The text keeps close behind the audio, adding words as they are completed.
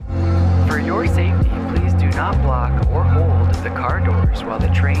your safety, please do not block or hold the car doors while the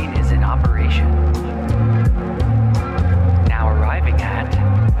train is in operation. Now arriving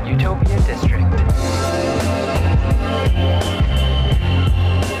at Utopia District.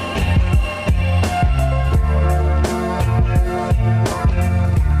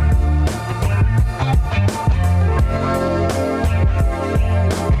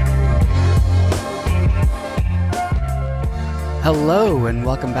 Hello and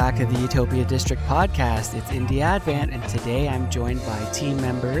welcome back to the Utopia District podcast. It's Indie Advent, and today I'm joined by team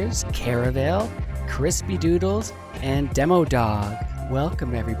members Caravale, Crispy Doodles, and Demo Dog.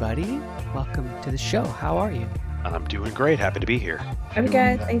 Welcome everybody. Welcome to the show. How are you? I'm doing great. Happy to be here. I'm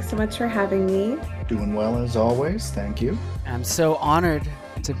good. Thanks so much for having me. Doing well as always. Thank you. I'm so honored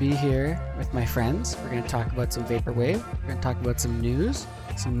to be here with my friends. We're going to talk about some Vaporwave. We're going to talk about some news,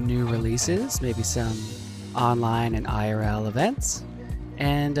 some new releases, maybe some online and IRL events,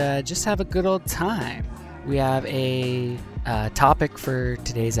 and just have a good old time. We have a topic for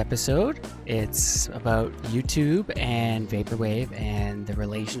today's episode. It's about YouTube and Vaporwave and the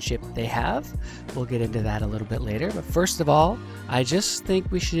relationship they have. We'll get into that a little bit later, but first of all, I just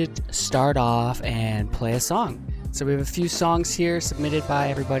think we should start off and play a song. So we have a few songs here submitted by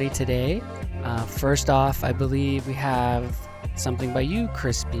everybody today. First off, I believe we have something by you,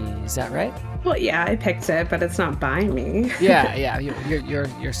 Crispy. Is that right? Well, yeah, I picked it, but it's not by me. yeah,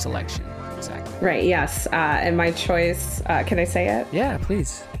 your selection, exactly. Right, yes. And my choice, can I say it? Yeah,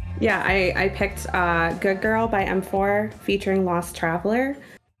 please. Yeah, I picked Good Girl by M4 featuring Lost Traveler.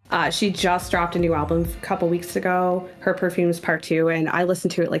 She just dropped a new album a couple weeks ago, Her Perfumes Part 2, and I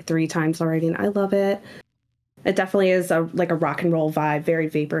listened to it like 3 times already, and I love it. It definitely is a rock and roll vibe, very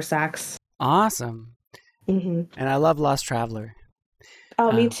vapor sax. Awesome. Mm-hmm. And I love Lost Traveler.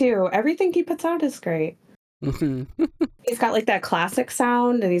 Oh, me too. Everything he puts out is great. Mm-hmm. He's got like that classic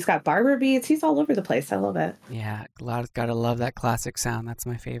sound, and he's got barber beats. He's all over the place. I love it. Yeah, gotta love that classic sound. That's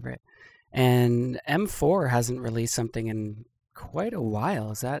my favorite. And M4 hasn't released something in quite a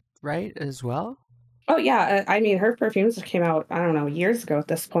while. Is that right as well? Oh, yeah. I mean, Her Perfumes came out, I don't know, years ago at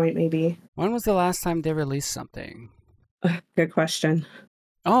this point, maybe. When was the last time they released something? Good question.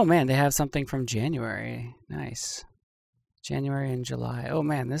 Oh, man, they have something from January. Nice. January and July. Oh,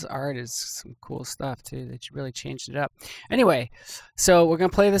 man, this art is some cool stuff, too. They really changed it up. Anyway, so we're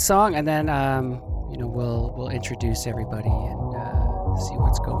going to play the song, and then, we'll introduce everybody and see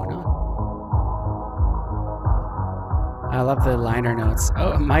what's going on. I love the liner notes.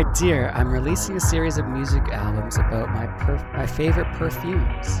 Oh, my dear, I'm releasing a series of music albums about my favorite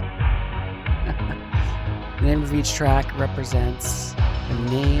perfumes. The name of each track represents the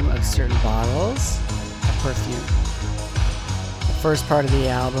name of certain bottles of perfume. The first part of the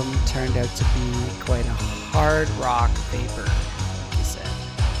album turned out to be quite a hard rock vapor, like you said.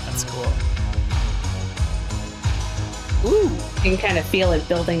 That's cool. Ooh! You can kind of feel it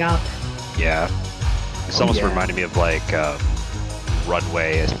building up. Yeah. It's almost reminding me of like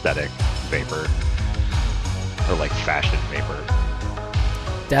runway aesthetic vapor. Or like fashion vapor.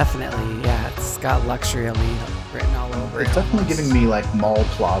 Definitely, yeah. It's got luxury elite written all over it. It's definitely giving me like mall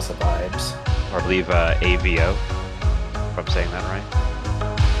plaza vibes. Or I believe AVO, if I'm saying that right.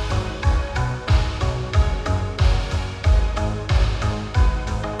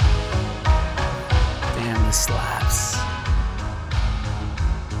 Damn, this slaps.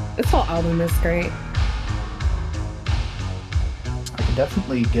 This whole album is great. I can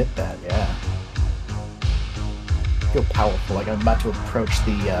definitely get that, yeah. I feel powerful, like I'm about to approach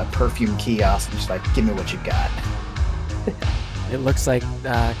the perfume kiosk and just like, give me what you got. It looks like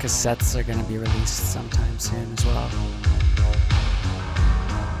cassettes are going to be released sometime soon as well.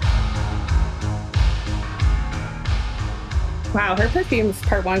 Wow, Her Perfumes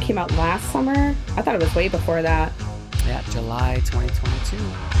Part 1 came out last summer. I thought it was way before that. Yeah, July 2022.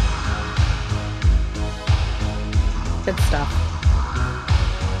 Good stuff.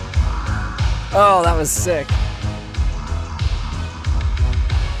 Oh, that was sick.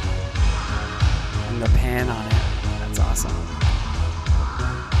 And the pan on it. That's awesome.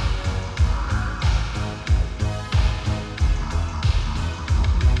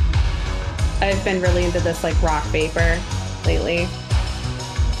 I've been really into this like rock vapor lately.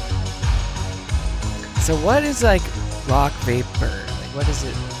 So what is like rock vapor? Like what is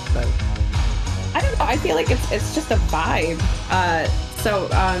it about? I don't know. I feel like it's just a vibe. So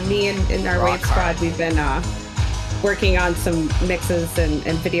me and our Wave Squad, we've been working on some mixes and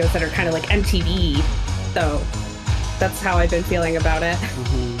videos that are kind of like MTV. So that's how I've been feeling about it.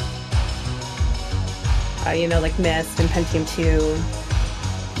 Mm-hmm. Like Mist and Pentium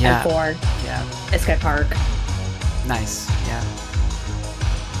 2, Yeah. M4, Yeah. Escape Park. Nice. Yeah.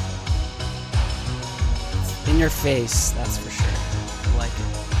 your face, that's for sure. I like it.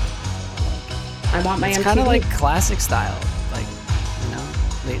 I want my It's MTV. kind of like classic style, like,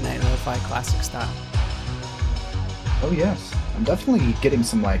 late night lo-fi classic style. Oh yes, I'm definitely getting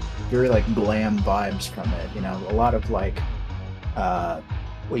some like very like glam vibes from it. A lot of like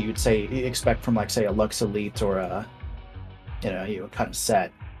what you would say expect from like say a Lux Elite or a kind of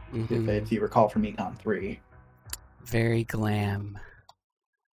set. If you recall from Econ 3. Very glam.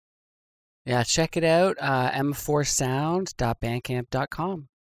 Yeah, check it out. m4sound.bandcamp.com.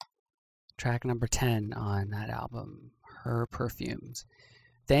 Track number 10 on that album, Her Perfumes.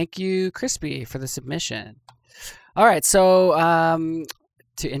 Thank you, Crispy, for the submission. All right, so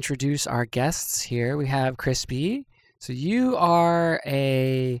to introduce our guests here, we have Crispy. So you are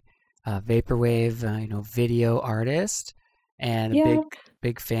a Vaporwave, video artist and a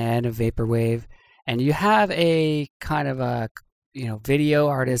big fan of Vaporwave. And you have a kind of a video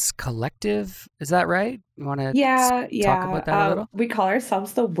artist collective. Is that right? You want to talk about that a little? We call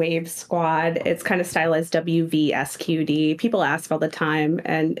ourselves the Wave Squad. It's kind of stylized WVSQD. People ask all the time,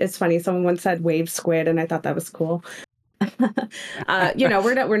 and it's funny. Someone once said Wave Squid, and I thought that was cool.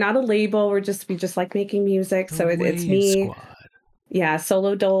 We're not a label. We just like making music. So it's me. Squad. Yeah,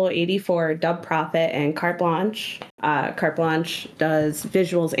 Solo Dolo 84, Dub Prophet, and Carte Blanche. Carte Blanche does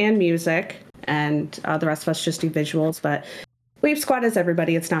visuals and music, and the rest of us just do visuals, but Wave Squad is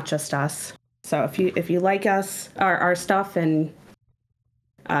everybody. It's not just us. So if you like us, our stuff, and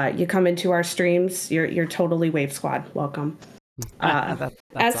you come into our streams, you're totally Wave Squad. Welcome. That's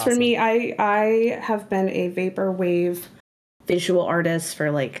as awesome. for me, I have been a Vaporwave visual artist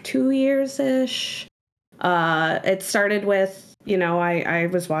for like 2 years ish. It started with I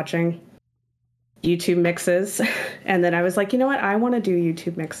was watching YouTube mixes, and then I was like, you know what? I want to do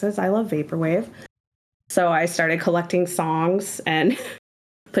YouTube mixes. I love Vaporwave. So I started collecting songs and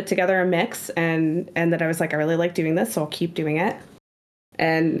put together a mix, and then I was like, I really like doing this, so I'll keep doing it.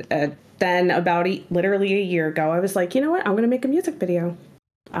 And then about literally a year ago, I was like, you know what? I'm going to make a music video.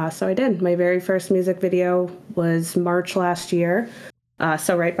 So I did. My very first music video was March last year,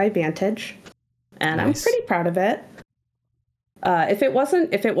 So Right by Vantage, and Nice. I'm pretty proud of it. If it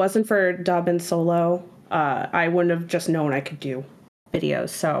wasn't for Dub and Solo, I wouldn't have just known I could do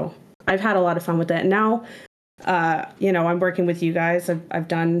videos. So I've had a lot of fun with it. And now, I'm working with you guys. I've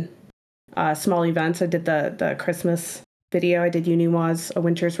done small events. I did the Christmas video. I did Uniwa's A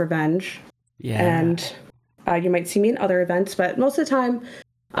Winter's Revenge. Yeah. And you might see me in other events, but most of the time,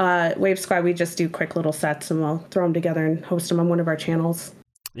 Wave Squad, we just do quick little sets and we'll throw them together and host them on one of our channels.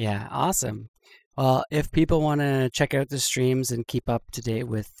 Yeah, awesome. Well, if people want to check out the streams and keep up to date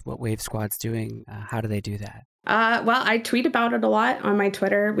with what Wave Squad's doing, how do they do that? Well, I tweet about it a lot on my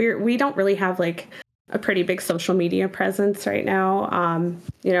Twitter. We don't really have like a pretty big social media presence right now.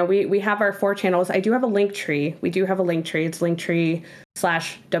 We have our 4 channels. I do have a link tree. We do have a link tree. It's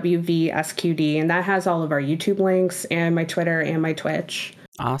linktree/WVSQD, and that has all of our YouTube links and my Twitter and my Twitch.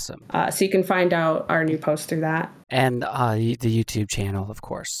 Awesome. So you can find out our new posts through that. And the YouTube channel, of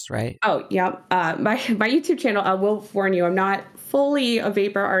course, right? Oh, yeah. My YouTube channel, I will warn you, I'm not fully a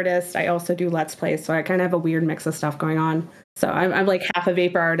Vapor artist. I also do Let's Play, so I kind of have a weird mix of stuff going on. So I'm like half a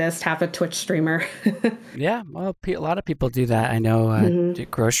Vapor artist, half a Twitch streamer. Yeah, well, a lot of people do that. I know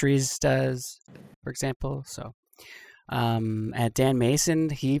Groceries does, for example. So, and Dan Mason,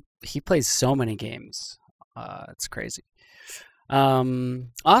 he plays so many games. It's crazy.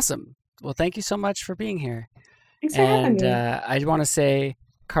 Awesome. Well, thank you so much for being here. Thanks for having me. I want to say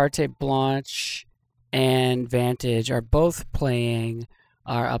Carte Blanche and Vantage are both playing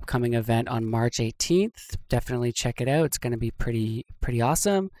our upcoming event on March 18th. Definitely check it out. It's going to be pretty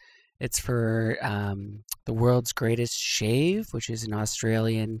awesome. It's for the World's Greatest Shave, which is an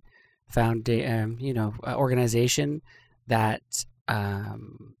Australian organization that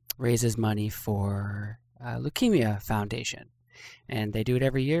raises money for Leukemia Foundation. And they do it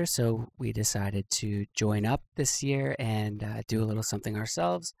every year, so we decided to join up this year and do a little something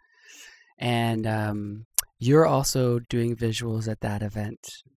ourselves. And you're also doing visuals at that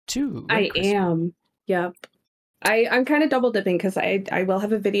event too, right, I am. Yep. I'm kind of double dipping because I will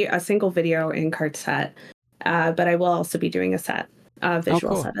have a single video in Cart set, but I will also be doing a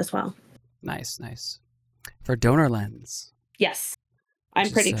visual set as well. Nice. For Donor Lens. Yes.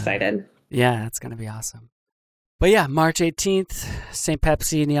 I'm pretty excited. Yeah, it's going to be awesome. But yeah, March 18th, St.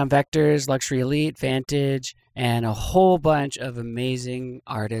 Pepsi, Neon Vectors, Luxury Elite, Vantage, and a whole bunch of amazing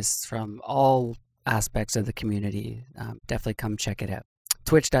artists from all aspects of the community. Definitely come check it out.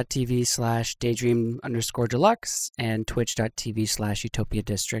 Twitch.tv/daydream_deluxe and twitch.tv/Utopia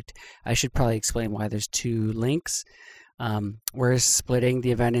District. I should probably explain why there's 2 links. We're splitting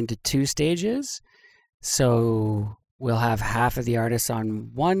the event into 2 stages. So we'll have half of the artists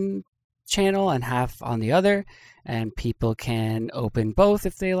on one channel and half on the other, and people can open both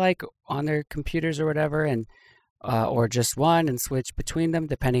if they like on their computers or whatever, and or just one and switch between them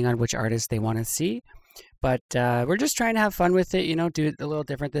depending on which artist they want to see. But we're just trying to have fun with it, do it a little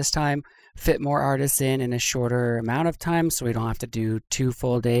different this time, fit more artists in a shorter amount of time so we don't have to do 2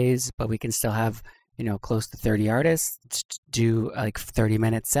 full days, but we can still have, close to 30 artists to do like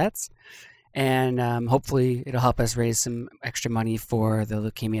 30-minute sets. And hopefully it'll help us raise some extra money for the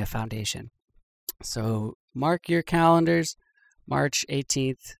Leukemia Foundation. So mark your calendars, March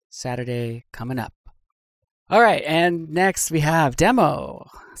 18th, Saturday, coming up. All right, and next we have Demo,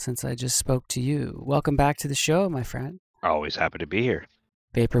 since I just spoke to you. Welcome back to the show, my friend. Always happy to be here.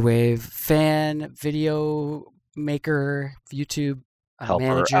 Vaporwave fan, video maker, YouTube Helper,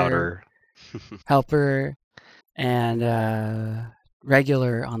 manager, outer. helper, and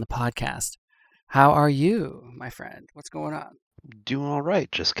regular on the podcast. How are you, my friend? What's going on? Doing all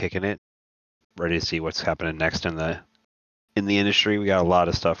right, just kicking it. Ready to see what's happening next in the industry. We got a lot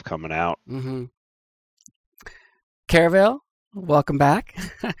of stuff coming out. Mm-hmm. Caravel, welcome back.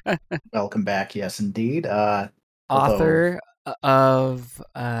 Welcome back, yes, indeed. Author of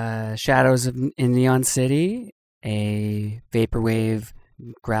Shadows in Neon City, a Vaporwave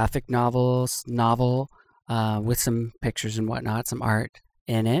graphic novel with some pictures and whatnot, some art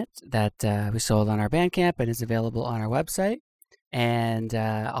in it that we sold on our Bandcamp and is available on our website. And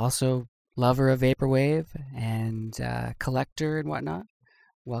also lover of Vaporwave and collector and whatnot.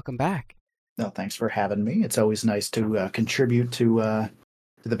 Welcome back. No, thanks for having me. It's always nice to contribute to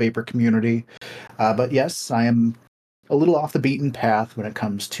the Vapor community. But yes, I am a little off the beaten path when it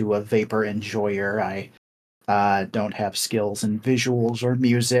comes to a Vapor enjoyer. I don't have skills in visuals or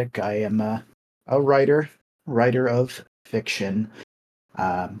music. I am a writer of fiction.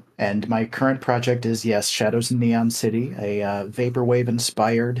 And my current project is, yes, Shadows in Neon City, a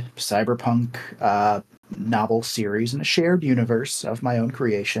Vaporwave-inspired cyberpunk novel series in a shared universe of my own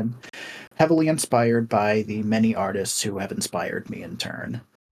creation, heavily inspired by the many artists who have inspired me in turn.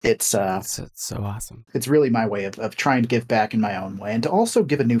 It's so awesome. It's really my way of trying to give back in my own way, and to also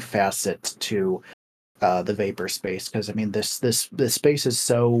give a new facet to the Vapor space, because I mean this space is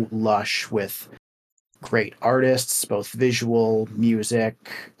so lush with great artists, both visual,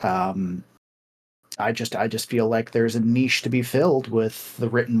 music. I just feel like there's a niche to be filled with the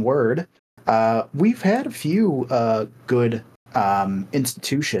written word. We've had a few good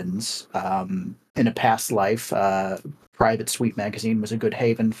institutions in a past life. Private Suite magazine was a good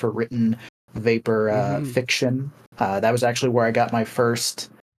haven for written Vapor fiction. That was actually where I got my first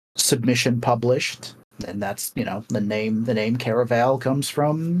submission published, and that's the name Caraval comes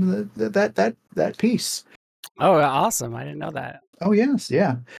from that piece. Oh, awesome! I didn't know that. Oh yes,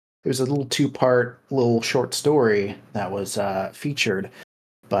 yeah. It was a little 2-part little short story that was featured,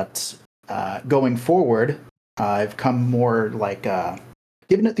 but going forward, I've come more like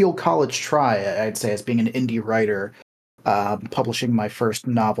giving it the old college try, I'd say, as being an indie writer. Publishing my first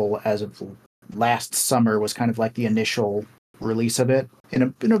novel as of last summer was kind of like the initial release of it in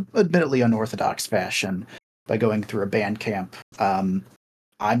a admittedly unorthodox fashion by going through a Bandcamp.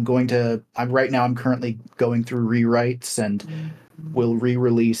 I'm currently going through rewrites and will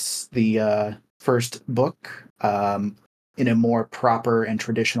re-release the first book in a more proper and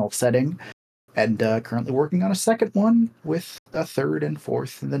traditional setting, and currently working on a second one with a third and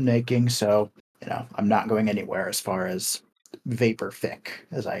fourth in the making. So I'm not going anywhere as far as Vapor fic,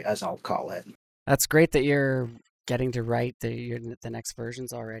 as I'll call it. That's great that you're getting to write the next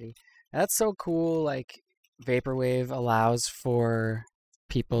versions already. That's so cool. Like Vaporwave allows for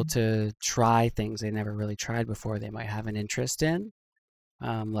people to try things they never really tried before. They might have an interest in,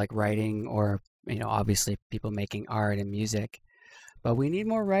 like writing, or obviously people making art and music. But we need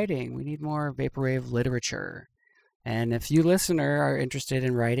more writing. We need more Vaporwave literature. And if you listener are interested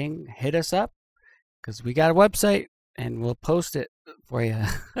in writing, hit us up, because we got a website and we'll post it for you.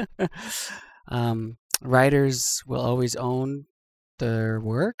 Writers will always own their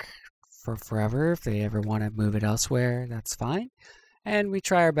work for forever. If they ever want to move it elsewhere, that's fine. And we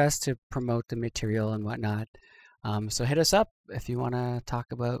try our best to promote the material and whatnot. So hit us up if you want to talk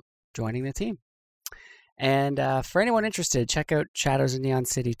about joining the team. And for anyone interested, check out Shadows in Neon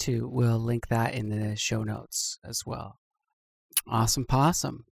City 2. We'll link that in the show notes as well. Awesome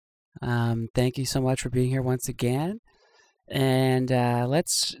possum. Thank you so much for being here once again. And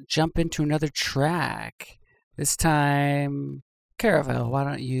let's jump into another track. This time, Caravel, why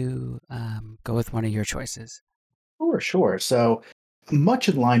don't you go with one of your choices? Sure. So much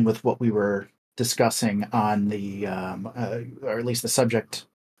in line with what we were discussing on the, or at least the subject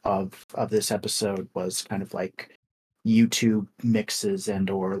of this episode was kind of like YouTube mixes and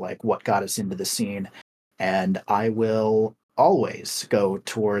or like what got us into the scene. And I will always go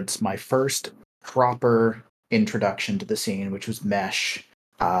towards my first proper introduction to the scene, which was Mesh.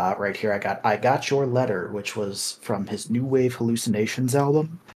 Right here, I got Your Letter, which was from his New Wave Hallucinations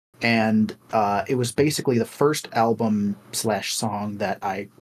album, and it was basically the first album slash song that I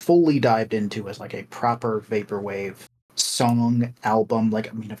fully dived into as like a proper vaporwave song album. Like,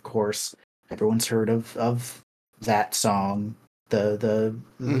 I mean, of course, everyone's heard of that song, the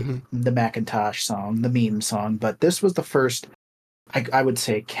Macintosh song, the meme song, but this was the first, I would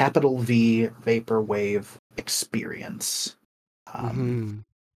say, capital V vaporwave experience.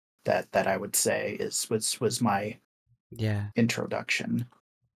 That I would say was my introduction.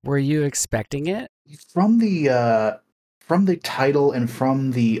 Were you expecting it? From the title and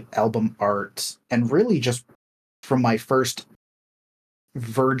from the album art, and really just from my first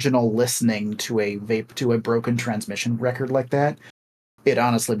virginal listening to a Broken Transmission record like that, it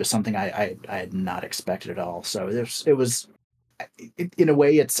honestly was something I had not expected at all. So it was in a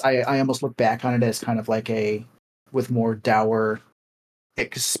way, I almost look back on it as kind of like with more dour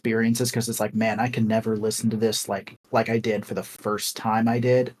experiences, because it's like, man, I can never listen to this like I did for the first time I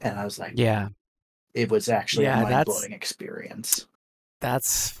did, and I was like, it was actually a mind-blowing experience.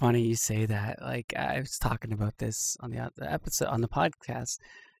 That's funny you say that. Like, I was talking about this on the episode on the podcast.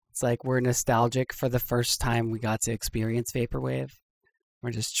 It's like we're nostalgic for the first time we got to experience vaporwave.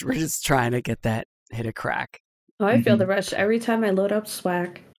 We're just trying to get that hit a crack. Oh, I feel the rush every time I load up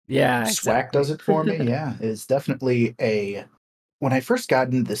Swag. Yeah, Swag does it for me. Yeah, it's definitely when I first got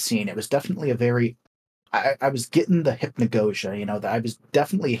into the scene, it was definitely a very, I was getting the hypnagogia, that I was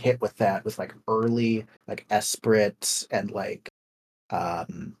definitely hit with that, with like early, like Esprit and like,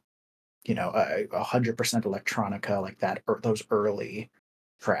 100% electronica, like that, or those early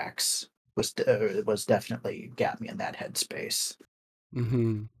tracks was definitely got me in that headspace.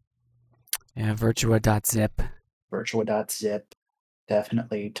 Yeah, Virtua.zip. Virtua.zip,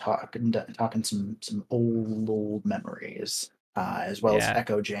 definitely talking some old memories. As well as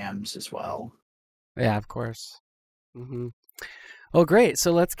Echo Jams as well. Yeah, of course. Oh, great.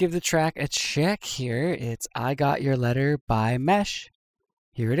 So let's give the track a check here. It's I Got Your Letter by Mesh.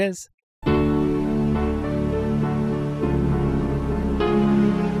 Here it is.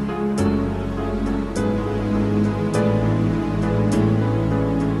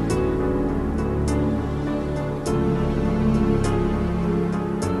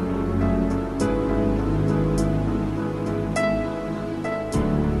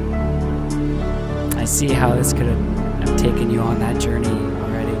 I see how this could have taken you on that journey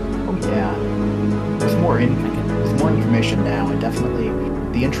already. Oh yeah, there's more information now. And definitely,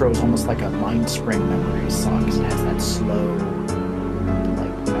 the intro is almost like a Mind Spring Memories song, because it has that slow,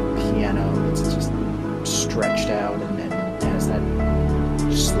 like piano that's just stretched out, and then it has that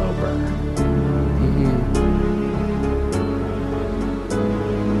slow burn.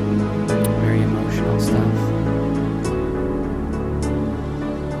 Very emotional stuff.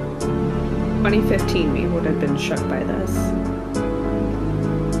 2015, we would have been shook by this.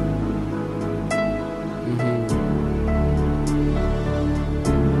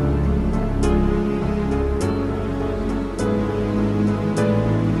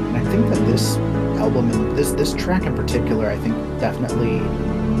 And I think that this album and this track in particular, I think definitely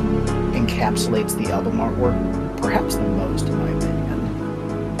encapsulates the album artwork perhaps the most, in my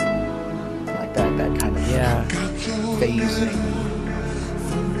opinion. Like that kind of phasing,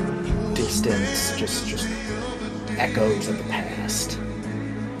 distance, just echoes of the past.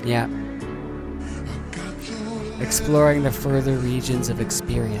 Yeah. Exploring the further regions of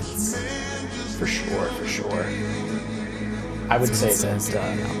experience. For sure. I would say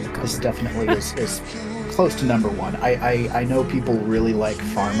that this definitely is close to number one. I know people really like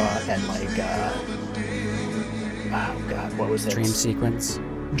Pharma and like, oh god, what was it?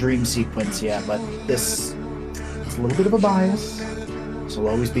 Dream Sequence, yeah, but this is a little bit of a bias. This will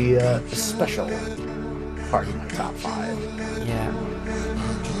always be a special part of my top 5. Yeah.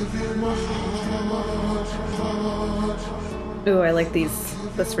 Ooh, I like this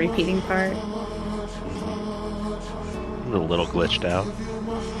repeating part. A little glitched out.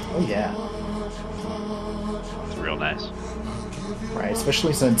 Oh yeah. It's real nice. Right,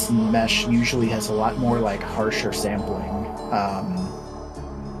 especially since Mesh usually has a lot more like harsher sampling.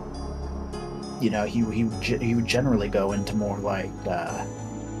 He would generally go into more like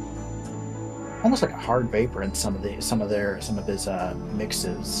almost like a hard vapor in some of his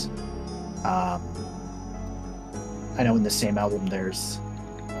mixes. I know in the same album there's,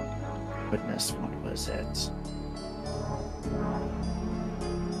 goodness, what was it?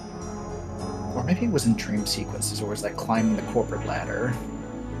 or maybe it was in Dream Sequences, or was like climbing the corporate ladder.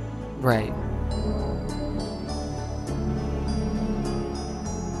 Right.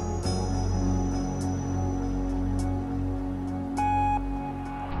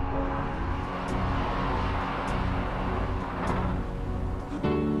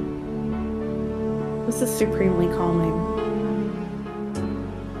 This is supremely calming.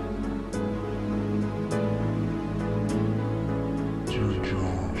 Dear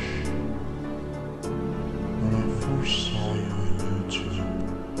Josh, when I first saw you on YouTube,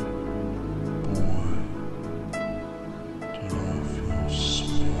 boy, did I feel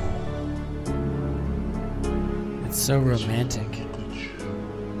small. It's so romantic. Look at you.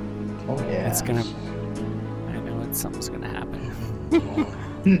 Oh yeah. It's gonna. I know something's gonna happen.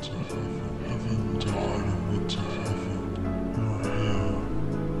 Heaven died and went to heaven. Your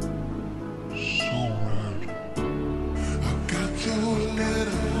hair, so red. I got your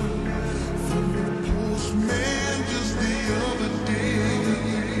letter from the postman just the other day.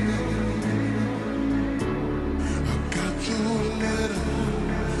 I got your letter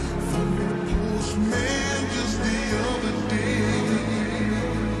from the postman just the other day.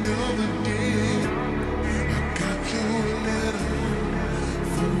 The other day. I got your letter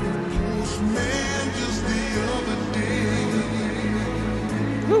from the postman just the other day.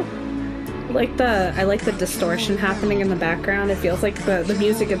 I like the distortion happening in the background. It feels like the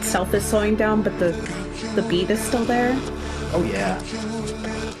music itself is slowing down, but the beat is still there. Oh yeah.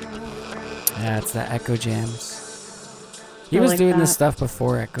 Yeah, it's the Echo Jams. He I was like doing this that. stuff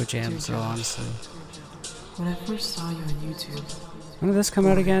before Echo Jams, so honestly. When I first saw you on YouTube, When did this come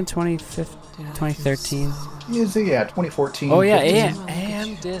out again? 2013? Yeah, 2014. Oh yeah, 15.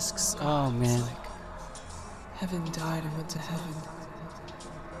 AM discs. Oh man. heaven died and went to heaven.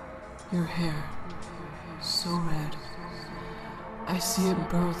 Your hair, so red. I see it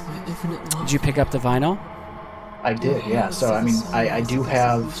birth my infinite love. Did you pick up the vinyl? I did, yeah. So I mean, I do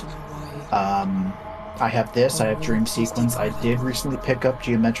have I have this. I have Dream Sequence. I did recently pick up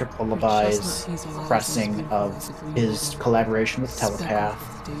Geometric Lullaby's pressing of his collaboration with Telepath,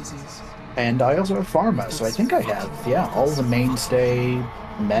 and I also have Pharma. So I think I have, yeah, all the mainstay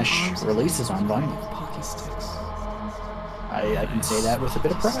Mesh releases on vinyl. I can say that with a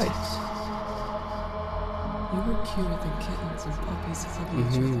bit of pride. You were cuter than kittens and puppies hugging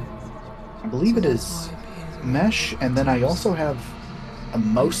each other. I believe it is Mesh, and then I also have a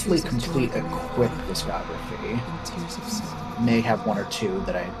mostly complete Equip discography. And tears of sorrow. May have one or two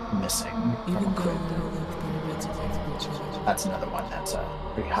that I'm missing from Even though Equip. no love permits away from each other. That's another one. That's a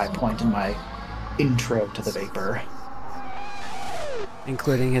pretty high point in my intro to the Vapor.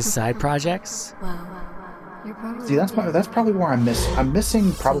 Including his side projects? See, that's probably where I'm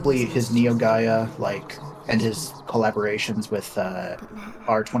missing probably his Neo Gaia, like, and his collaborations with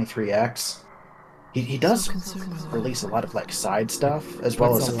R23X. He does release a lot of like side stuff as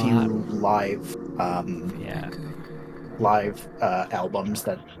well as Puts a a few lot. Yeah. live albums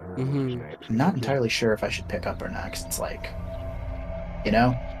that Mm-hmm. I'm not entirely sure if I should pick up or not. 'Cause it's like, you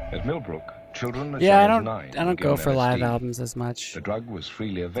know, At Millbrook, children as Yeah, young as I 9 don't were go given for live LSD. albums as much. The drug was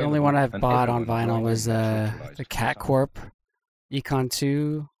freely The available. only one I've and bought on everyone vinyl was growingly the naturalized Cat for Corp Econ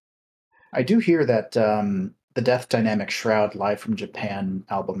 2. I do hear that the Death Dynamic Shroud live from Japan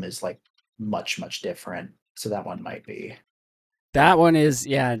album is like much different. So that one might be. That one is,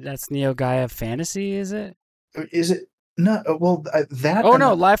 yeah, that's Neo Gaia Fantasy, is it? Is it? No. Well, that. Oh and no,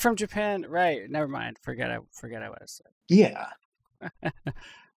 the- live from Japan. Right. Never mind. Forget I what I said. Yeah.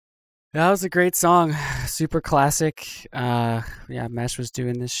 That was a great song. Super classic. Yeah, Mesh was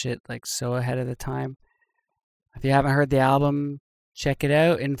doing this shit like so ahead of the time. If you haven't heard the album, check it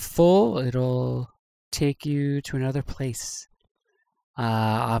out in full. It'll take you to another place.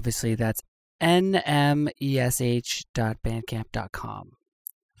 Obviously that's nmesh.bandcamp.com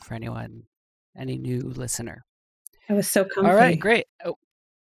for any new listener. I was so comfy. All right, great. Oh,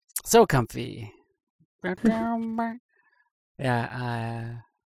 so comfy. Yeah.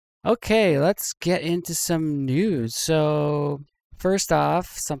 Okay, let's get into some news. So, first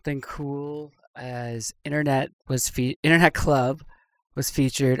off, something cool as Internet Club was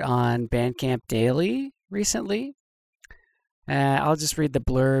featured on Bandcamp Daily recently. I'll just read the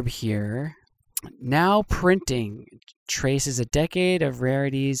blurb here. Now Printing traces a decade of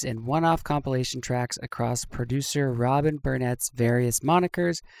rarities and one-off compilation tracks across producer Robin Burnett's various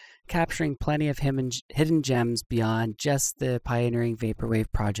monikers, capturing plenty of hidden gems beyond just the pioneering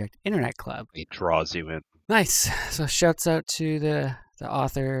Vaporwave project Internet Club. He draws you in. Nice. So shouts out to the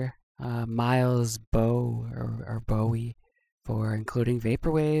author Miles Bowie for including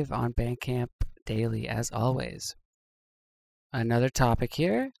Vaporwave on Bandcamp Daily as always. Another topic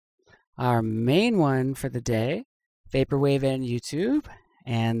here. our main one for the day, Vaporwave and YouTube,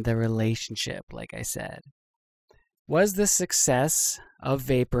 and the relationship, like I said. Was the success of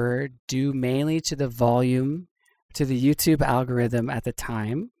Vapor due mainly to the volume, to the YouTube algorithm at the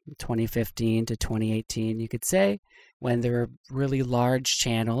time, 2015 to 2018, you could say, when there were really large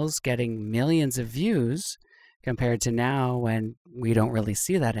channels getting millions of views compared to now when we don't really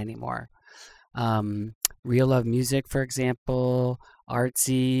see that anymore? Real Love Music, for example,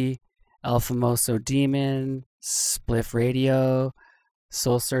 Artsy, El Famoso Demon, Spliff Radio,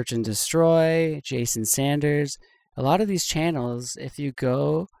 Soul Search and Destroy, Jason Sanders. A lot of these channels, if you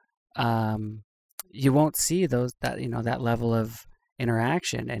go, you won't see that level of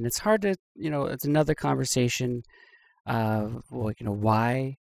interaction, and it's hard to, it's another conversation of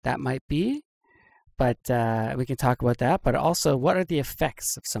why that might be, but we can talk about that. But also, what are the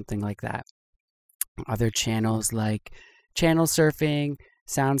effects of something like that? Other channels like Channel Surfing,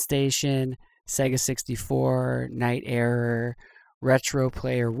 Soundstation, Sega 64, Night Error, Retro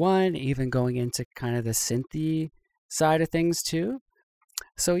Player One, even going into kind of the synthy side of things too.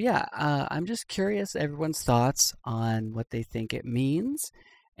 So yeah, I'm just curious everyone's thoughts on what they think it means,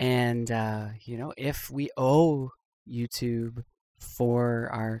 and if we owe YouTube for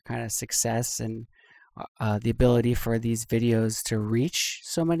our kind of success and the ability for these videos to reach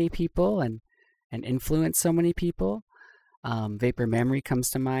so many people and influence so many people. Vapor Memory comes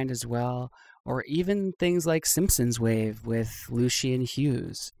to mind as well, or even things like Simpsons Wave with Lucian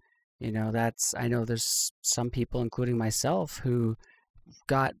Hughes. I know there's some people, including myself, who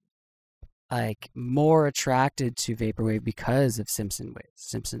got like more attracted to Vaporwave because of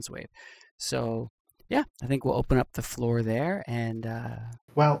Simpsons Wave. So yeah, I think we'll open up the floor there. And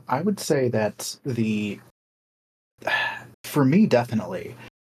Well, I would say that for me, definitely,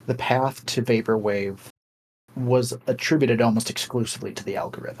 the path to Vaporwave was attributed almost exclusively to the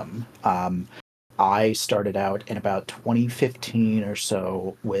algorithm. I started out in about 2015 or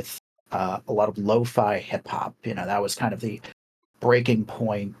so with a lot of lo-fi hip-hop. That was kind of the breaking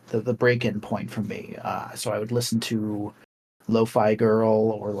point, the break-in point for me. So I would listen to Lo-Fi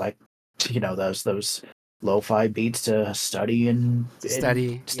Girl, or like, those lo-fi beats to study and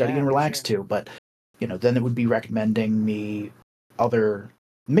study and relax to. But then it would be recommending me other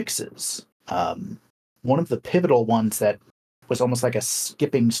mixes. One of the pivotal ones that was almost like a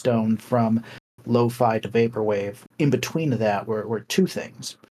skipping stone from lo-fi to vaporwave, in between that were two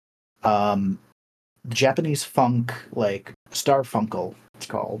things. Japanese funk, like Starfunkle, it's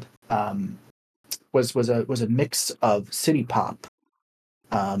called, was a mix of city pop,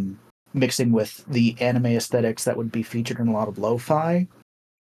 mixing with the anime aesthetics that would be featured in a lot of lo-fi,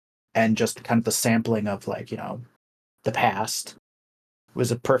 and just kind of the sampling of the past. Was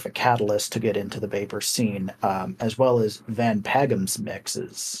a perfect catalyst to get into the vapor scene, as well as Van Pagham's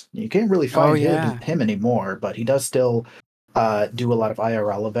mixes. You can't really find him anymore, but he does still do a lot of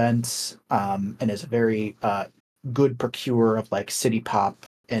IRL events, and is a very good procurer of like city pop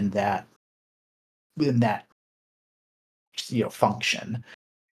in that function.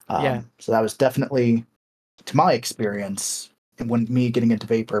 So that was definitely, to my experience, when me getting into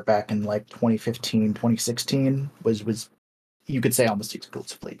vapor back in like 2015, 2016 was you could say almost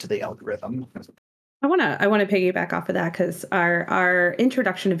exclusively to the algorithm. I want to piggyback off of that, because our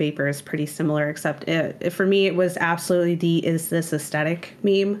introduction to vapor is pretty similar, except for me it was absolutely the "is this aesthetic"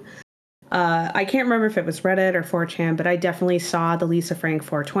 meme. I can't remember if it was Reddit or 4chan, but I definitely saw the Lisa Frank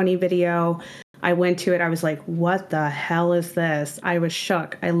 420 video. I went to it. I was like, what the hell is this? I was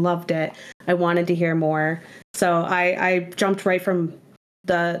shook. I loved it. I wanted to hear more. So I jumped right from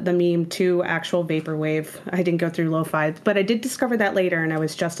the meme to actual vaporwave. I didn't go through lo-fi, but I did discover that later, and I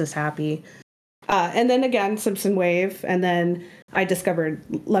was just as happy. And then again, Simpson Wave, and then I discovered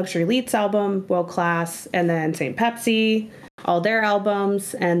Luxury Elite's album, World Class, and then St. Pepsi, all their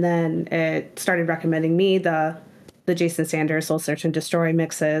albums, and then it started recommending me the Jason Sanders Soul Search and Destroy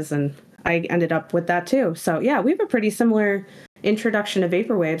mixes, and I ended up with that too. So yeah, we have a pretty similar introduction to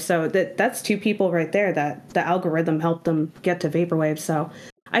vaporwave. So that's two people right there that the algorithm helped them get to vaporwave. So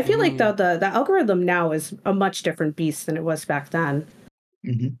I feel like though the algorithm now is a much different beast than it was back then.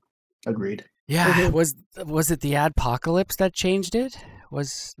 Mm-hmm. Agreed. Yeah, was it the Adpocalypse that changed it?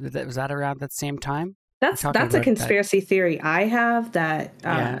 Was that around that same time? That's a conspiracy theory I have, that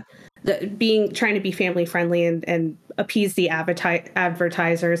trying to be family friendly and appease the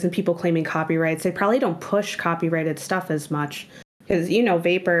advertisers and people claiming copyrights. They probably don't push copyrighted stuff as much, because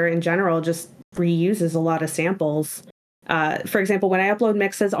vapor in general just reuses a lot of samples. For example, when I upload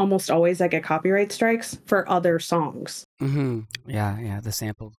mixes, almost always I get copyright strikes for other songs. Mm-hmm. Yeah, the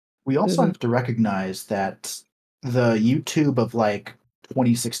sample. We also have to recognize that the YouTube of like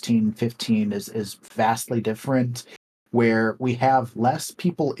 2016, 15 is vastly different, where we have less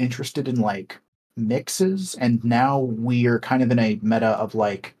people interested in like mixes, and now we are kind of in a meta of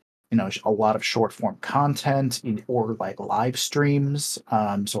like, a lot of short form content or like live streams.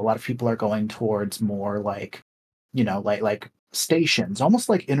 So a lot of people are going towards more like, like stations, almost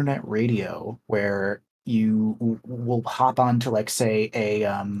like internet radio, where you will hop on to like say a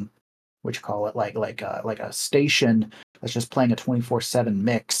what you call it, like a station that's just playing a 24/7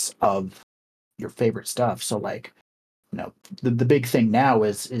 mix of your favorite stuff. So like, the big thing now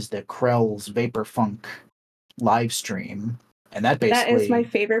is the Krell's Vapor Funk live stream, and that That is my basically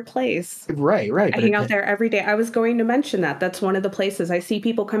favorite place. right. I But hang out there every day. I was going to mention that. That's one of the places I see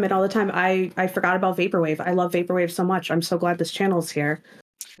people come in all the time. I forgot about Vaporwave. I love Vaporwave so much. I'm so glad this channel's here.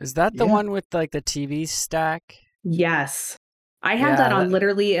 Is that the Yeah. one with like the TV stack? Yes. I have Yeah, that on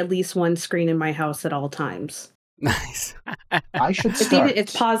literally at least one screen in my house at all times. Nice. I should It's start.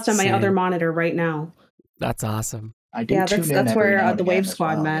 it's paused on my other Same. monitor right now. That's awesome. I do Yeah, tune in that's every where now and the again Wave as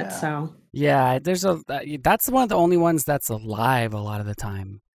Squad well, met. yeah. So Yeah, that's one of the only ones that's alive a lot of the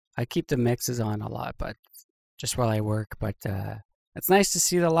time. I keep the mixes on a lot, but just while I work. But it's nice to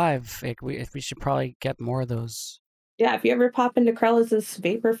see the live. Like we should probably get more of those. yeah, if you ever pop into Krellis'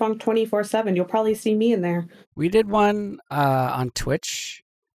 Vapor Funk 24/7, you'll probably see me in there. We did one on Twitch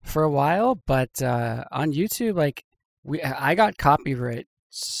for a while, but on YouTube, like I got copyright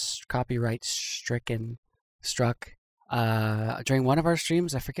struck during one of our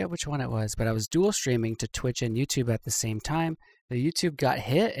streams. I forget which one it was, but I was dual streaming to Twitch and YouTube at the same time. The YouTube got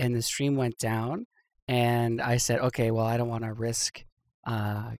hit and the stream went down, and I said, okay, well, I don't want to risk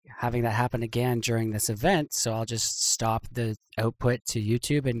having that happen again during this event, so I'll just stop the output to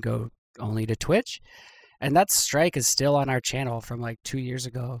YouTube and go only to Twitch. And that strike is still on our channel from like 2 years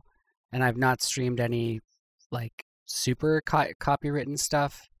ago, and I've not streamed any like super copywritten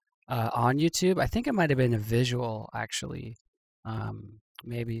stuff on YouTube. I think it might have been a visual actually,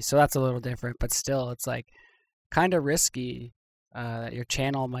 maybe. So that's a little different, but still, it's like kind of risky that your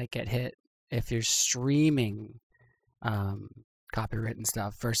channel might get hit if you're streaming copywritten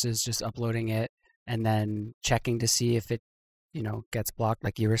stuff versus just uploading it and then checking to see if it, gets blocked,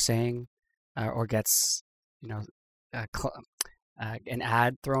 like you were saying, or gets, an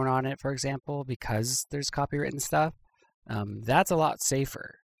ad thrown on it, for example, because there's copywritten stuff. That's a lot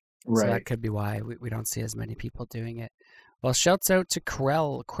safer. So that Right. could be why we don't see as many people doing it. Well, shouts out to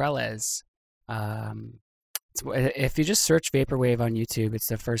Krelles. If you just search Vaporwave on YouTube, it's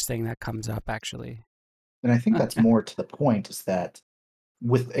the first thing that comes up, actually. And I think that's more to the point, is that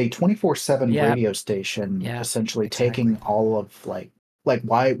with a 24/7 Yeah. radio station, Yeah, essentially exactly. taking all of like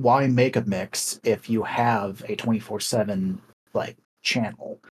why make a mix if you have a 24/7 like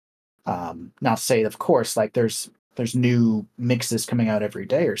channel? Not to say, of course, like there's new mixes coming out every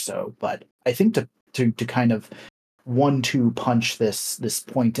day or so, but I think to kind of 1-2 punch this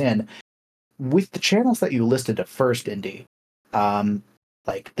point in with the channels that you listed at first, Indy,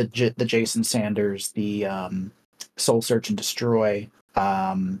 like the Jason Sanders, the Soul Search and Destroy,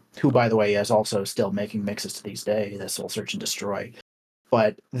 who by the way is also still making mixes to these days, the Soul Search and Destroy,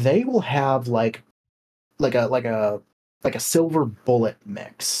 but they will have like a silver bullet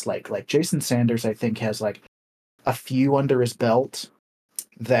mix. Like Jason Sanders, I think, has like a few under his belt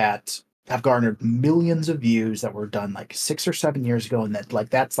that have garnered millions of views that were done like 6 or 7 years ago, and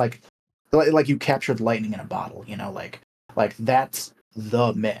that's like you captured lightning in a bottle, like that's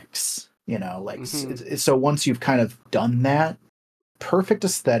the mix, like so once you've kind of done that, perfect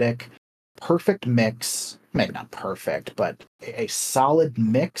aesthetic, perfect mix, maybe not perfect, but a solid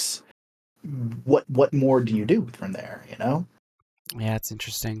mix. What more do you do from there? Yeah, it's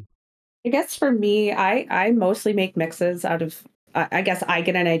interesting. I guess for me, I mostly make mixes out of. I guess I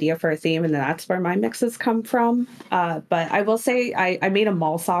get an idea for a theme, and that's where my mixes come from. But I will say I made a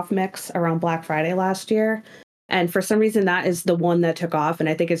Malsoft mix around Black Friday last year, and for some reason that is the one that took off, and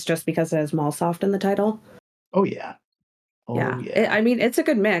I think it's just because it has Malsoft in the title. Oh yeah. I mean, it's a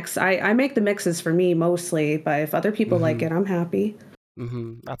good mix. I make the mixes for me mostly, but if other people like it, I'm happy.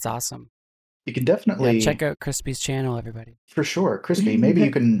 That's awesome. You can definitely check out Crispy's channel, everybody. For sure. Crispy, maybe you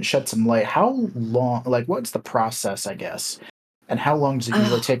can shed some light. How long, like, what's the process, I guess? And how long does it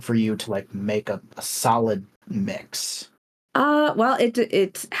usually take for you to, like, make a solid mix? Well,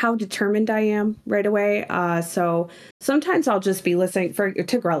 it's how determined I am right away. So sometimes I'll just be listening to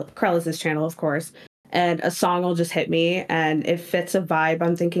Krellis' channel, of course, and a song will just hit me, and it fits a vibe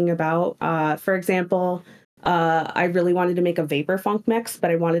I'm thinking about. For example, I really wanted to make a vapor funk mix, but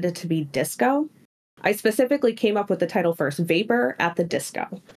I wanted it to be disco. I specifically came up with the title first, Vapor at the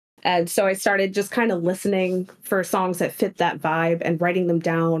Disco. And so I started just kind of listening for songs that fit that vibe and writing them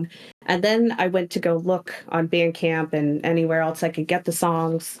down. And then I went to go look on Bandcamp and anywhere else I could get the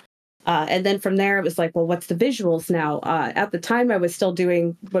songs. And then from there, it was like, well, what's the visuals now? At the time, I was still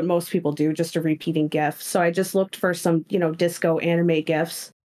doing what most people do, just a repeating GIF. So I just looked for some, disco anime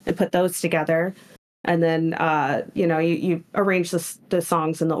GIFs and put those together. And then, you arrange the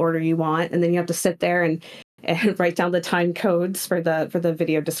songs in the order you want. And then you have to sit there and write down the time codes for the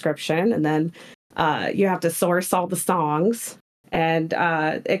video description. And then you have to source all the songs. And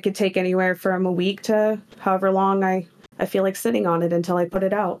it could take anywhere from a week to however long I feel like sitting on it until I put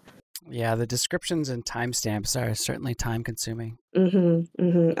it out. Yeah, the descriptions and timestamps are certainly time consuming.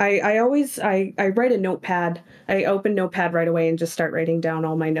 I always write a notepad. I open Notepad right away and just start writing down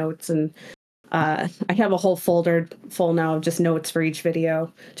all my notes. And I have a whole folder full now of just notes for each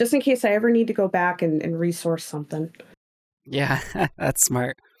video, just in case I ever need to go back and resource something. Yeah, that's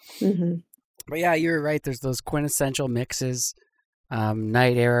smart. But yeah, you're right. There's those quintessential mixes.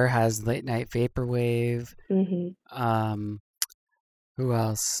 Night Error has Late Night Vaporwave. Who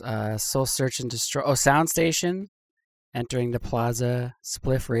else? Soul Search and Destroy. Oh, Soundstation, Entering the Plaza,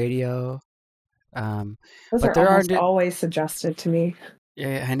 Spliff Radio. Those but are there almost are always suggested to me.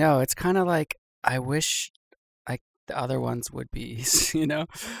 Yeah, I know. It's kind of like I wish the other ones would be,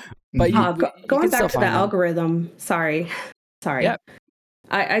 But going back to the them. algorithm. Sorry. Yep.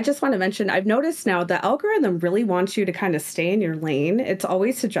 I just want to mention, I've noticed now the algorithm really wants you to kind of stay in your lane. It's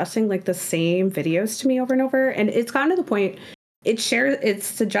always suggesting like the same videos to me over and over. And it's gotten to the point it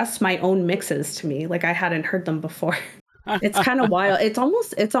suggests my own mixes to me. Like I hadn't heard them before. It's kind of wild. It's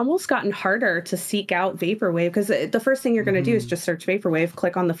almost gotten harder to seek out Vaporwave because the first thing you're going to do is just search Vaporwave,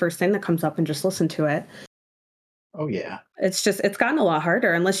 click on the first thing that comes up and just listen to it. Oh yeah. It's gotten a lot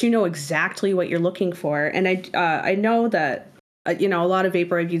harder unless you know exactly what you're looking for. And I know that a lot of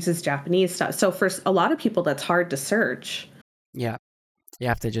Vaporwave uses Japanese stuff. So for a lot of people, that's hard to search. Yeah. You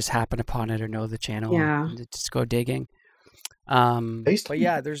have to just happen upon it or know the channel. Yeah. And just go digging. But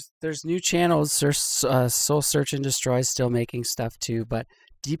yeah, there's new channels. There's Soul Search and Destroy is still making stuff too. But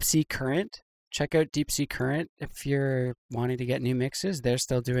Deep Sea Current, check out Deep Sea Current if you're wanting to get new mixes. They're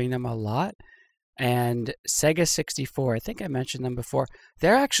still doing them a lot. And Sega 64, I think I mentioned them before.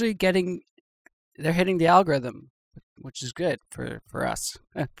 They're actually hitting the algorithm, which is good for us,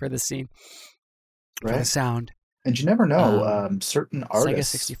 for the scene, for the sound. And you never know, certain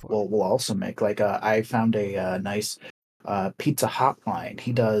artists will also make, like I found a nice Pizza Hotline.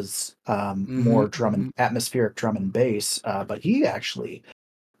 He does more atmospheric drum and bass, but he actually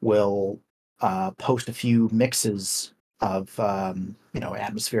will post a few mixes of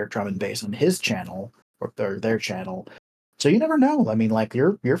atmospheric drum and bass on his channel or their channel. So you never know. I mean, like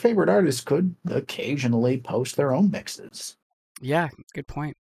your favorite artist could occasionally post their own mixes. Yeah, good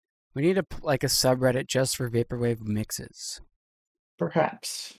point. We need a subreddit just for Vaporwave mixes.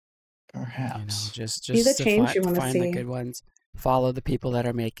 Perhaps. Just see the change you want to find see. the good ones. Follow the people that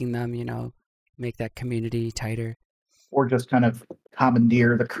are making them. Make that community tighter. Or just kind of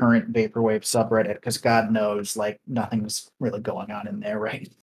commandeer the current Vaporwave subreddit because God knows, like nothing's really going on in there, right?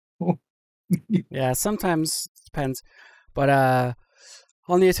 Yeah, sometimes it depends. But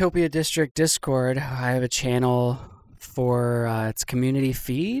on the Utopia District Discord, I have a channel for its community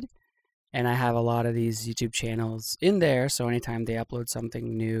feed. And I have a lot of these YouTube channels in there, so anytime they upload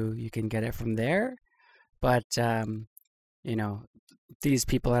something new, you can get it from there. But, these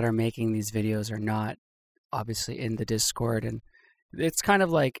people that are making these videos are not obviously in the Discord. And it's kind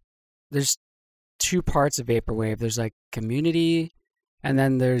of like there's two parts of Vaporwave. There's like community, and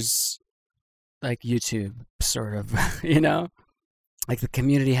then there's like YouTube, sort of, Like the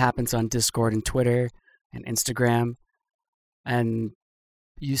community happens on Discord and Twitter and Instagram. And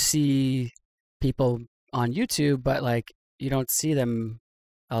you see people on YouTube, but like you don't see them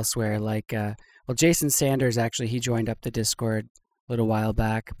elsewhere. Like, Jason Sanders, actually, he joined up the Discord a little while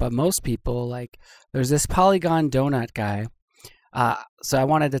back. But most people, like, there's this Polygon Donut guy. So I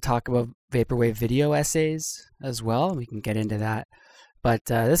wanted to talk about Vaporwave video essays as well. We can get into that. But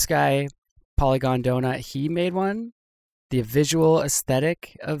this guy, Polygon Donut, he made one, the visual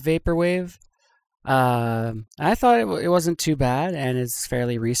aesthetic of Vaporwave. I thought it wasn't too bad, and it's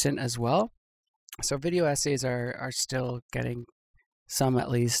fairly recent as well. So video essays are still getting some,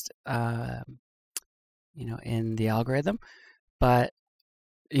 at least, in the algorithm. But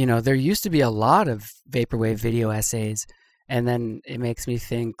there used to be a lot of Vaporwave video essays, and then it makes me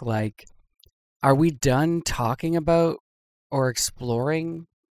think, like, are we done talking about or exploring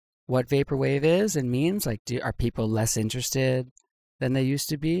what Vaporwave is and means? Like, are people less interested than they used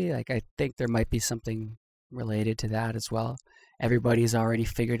to be? Like, I think there might be something related to that as well. everybody's already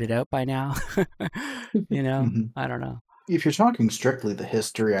figured it out by now. Mhm. I don't know. If you're talking strictly the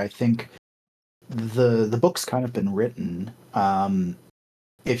history, I think the book's kind of been written.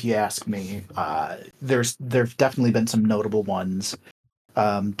 If you ask me, there've definitely been some notable ones.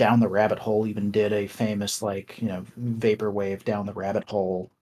 Down the Rabbit Hole even did a famous vaporwave down the rabbit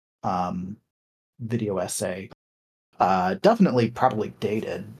hole um, video essay. Definitely probably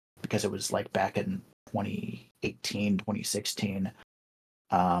dated because it was like back in 2018, 2016.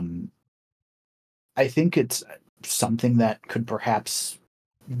 Um, I think it's something that could perhaps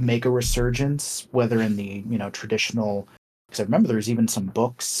make a resurgence, whether in the traditional. Because I remember there's even some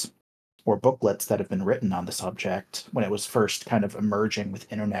books or booklets that have been written on the subject when it was first kind of emerging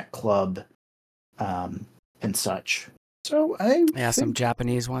with Internet Club um, and such. So I Some think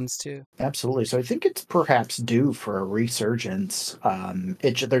Japanese ones too. absolutely. So I think it's perhaps due for a resurgence.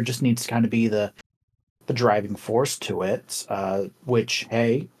 There just needs to kind of be the driving force to it. Which,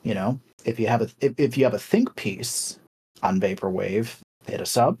 hey, if you have if you have a think piece on Vaporwave, hit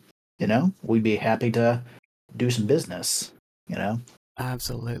us up. We'd be happy to do some business.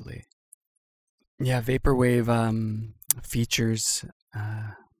 Absolutely. Yeah, Vaporwave features.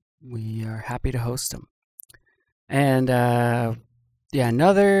 We are happy to host them. And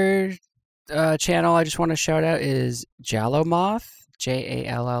another channel I just want to shout out is Jallo Moth,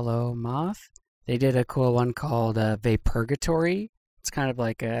 Jallo Moth. They did a cool one called Vaporgatory. It's kind of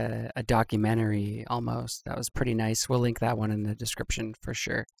like a documentary almost. That was pretty nice. We'll link that one in the description for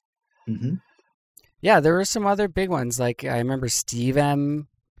sure. Mm-hmm. Yeah, there were some other big ones. Like I remember Steve M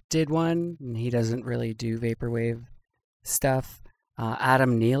did one, and he doesn't really do Vaporwave stuff.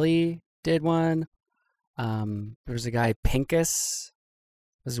 Adam Neely did one. There was a guy Pinkus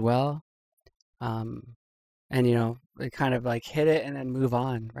as well. And they kind of like hit it and then move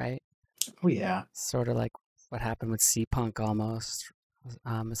on, right? Oh yeah. Sort of like what happened with C-Punk almost,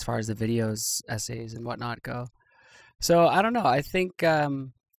 as far as the videos, essays, and whatnot go. So I don't know. I think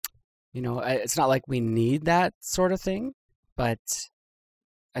it's not like we need that sort of thing, but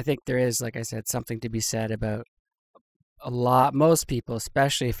I think there is, like I said, something to be said about most people,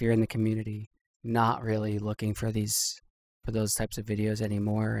 especially if you're in the community, not really looking for those types of videos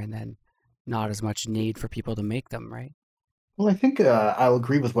anymore, and then not as much need for people to make them, right? Well, I think I'll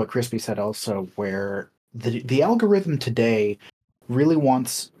agree with what Crispy said also, where the algorithm today really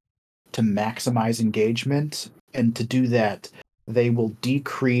wants to maximize engagement, and to do that, they will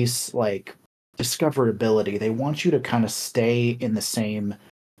decrease like discoverability. They want you to kind of stay in the same.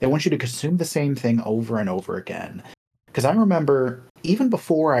 They want you to consume the same thing over and over again. Because I remember even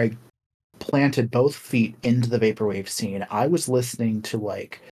before I planted both feet into the vaporwave scene, I was listening to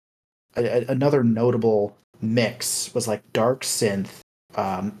like another notable mix was like dark synth.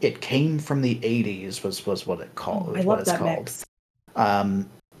 It came from the '80s. Was what it called. Oh, I Was love what it's that called. mix.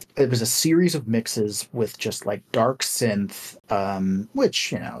 It was a series of mixes with just like dark synth,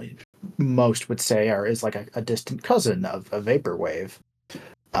 which most would say is like a distant cousin of a vaporwave,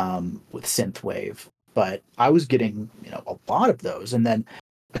 with synthwave. But I was getting a lot of those, and then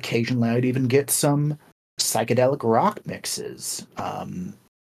occasionally I'd even get some psychedelic rock mixes.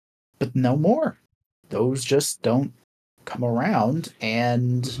 But no more. Those just don't come around,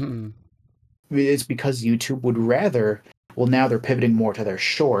 and Mm-hmm. it's because YouTube would rather. Well, now they're pivoting more to their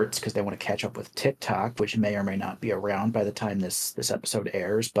shorts because they want to catch up with TikTok, which may or may not be around by the time this episode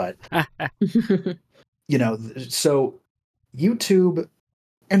airs. But so YouTube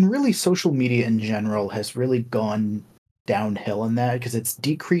and really social media in general has really gone downhill in that because it's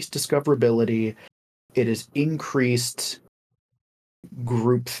decreased discoverability. It has increased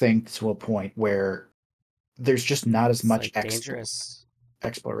groupthink to a point where there's just not as It's much like dangerous.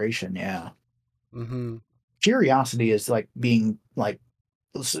 exploration. Yeah. Mm-hmm. Curiosity is like being like,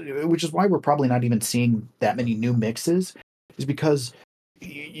 which is why we're probably not even seeing that many new mixes, is because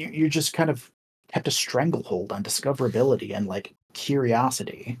you just kind of kept a stranglehold on discoverability and like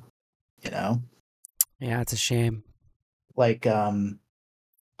curiosity, Yeah, it's a shame. like to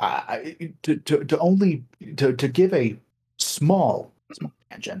give a small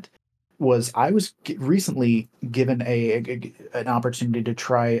tangent. I was recently given an opportunity to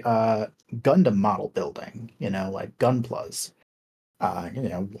try Gundam model building, like Gunplas.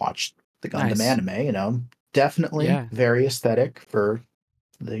 Watched the Gundam Nice. anime, definitely Yeah. very aesthetic for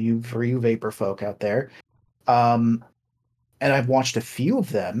you vapor folk out there. And I've watched a few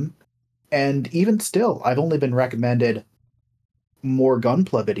of them, and even still, I've only been recommended more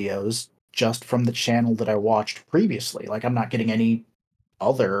Gunpla videos just from the channel that I watched previously. Like I'm not getting any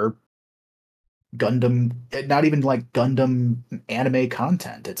other Gundam, not even like Gundam anime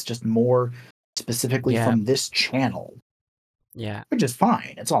content. It's just more specifically Yeah. from this channel. Yeah. which is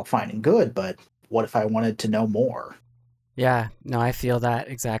fine. It's all fine and good, but what if I wanted to know more? Yeah. No, I feel that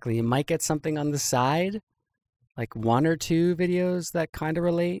exactly. You might get something on the side, like 1 or 2 videos that kind of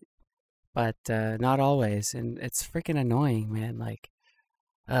relate, but not always. And it's freaking annoying, man. Like,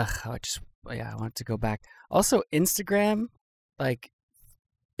 ugh, I want to go back. Also, Instagram, like,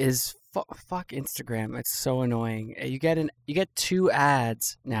 is fuck Instagram. It's so annoying. You get 2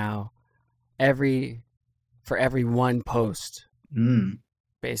 ads now for every 1 post, Mm.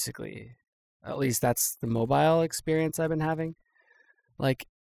 basically. At least that's the mobile experience I've been having. Like,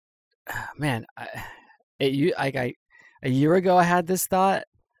 man, a year ago I had this thought,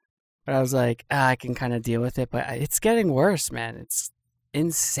 but I was like, I can kind of deal with it. But it's getting worse, man. It's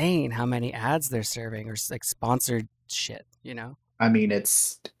insane how many ads they're serving or like sponsored shit. I mean, it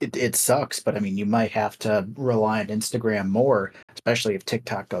sucks, but I mean, you might have to rely on Instagram more, especially if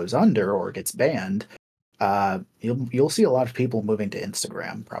TikTok goes under or gets banned. You'll see a lot of people moving to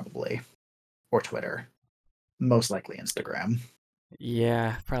Instagram probably, or Twitter. Most likely Instagram.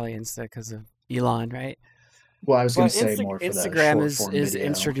 Yeah, probably Insta because of Elon, right? Well, I was going Well, to say more for the Instagram short is form is video.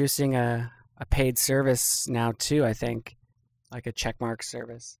 introducing a paid service now too. I think, like a checkmark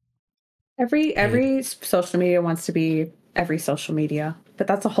service. Every social media wants to be every social media, but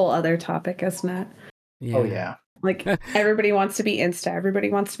that's a whole other topic, isn't it? Yeah. Oh yeah. Like everybody wants to be Insta, everybody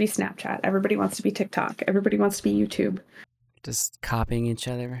wants to be Snapchat, everybody wants to be TikTok, everybody wants to be YouTube. Just copying each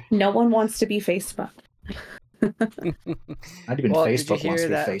other. No one wants to be Facebook. Not even Well, did you Facebook wants hear to be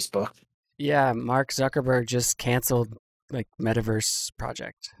that? Facebook. Yeah, Mark Zuckerberg just canceled like metaverse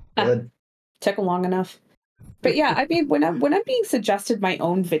project. Good. Took long enough. But yeah, I mean, when I'm being suggested my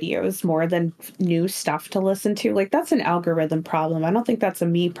own videos more than new stuff to listen to, like that's an algorithm problem. I don't think that's a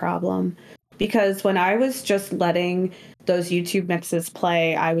me problem. Because when I was just letting those YouTube mixes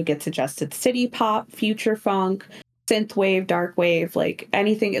play, I would get suggested city pop, future funk, synthwave, dark wave, like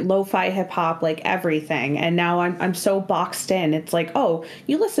anything, lo-fi hip hop, like everything. And now I'm so boxed in. It's like, oh,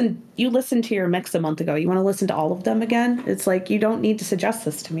 you listened to your mix a month ago. You want to listen to all of them again? It's like you don't need to suggest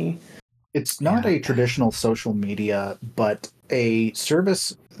this to me. It's not Yeah. a traditional social media, but a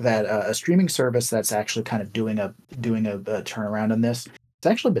service that a streaming service that's actually kind of doing a turnaround in this. It's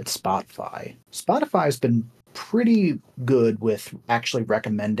actually been Spotify. Spotify's been pretty good with actually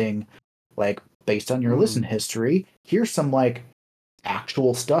recommending, like based on your listen history, here's some like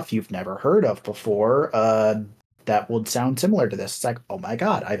actual stuff you've never heard of before. That would sound similar to this. It's like, oh my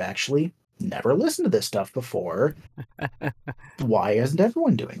god, I've actually never listened to this stuff before. Why isn't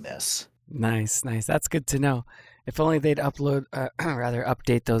everyone doing this? Nice. That's good to know. If only they'd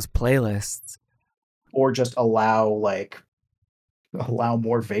update those playlists. Or just allow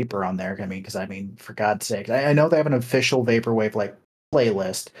more vapor on there. I mean, because I mean, for God's sake, I know they have an official vaporwave like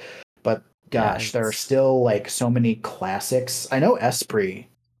playlist, but gosh, there are still like so many classics. I know Esprit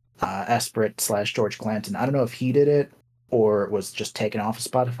 / George Clanton. I don't know if he did it or it was just taken off of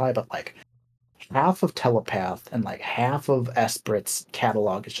Spotify, but like half of Telepath and like half of Esprit's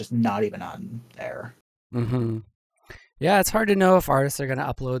catalog is just not even on there. Mm-hmm. Yeah, it's hard to know if artists are gonna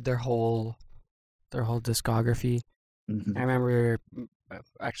upload their whole discography. Mm-hmm. I remember,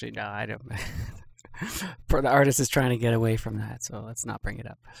 actually, no, I don't. The artist is trying to get away from that, so let's not bring it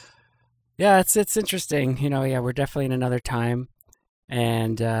up. Yeah, it's interesting. Yeah, we're definitely in another time,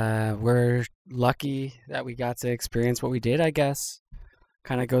 and we're lucky that we got to experience what we did, I guess.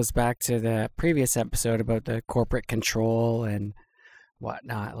 Kind of goes back to the previous episode about the corporate control and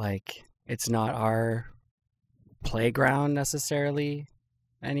whatnot. Like, it's not our playground necessarily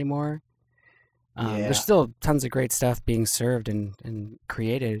anymore. There's still tons of great stuff being served and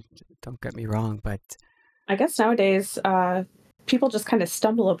created. Don't get me wrong, but I guess nowadays people just kind of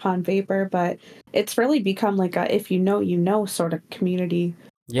stumble upon vapor, but it's really become like a if you know sort of community.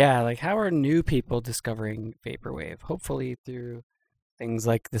 yeah, like how are new people discovering vaporwave? Hopefully through things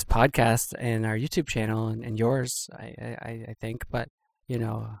like this podcast and our YouTube channel and yours, I think. But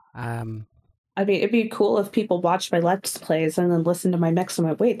I mean, it'd be cool if people watched my Let's Plays and then listened to my mix and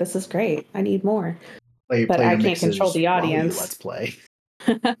went, wait, this is great. I need more. But Play I your can't control mixes the while you audience. Let's Play.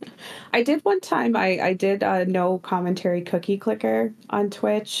 I did one time, I did a no commentary cookie clicker on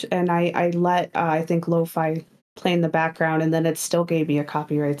Twitch, and I let, I think, Lo-Fi play in the background, and then it still gave me a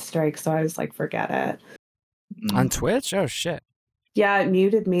copyright strike, so I was like, forget it. on Twitch? Oh, shit. Yeah, it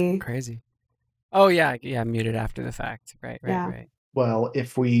muted me. Crazy. Oh, yeah, muted after the fact. Right. Well,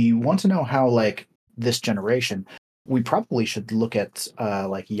 if we want to know how like this generation, we probably should look at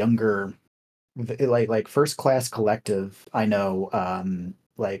like younger, like First Class Collective. I know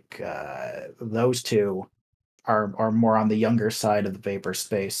those two are more on the younger side of the vapor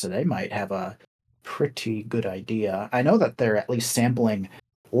space, so they might have a pretty good idea. I know that they're at least sampling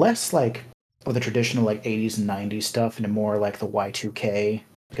less like of the traditional like 80s and 90s stuff and more like the Y2K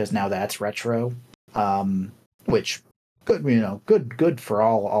because now that's retro. Which good, good for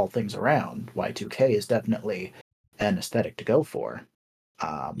all things around. Y2K is definitely an aesthetic to go for.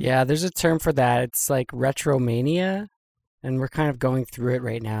 Yeah, there's a term for that. It's like retromania, and we're kind of going through it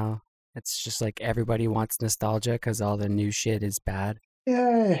right now. It's just like everybody wants nostalgia because all the new shit is bad.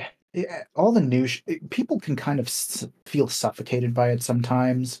 Yeah, all the new people can kind of feel suffocated by it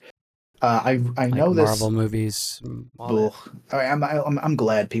sometimes. I Like know Marvel this. movies, all that. Ugh, I'm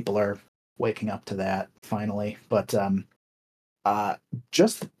glad people are waking up to that finally. But uh,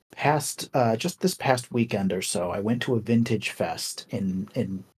 just this past weekend or so, I went to a vintage fest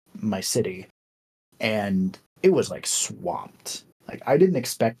in my city, and it was like swamped. Like I didn't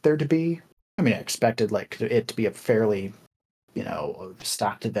expect there to be. I mean, I expected like it to be a fairly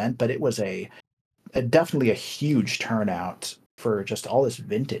stocked event, but it was a definitely a huge turnout for just all this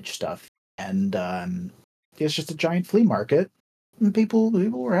vintage stuff, and it's just a giant flea market. And people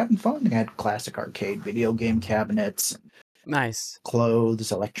were having fun. They had classic arcade video game cabinets, Nice.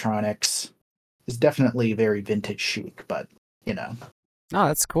 clothes, electronics. It's definitely very vintage chic, but you know, Oh,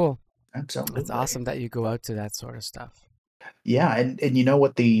 that's cool. absolutely. It's awesome that you go out to that sort of stuff. Yeah, and you know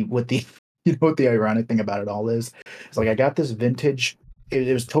what the you know what the ironic thing about it all is? It's like I got this vintage.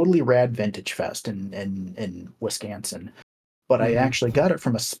 It was totally rad vintage fest in Wisconsin, but I Hmm. actually got it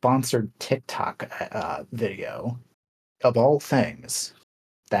from a sponsored TikTok video of all things.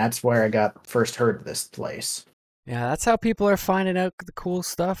 That's where I got first heard of this place. Yeah, that's how people are finding out the cool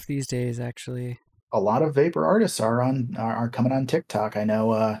stuff these days, actually. A lot of vapor artists are coming on TikTok. I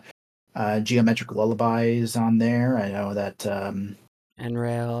know Geometric Lullaby is on there. I know that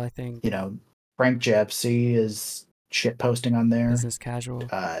N-Rail, I think. Frank Japsy is shit posting on there. Business casual.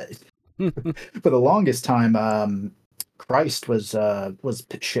 For the longest time, Christ was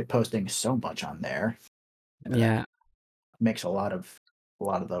shit posting so much on there. Yeah. Makes a lot of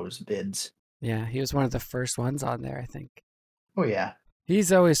those vids. Yeah, he was one of the first ones on there, I think. Oh yeah,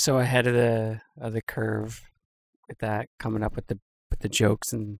 He's always so ahead of the curve with that, coming up with the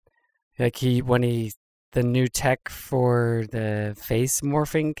jokes, and like the new tech for the face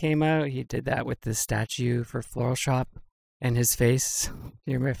morphing came out, he did that with the statue for Floral Shop and his face.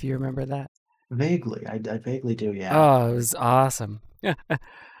 If you remember that. vaguely. I vaguely do. Yeah. Oh, it was awesome. Yeah,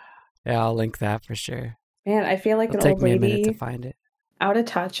 I'll link that for sure. Man, I feel like It'll an take old me a minute to lady, find it. out of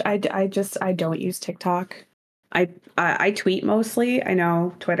touch. I don't use TikTok. I tweet mostly. I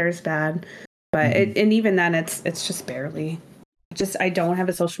know Twitter's bad, but and even then it's just barely. I don't have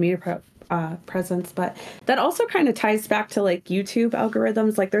a social media presence, but that also kind of ties back to like YouTube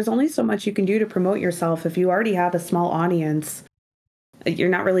algorithms. Like there's only so much you can do to promote yourself if you already have a small audience. You're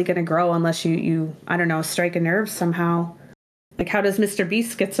not really going to grow unless you I don't know, strike a nerve somehow. Like how does Mr.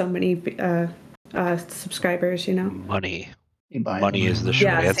 Beast get so many subscribers, you know? Money. You buy Money them. is the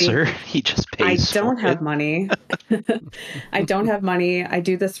short Yeah, see, answer. He just I pays don't for it. have money. I don't have money. I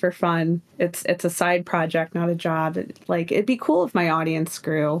do this for fun. It's a side project, not a job. Like it'd be cool if my audience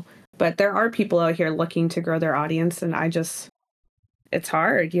grew, but there are people out here looking to grow their audience, and it's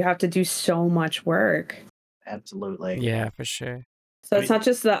hard. You have to do so much work. Absolutely. Yeah, for sure. So it's not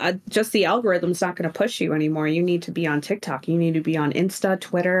just the algorithm's not going to push you anymore. You need to be on TikTok. You need to be on Insta,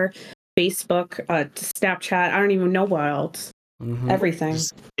 Twitter, Facebook, Snapchat. I don't even know what else. Mm-hmm. Everything.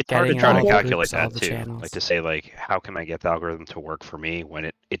 Just It's hard to getting try all to the calculate groups, all that the too. channels. Like to say like, how can I get the algorithm to work for me when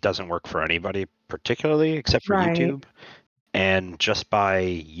it doesn't work for anybody particularly except for Right. YouTube? And just by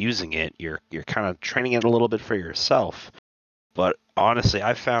using it, you're kind of training it a little bit for yourself. But honestly,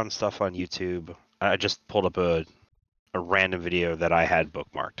 I found stuff on YouTube. I just pulled up a random video that I had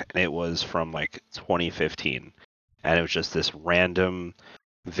bookmarked, and it was from like 2015, and it was just this random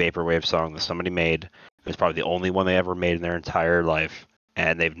vaporwave song that somebody made. It was probably the only one they ever made in their entire life,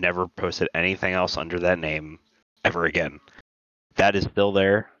 and they've never posted anything else under that name ever again. That is still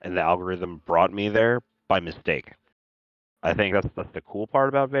there, and the algorithm brought me there by mistake. I think that's the cool part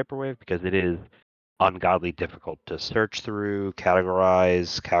about vaporwave because it is ungodly difficult to search through,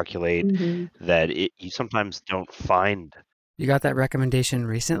 categorize, calculate. Mm-hmm. That you sometimes don't find. You got that recommendation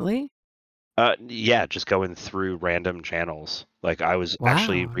recently? Yeah, just going through random channels. Like I was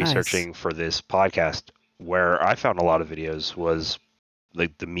actually Wow, nice. researching for this podcast where I found a lot of videos was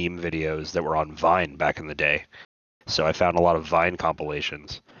like the meme videos that were on Vine back in the day. So I found a lot of Vine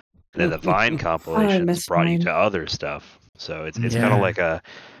compilations. And then the Vine Oh, I compilations miss brought you mine. to other stuff. So it's kind of Yeah.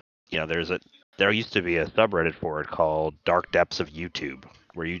 like there used to be a subreddit for it called Dark Depths of YouTube,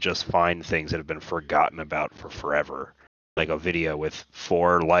 where you just find things that have been forgotten about for forever. like a video with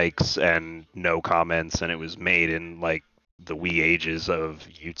 4 likes and no comments, and it was made in like the wee ages of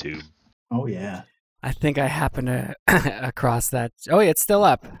YouTube. Oh yeah. I think I happened to across that. Oh, yeah, it's still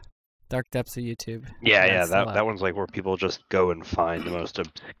up. Dark Depths of YouTube. Yeah, it's still that up. one's like where people just go and find the most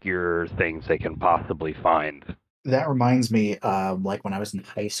obscure things they can possibly find. That reminds me, like when I was in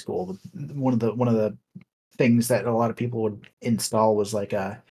high school, one of the things that a lot of people would install was like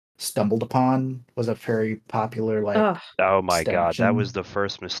a Stumbled Upon was a very popular like Ugh. Oh my god, that was extension. the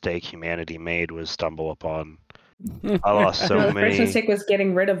first mistake humanity made, was stumble upon. I lost so No, the first many. mistake was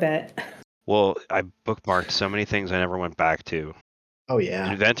getting rid of it. Well, I bookmarked so many things I never went back to. Oh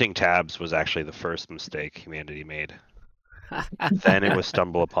yeah. Inventing tabs was actually the first mistake humanity made. Then it was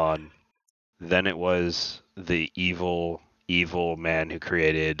stumble upon. Then it was the evil, evil man who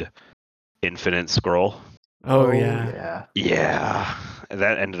created Infinite Scroll. Oh, yeah. yeah. Yeah,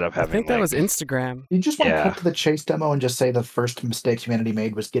 that ended up I having think that like was Instagram. You just want to Yeah. cut to the chase demo and just say the first mistake humanity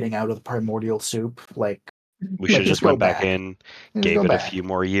made was getting out of the primordial soup. Like we should have just go went back back. in, Just gave go it a back. few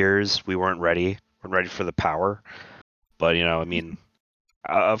more years. We weren't ready. We're ready for the power. But I mean,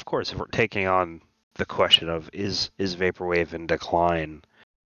 of course, if we're taking on the question of is vaporwave in decline,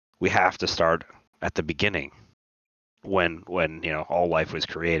 we have to start at the beginning, when all life was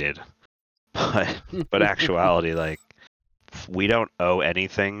created. But actuality, like, we don't owe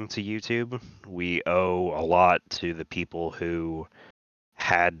anything to YouTube. We owe a lot to the people who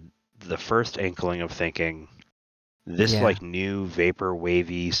had the first inkling of thinking this Yeah. like new vapor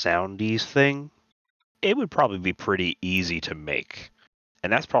wavy soundies thing. It would probably be pretty easy to make.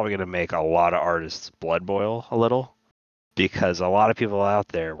 And that's probably going to make a lot of artists blood boil a little, because a lot of people out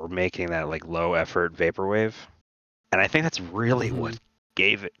there were making that like low effort vaporwave. And I think that's really what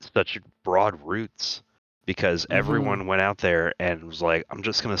gave it such broad roots, because everyone went out there and was like, I'm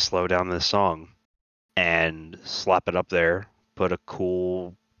just going to slow down this song and slap it up there, put a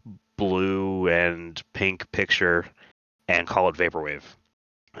cool blue and pink picture, and call it vaporwave.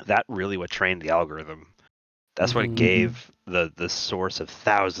 That really what trained the algorithm. That's what gave the source of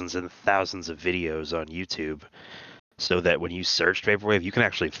thousands and thousands of videos on YouTube, so that when you search vaporwave, you can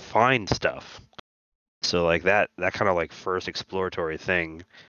actually find stuff. So like that kind of like first exploratory thing,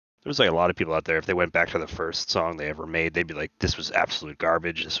 there's like a lot of people out there, if they went back to the first song they ever made, they'd be like, this was absolute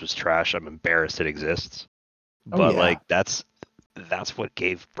garbage, this was trash, I'm embarrassed it exists. Oh, But yeah. like that's what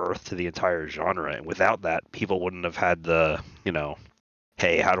gave birth to the entire genre, and without that, people wouldn't have had the,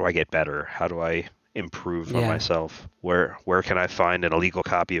 hey, how do I get better? How do I improve on Yeah. myself? Where can I find an illegal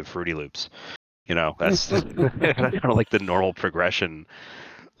copy of Fruity Loops? That's kind of like the normal progression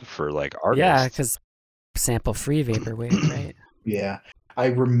for like artists. Yeah, because sample free vaporwave, right? Yeah. I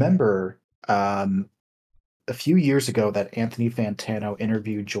remember a few years ago that Anthony Fantano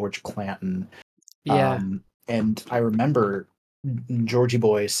interviewed George Clanton. Yeah. And I remember Georgie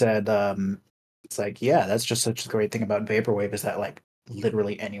Boy said, it's like, yeah, that's just such a great thing about vaporwave, is that like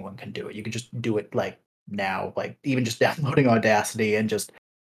literally anyone can do it. You can just do it like now, like even just downloading Audacity and just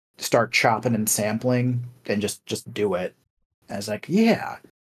start chopping and sampling and just do it. And I was like, yeah,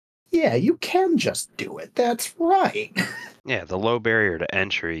 you can just do it. That's right. Yeah, the low barrier to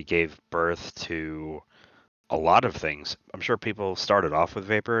entry gave birth to a lot of things. I'm sure people started off with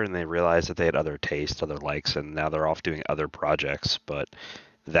vapor and they realized that they had other tastes, other likes, and now they're off doing other projects. But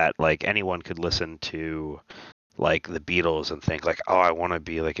that like anyone could listen to like the Beatles and think like, oh, I want to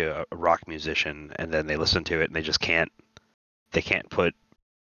be like a rock musician, and then they listen to it and they just can't put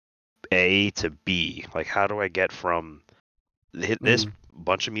A to B. Like, how do I get from this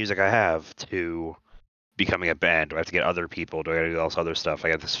bunch of music I have to becoming a band? Do I have to get other people? Do I gotta do all this other stuff? I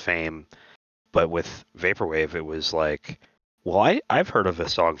got this fame. But with vaporwave, it was like, well, I've heard of a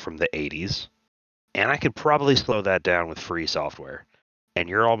song from the 80s, and I could probably slow that down with free software. And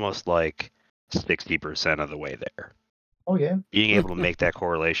you're almost like 60% of the way there. Oh yeah. Being able to make that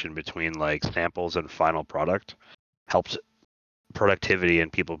correlation between like samples and final product helps productivity,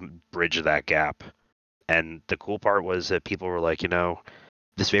 and people bridge that gap. And the cool part was that people were like,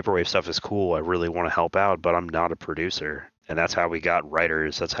 this vaporwave stuff is cool. I really want to help out, but I'm not a producer. And that's how we got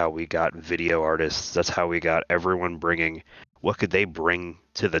writers. That's how we got video artists. That's how we got everyone bringing what could they bring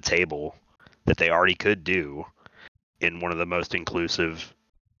to the table that they already could do in one of the most inclusive,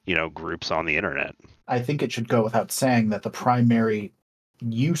 groups on the internet. I think it should go without saying that the primary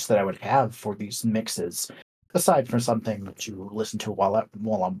use that I would have for these mixes, aside from something that you listen to while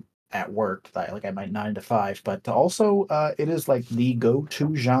I'm at work, like at my 9 to 5, but also it is like the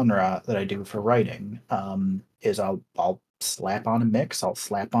go-to genre that I do for writing. Is I'll slap on a mix, I'll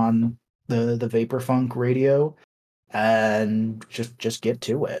slap on the Vapor Funk radio, and just get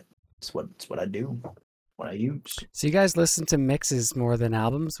to it. It's what I do. what I use. So you guys listen to mixes more than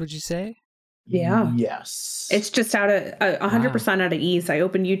albums, would you say? Yeah. Yes. It's just out of 100% out of ease. I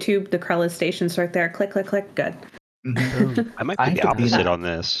open YouTube, the Krella station's right there. Click, click, click. Good. Mhm. I might I be have the to be opposite that. on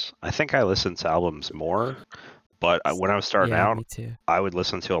this. I think I listen to albums more, but when I was starting Yeah, out, me too. I would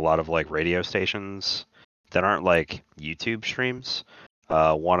listen to a lot of like radio stations that aren't like YouTube streams.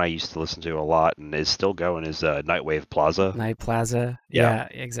 One I used to listen to a lot and is still going is Nightwave Plaza. Night Plaza. Yeah.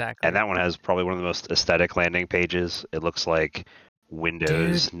 Yeah, exactly. And that one has probably one of the most aesthetic landing pages. It looks like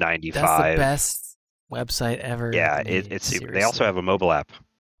Windows Dude, 95. That's the best website ever. Yeah, made, it's super. They seriously. also have a mobile app.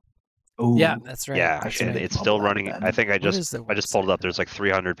 Ooh. Yeah, that's right. Yeah, that's and right. it's still Mobile app running. then. I think I What just is the pulled it website up. There's like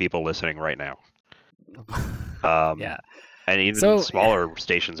 300 people listening right now. Yeah. And even So- smaller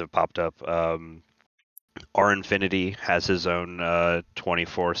stations have popped up. R Infinity has his own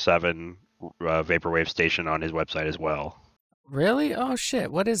 24/7 vaporwave station on his website as well. Really? Oh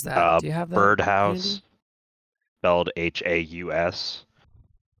shit! What is that? Do you have that? Birdhouse, handy? spelled HAUS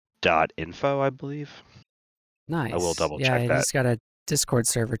 .info, I believe. Nice. I will double yeah, check that. he's got a Discord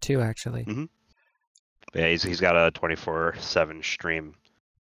server too, actually. Mhm. Yeah, he's got a 24/7 stream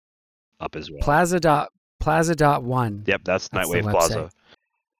up as well. Plaza.1. Yep, that's That's the Nightwave website. Plaza.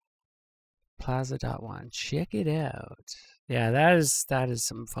 Plaza.1. Check it out. Yeah, that is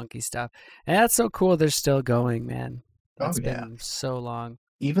some funky stuff. And that's so cool they're still going, man. That's Oh, yeah. been so long.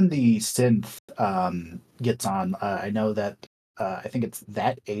 Even the synth gets on. I know that I think it's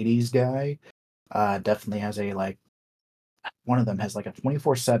that 80s guy definitely has a like one of them has like a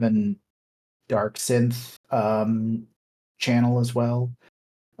 24/7 dark synth channel as well,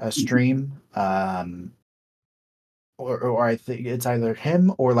 a stream. Or I think it's either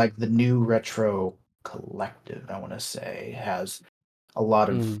him or like the new retro collective, I want to say, has a lot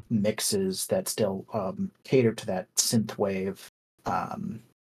of mixes that still cater to that synthwave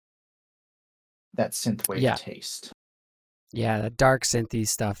Yeah. taste. Yeah, the dark synthy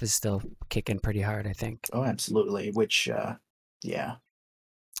stuff is still kicking pretty hard, I think. Oh, absolutely. Which yeah.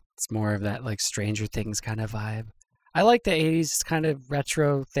 It's more of that like Stranger Things kind of vibe. I like the 80s kind of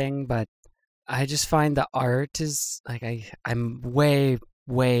retro thing, but I just find the art is like I'm way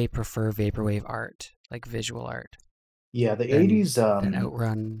prefer vaporwave art, like visual art. Yeah, the than- 80s than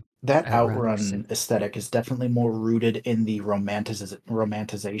Outrun. that Outrun or outrun synth. aesthetic is definitely more rooted in the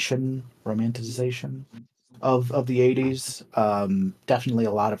romanticization of the 80s. Definitely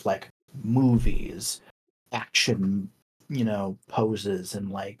a lot of like movies, action, poses,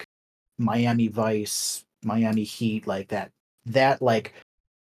 and like Miami Vice, Miami Heat, like that like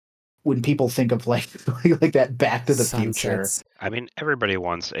when people think of like like that Back to the Future. Sunsets. I mean, everybody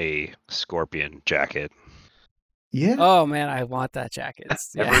wants a Scorpion jacket. Yeah. Oh man, I want that jacket.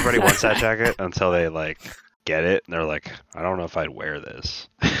 Yeah. Everybody wants that jacket until they like get it and they're like, I don't know if I'd wear this.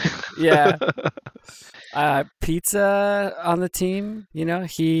 Yeah. Pizza on the team, he had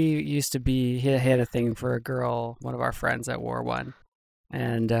a thing for a girl, one of our friends that wore one,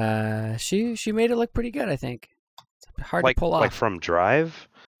 and she made it look pretty good. I think it's hard to pull off. Like from Drive?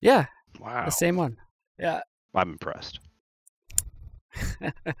 Yeah, Wow. the same one. Yeah, I'm impressed.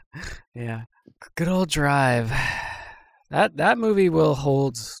 yeah, good old Drive. That movie will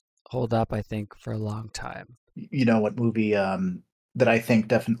hold up, I think, for a long time. You know what movie that I think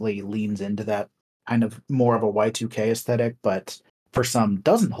definitely leans into that kind of more of a Y2K aesthetic, but for some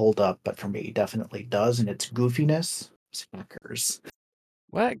doesn't hold up, but for me definitely does, and it's goofiness. It's Hackers.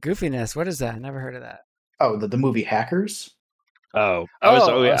 What goofiness? What is that? I never heard of that. Oh, the movie Hackers? Oh, I was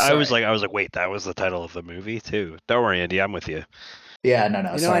sorry. like, wait, that was the title of the movie too. Don't worry, Andy, I'm with you. Yeah,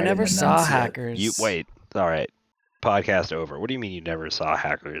 no, sorry, I never didn't saw enunciate. Hackers. You wait. All right. Podcast over. What do you mean you never saw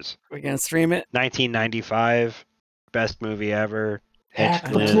Hackers? We're gonna stream it. 1995, best movie ever. Hack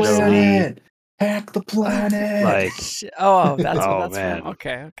the Angelina Jolie. planet! Hack the planet! Like, Oh, that's what oh that's man, from.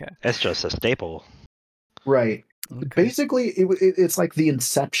 Okay. it's just a staple. Right. Okay. Basically, it's like the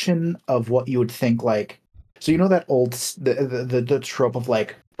inception of what you would think like. So you know that old the trope of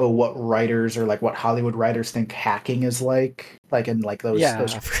like, oh, what writers or like what Hollywood writers think hacking is like in like those. Yeah.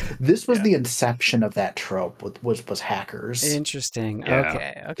 This was the inception of that trope. Was Hackers. Interesting. Yeah.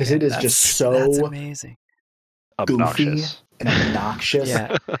 Okay. Because it is just so that's amazing. goofy Obnoxious. and obnoxious.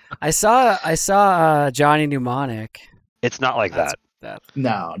 Yeah. I saw Johnny Mnemonic. It's not like that.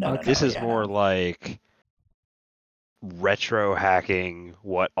 No. This is more like retro hacking,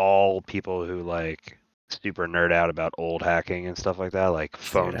 what all people who like super nerd out about old hacking and stuff like that, like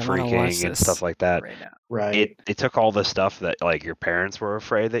phone Dude, I wanna watch freaking and this stuff like that. right now. Right. It took all the stuff that like your parents were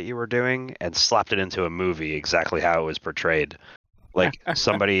afraid that you were doing and slapped it into a movie exactly how it was portrayed. Like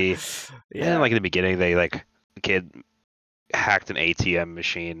somebody, Yeah. like in the beginning, they like the kid hacked an ATM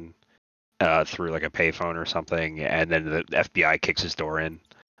machine through like a payphone or something, and then the FBI kicks his door in.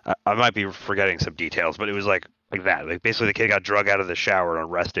 I might be forgetting some details, but it was like that. Like basically, the kid got drug out of the shower and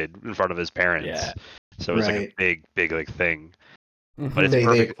arrested in front of his parents. Yeah. So it was like a Right. big like thing. Mhm. But it's They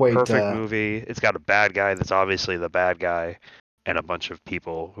perfect, equate, perfect movie. It's got a bad guy that's obviously the bad guy, and a bunch of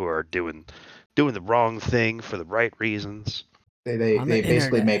people who are doing the wrong thing for the right reasons. They On the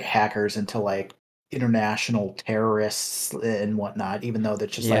basically make internet. hackers into like international terrorists and whatnot, even though they're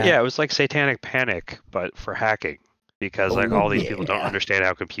just Yeah. like Yeah, it was like Satanic Panic, but for hacking. Because like Oh, all these people don't yeah. understand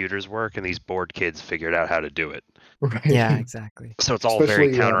how computers work, and these bored kids figured out how to do it. right. Yeah, exactly. So it's all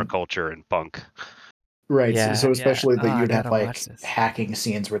very Especially counterculture and punk. right. Yeah, So yeah. especially that Oh, I you'd have gotta watch like this. hacking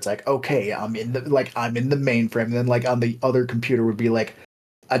scenes where it's like, okay, I'm in the mainframe, and then like on the other computer would be like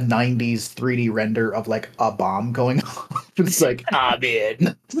a 90s 3D render of like a bomb going off. It's like, I'm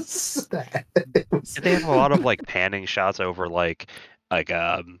in. It was- They have a lot of like panning shots over like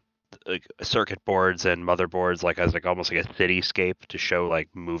circuit boards and motherboards, like as like almost like a cityscape to show like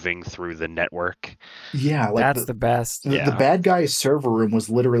moving through the network. yeah, like That's the best. the Yeah. bad guy's server room was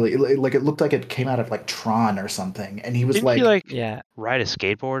literally like it looked like it came out of like Tron or something, and he was Didn't like, he like Yeah. ride a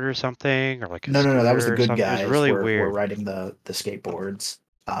skateboard or something, or like a no, that was the scooter or good something? It was guys really were weird. riding the skateboards.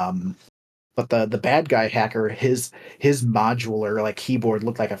 But the bad guy hacker, his modular like keyboard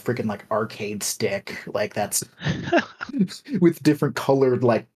looked like a freaking like arcade stick, like that's with different colored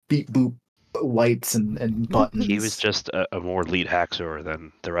like beep boop lights and buttons. He was just a more elite hacksaw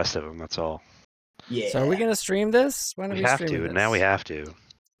than the rest of them. That's all. yeah. So are we gonna stream this? When are We we have streaming to. this? Now we have to.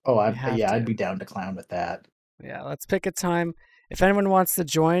 Oh, We have to. I'd be down to clown with that. Yeah, let's pick a time. If anyone wants to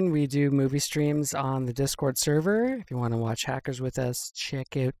join, we do movie streams on the Discord server. If you want to watch Hackers with us,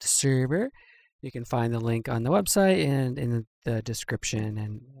 check out the server. You can find the link on the website and in the description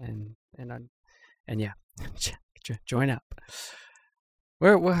and yeah, join up.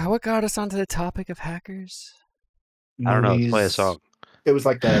 What got us onto the topic of hackers? I don't know. Let's play a Movies- song. It was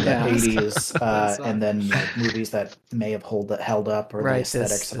like the Yeah. 80s, That's and then like movies that may have held up, or the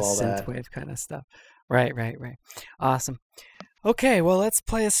aesthetics of all that. synthwave kind of stuff. Right. Awesome. Okay, well, let's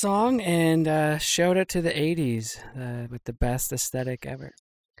play a song and shout out to the 80s with the best aesthetic ever.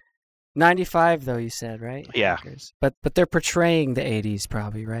 95, though, you said, right? Yeah. Hackers. But they're portraying the 80s,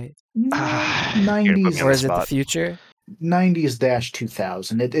 probably, right? You're gonna put me 90s on Or is it the spot. future?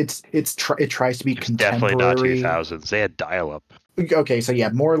 90s-2000. It tries to be It's definitely not contemporary. 2000s. They had dial-up. Okay, so yeah,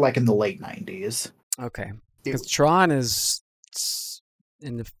 more like in the late 90s. Okay. Because Tron is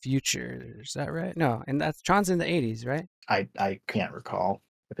in the future. Is that right? No, and Tron's in the 80s, right? I can't recall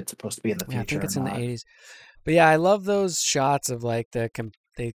if it's supposed to be in the future. Yeah, I think it's or in not. the 80s. But yeah, I love those shots of like the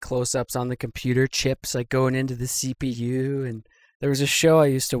close-ups on the computer chips, like going into the CPU. And there was a show I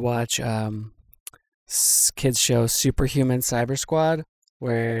used to watch, kids show, Superhuman Cyber Squad,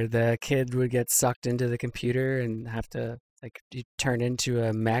 where the kid would get sucked into the computer and have to like turn into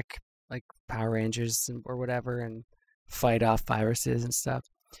a mech, like Power Rangers or whatever, and fight off viruses and stuff.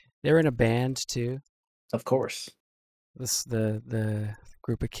 They were in a band too. Of course. The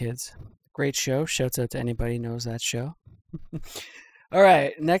group of kids. Great show. Shouts out to anybody who knows that show. All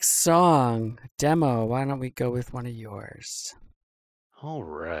right, next song, demo. Why don't we go with one of yours? All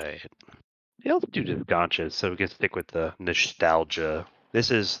right. Yeah, let's do Desganches so we can stick with the nostalgia. This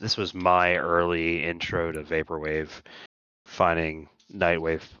was my early intro to Vaporwave, finding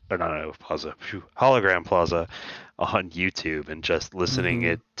Nightwave, or not Nightwave Plaza, Hologram Plaza on YouTube and just listening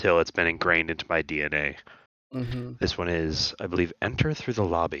it till it's been ingrained into my DNA. Mm-hmm. This one is, I believe, Enter Through the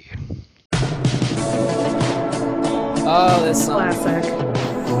Lobby. Oh, this song. Classic.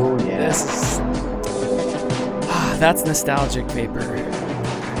 Oh yeah. This that's nostalgic Vapor.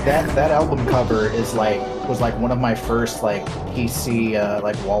 That album cover was like one of my first like PC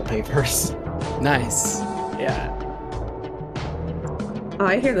like wallpapers. Nice. Yeah. Oh,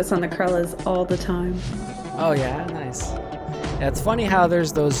 I hear this on the Krellas all the time. Oh yeah, nice. Yeah, it's funny how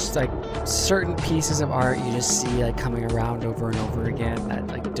there's those like certain pieces of art you just see like coming around over and over again that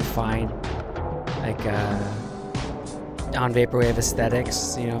like define like on Vaporwave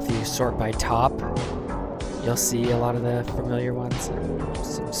aesthetics. You know, if you sort by top, you'll see a lot of the familiar ones, and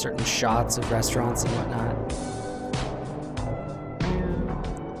some certain shots of restaurants and whatnot.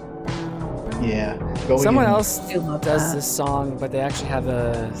 Yeah. Someone else I love does that. this song, but they actually have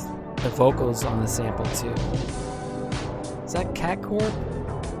the vocals on the sample too. Is that Cat Corp?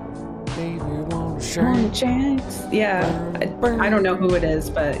 Baby, won't shine. Chance. Yeah, I don't know who it is,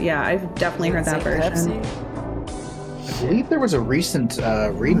 but yeah, I've definitely heard that version. I believe there was a recent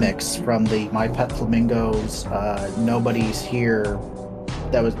remix from the My Pet Flamingos Nobody's Here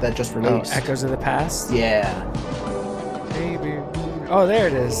that just Oh, released. Echoes of the Past? Yeah. Baby. Oh, there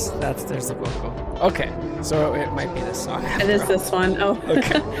it is. There's the vocal. Okay, so it might be this song. It is this one. Oh.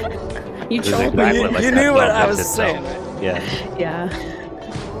 Okay. You It's trolled exactly me. like You that knew what song I mix was saying, right? Yeah. Yeah.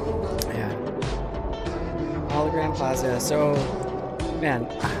 Yeah. Hologram Plaza. So, man,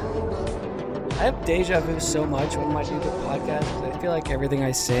 I have deja vu so much when I do the podcast. I feel like everything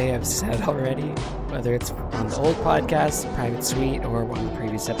I say I've said already, whether it's on the old podcast, Private Suite, or one of the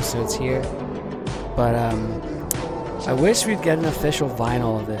previous episodes here. But I wish we'd get an official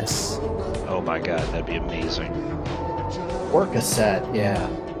vinyl of this. Oh my god, that'd be amazing. Or cassette, yeah.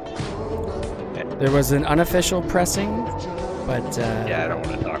 There was an unofficial pressing, but Yeah, I don't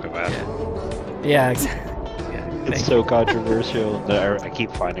want to talk about it. yeah, exactly. It's so controversial that I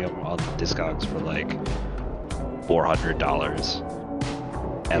keep finding them on Discogs for like $400.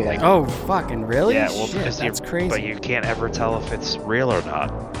 And Yeah. like, Oh, fucking really? yeah, well, Shit, because that's crazy. But you can't ever tell if it's real or not,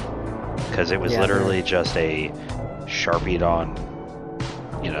 because it was Yeah, literally just a sharpied on,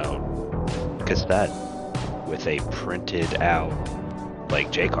 cassette with a printed out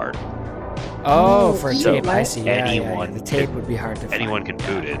like J card. Oh, for a So tape. I see. Yeah, anyone the tape can- would be hard to Anyone find.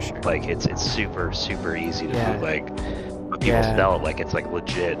 can boot Yeah, it. for sure. Like it's super easy to Yeah. bootleg. But people Yeah. sell it like it's like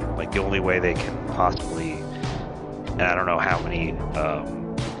legit. Like the only way they can possibly, and I don't know how many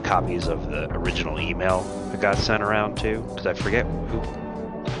copies of the original email that got sent around to, because I forget who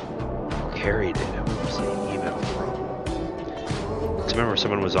carried it. Who was the email from? Because remember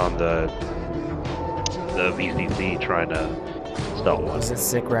someone was on the VCC trying to sell one. Was it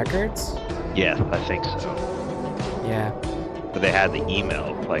Sick Records? Yeah, I think so. Yeah. But they had the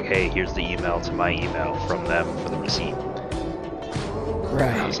email, like, hey, here's the email to my email from them for the receipt. And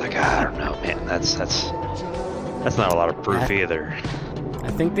I Right. was like, I don't know, man. That's not a lot of proof Yeah. either. I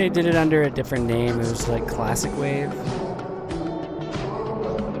think they did it under a different name. It was like Classic Wave.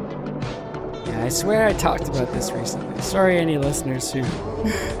 Yeah, I swear I talked about this recently. Sorry, any listeners who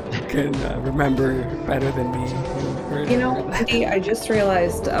can remember better than me. Who heard You it. know, Andy, I just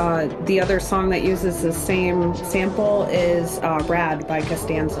realized the other song that uses the same sample is Rad by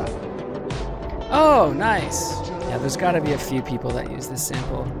Costanza. Oh, nice. Yeah, there's got to be a few people that use this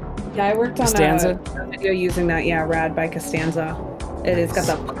sample. Yeah, I worked on Costanza? a video using that. Yeah, Rad by Costanza. It has got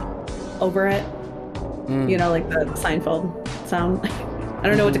the over it. Mm. You know, like the Seinfeld sound. I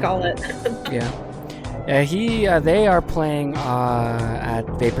don't know what to call it. Yeah. Yeah, they are playing at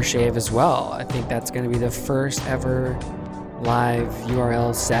Vapor Shave as well. I think that's going to be the first ever live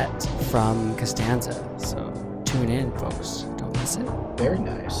URL set from Costanza. So tune in, folks. Don't miss it. Very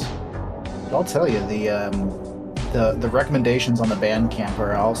nice. But I'll tell you, the recommendations on the Bandcamp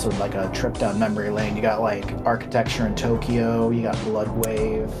are also like a trip down memory lane. You got like Architecture in Tokyo, you got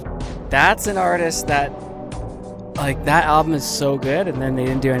Bloodwave. That's an artist that, like, that album is so good, and then they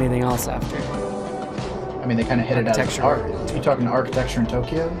didn't do anything else after. I mean, they kind of hit it out of the Architecture. park. You talking Architecture in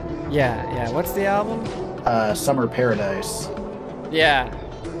Tokyo? Yeah. What's the album? Summer Paradise. Yeah.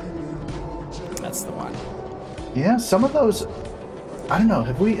 That's the one. Yeah, some of those. I don't know.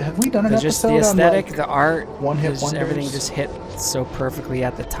 Have we done an But just episode the aesthetic, on like the art, one-hit just wonders? everything just hit so perfectly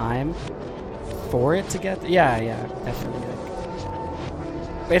at the time for it to get. Yeah, definitely.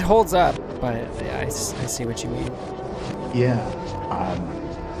 Like, it holds up, but yeah, I see what you mean. Yeah.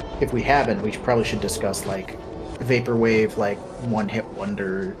 If we haven't, we probably should discuss like Vaporwave, like one-hit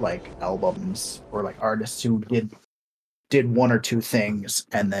wonder, like albums or like artists who did one or two things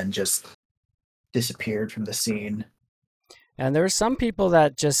and then just disappeared from the scene. And there were some people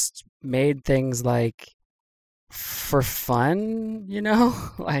that just made things like for fun,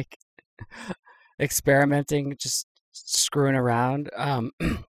 like experimenting, just screwing around.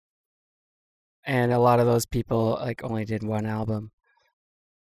 And a lot of those people like only did one album.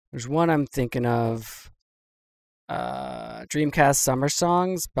 There's one I'm thinking of, Dreamcast Summer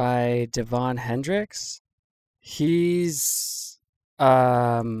Songs by Devon Hendricks. He's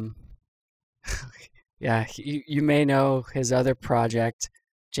yeah, you may know his other project,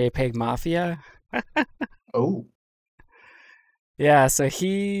 JPEG Mafia. Oh, Yeah, so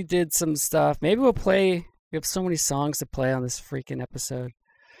he did some stuff. Maybe we'll play. We have so many songs to play on this freaking episode.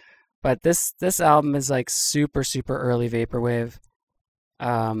 But this album is like super, super early Vaporwave.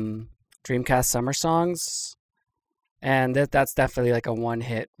 Dreamcast Summer Songs. And that's definitely like a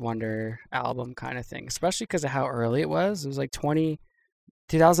one-hit wonder album kind of thing, especially because of how early it was. It was like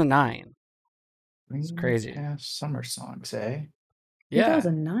 2009. It's crazy. Yeah, summer songs, eh? Yeah.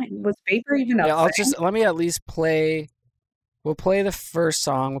 2009. Was Vapor even a Yeah, thing? let me at least play. We'll play the first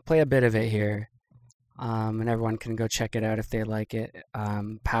song. We'll play a bit of it here. And everyone can go check it out if they like it.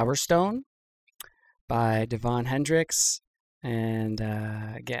 Power Stone by Devon Hendricks. And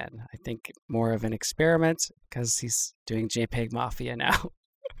again, I think more of an experiment because he's doing JPEG Mafia now,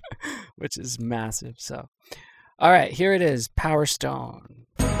 which is massive. So, all right, here it is, Power Stone.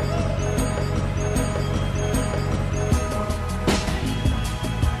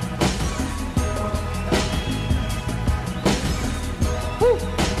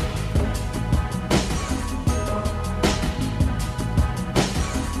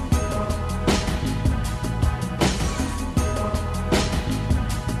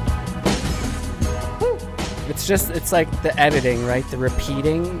 It's like the editing, right? The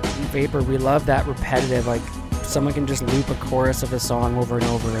repeating in Vapor. We love that repetitive, like someone can just loop a chorus of a song over and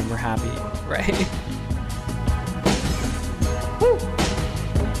over and we're happy, right?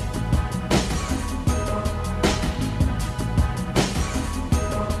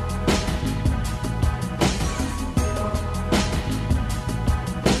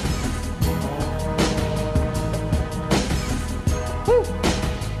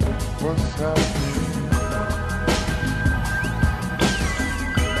 What's happening?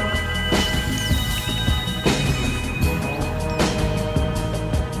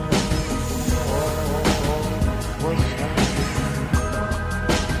 What's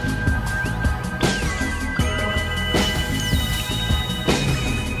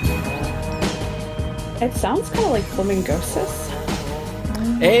It sounds kind of like Flamingosis.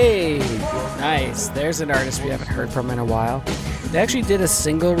 Hey, nice. There's an artist we haven't heard from in a while. They actually did a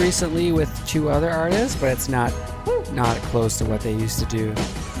single recently with 2 other artists, but it's not close to what they used to do.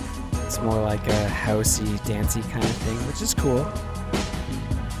 It's more like a housey, dancey kind of thing, which is cool.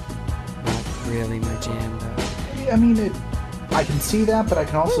 Not really my jam, though. I mean, I can see that, but I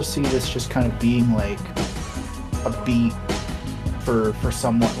can also see this just kind of being like a beat for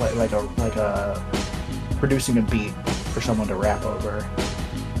someone, like a producing a beat for someone to rap over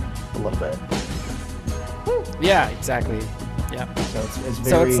a little bit. Yeah, exactly. Yeah. So it's very...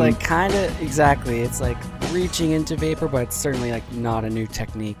 So it's like kind of exactly. It's like reaching into Vapor, but it's certainly like not a new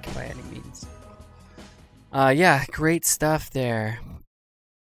technique by any means. Yeah, great stuff there.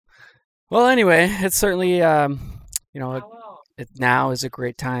 Well, anyway, it's certainly it now is a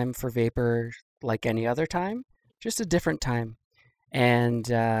great time for Vapor, like any other time, just a different time, and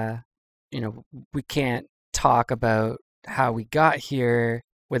we can't talk about how we got here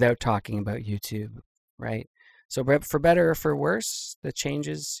without talking about YouTube, right? So for better or for worse, the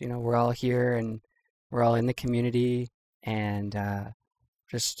changes, we're all here and we're all in the community, and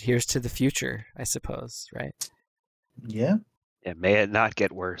just here's to the future, I suppose, right? Yeah. Yeah, may it not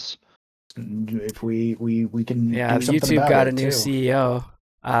get worse. If we can Yeah, do something YouTube about got it a new too.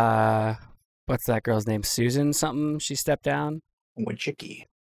 CEO. What's that girl's name? Susan something? She stepped down. Wichiki.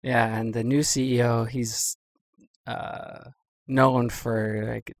 Yeah, and the new CEO, he's known for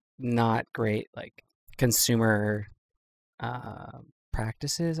like not great like consumer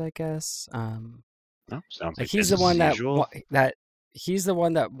practices, I guess. No, sounds Like like he's the business one as usual. he's the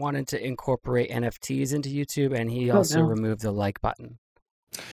one that wanted to incorporate NFTs into YouTube, and he Oh, also no. removed the like button.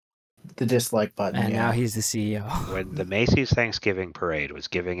 The dislike button. And yeah. now he's the CEO. When the Macy's Thanksgiving Parade was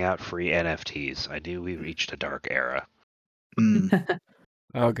giving out free NFTs, I knew we reached a dark era. Mm.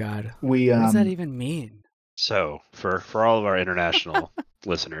 Oh God, We what does that even mean? So, for all of our international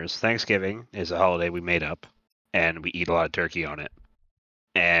listeners, Thanksgiving is a holiday we made up, and we eat a lot of turkey on it.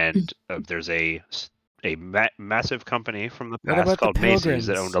 And there's a massive company from the What past about the called Macy's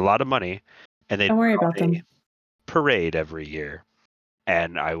that pilgrims? owned a lot of money, and they Don't worry put on about them. a parade every year.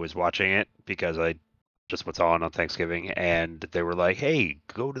 And I was watching it because I just what's on Thanksgiving, and they were like, "Hey,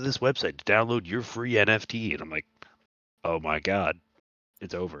 go to this website to download your free NFT," and I'm like, "Oh my God,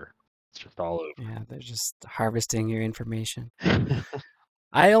 it's over! It's just all over." Yeah, they're just harvesting your information.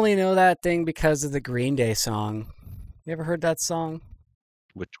 I only know that thing because of the Green Day song. You ever heard that song?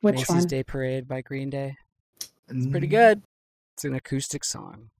 Which Macy's one? Day Parade by Green Day. It's Mm. pretty good. It's an acoustic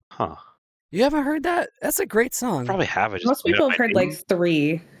song. Huh? You haven't heard that? That's a great song. Probably have. I just Most don't people know have my heard name. like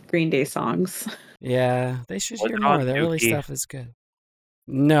 3 Green Day songs. Yeah, they should Was hear it more. on The early Dookie? stuff is good.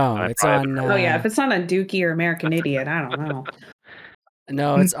 No, I it's probably on. haven't Oh yeah, if it's not on Dookie or American Idiot, I don't know.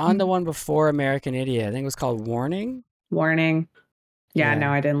 No, it's on the one before American Idiot. I think it was called Warning. Warning. Yeah, Yeah. no,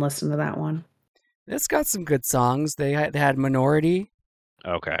 I didn't listen to that one. It's got some good songs. They had Minority.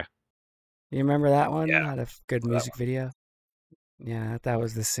 Okay. You remember that one? Yeah. Had a good music video. Yeah, that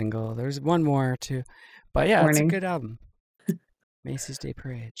was the single. There's one more too, but yeah, Warning. it's a good album. Macy's Day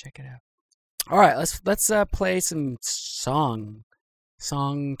Parade. Check it out. All right, let's play some song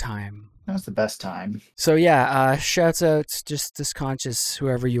time. That's the best time. So yeah, shouts out just Disconscious,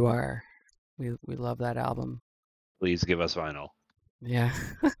 whoever you are. We love that album. Please give us vinyl. Yeah.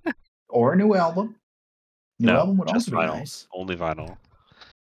 Or a new album. New No, album would just also be vinyl. nice. Only vinyl.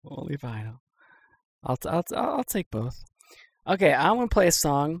 Only vinyl. I'll take both. Okay, I want to play a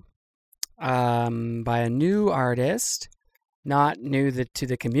song by a new artist. Not new to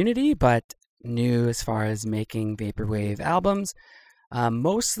the community, but new as far as making vaporwave albums.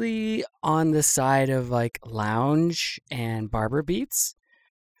 Mostly on the side of like lounge and barber beats.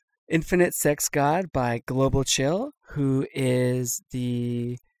 Infinite Sex God by Global Chill, who is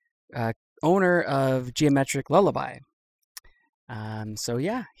the owner of Geometric Lullaby. So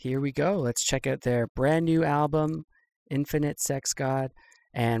yeah, here we go. Let's check out their brand new album, Infinite Sex God,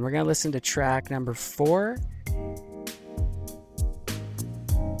 and we're gonna listen to track number 4.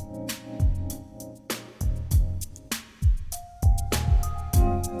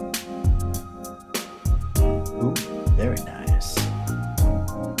 Ooh, very nice.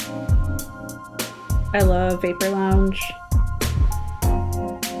 I love Vapor Lounge.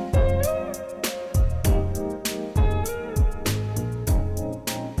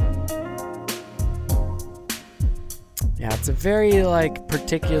 Yeah, it's a very like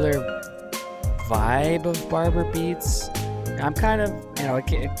particular vibe of barber beats. I'm kind of,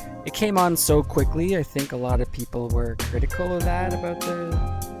 it came on so quickly. I think a lot of people were critical of that about the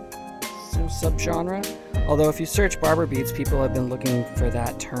subgenre. Although if you search barber beats, people have been looking for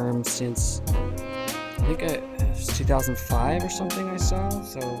that term since I think it was 2005 or something I saw.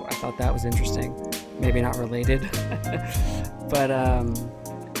 So I thought that was interesting. Maybe not related, but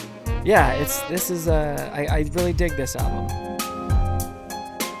yeah, I really dig this album.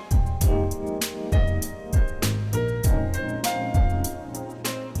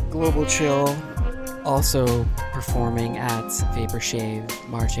 Global Chill also performing at Vapor Shave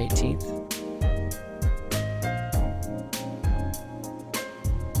March 18th.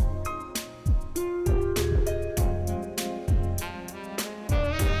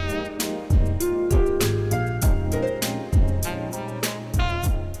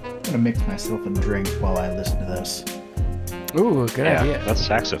 I'm gonna mix myself a drink while I listen to this. Ooh, good idea. That's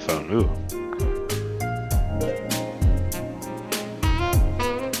saxophone. Ooh.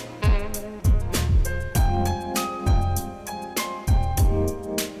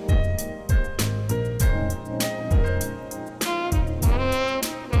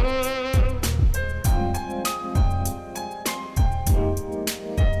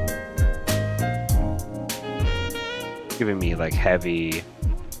 Giving me like heavy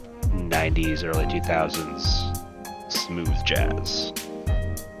 90s, early 2000s smooth jazz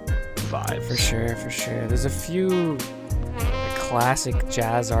vibes. For sure. There's a few classic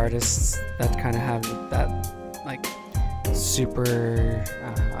jazz artists that kind of have that like super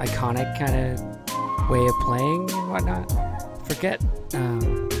iconic kind of way of playing and whatnot. Forget, I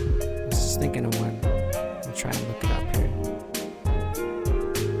was just thinking of one. I'll try and look it up here.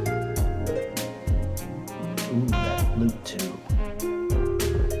 Ooh, that flute too.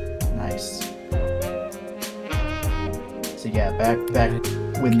 Nice. So yeah, back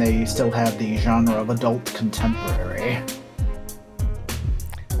when they still had the genre of adult contemporary.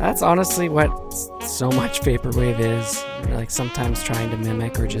 That's honestly what so much vaporwave is. You're like sometimes trying to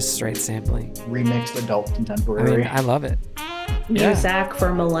mimic or just straight sampling. Remixed adult I contemporary. mean, I love it. Muzak for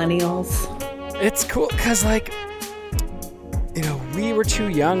millennials. It's cool because like, we were too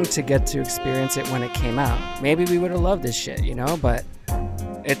young to get to experience it when it came out. Maybe we would have loved this shit, but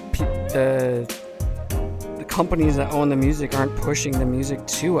the companies that own the music aren't pushing the music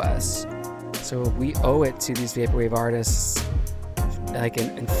to us. So we owe it to these vaporwave artists, like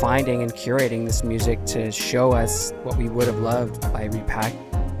in finding and curating this music to show us what we would have loved by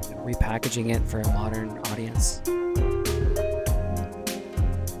repackaging it for a modern audience.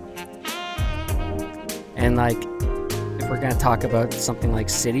 And like, if we're going to talk about something like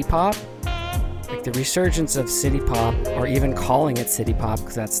city pop, like the resurgence of city pop, or even calling it city pop,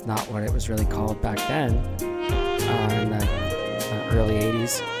 because that's not what it was really called back then, in the early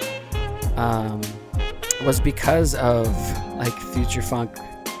 80s, was because of like future funk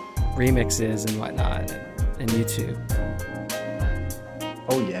remixes and whatnot, and YouTube.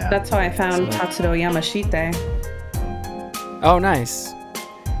 Oh yeah. That's how I found Tatsuro Yamashite. Oh, nice.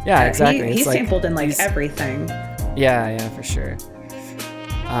 Yeah, exactly. He's It's sampled in like everything. Yeah, for sure.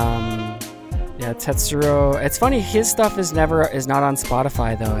 Yeah, Tetsuro. It's funny, his stuff is not on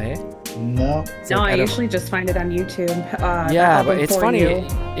Spotify though, eh? No. I usually just find it on YouTube. Yeah, but it's funny,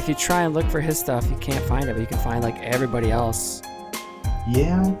 if you try and look for his stuff, you can't find it, but you can find like everybody else.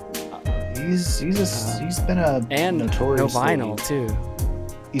 Yeah. He's been a and notoriously, no vinyl too.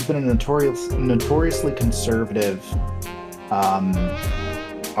 He's been a notoriously conservative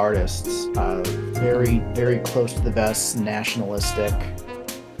artist. Very, very close to the vest, nationalistic.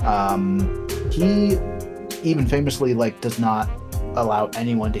 He even famously like does not allow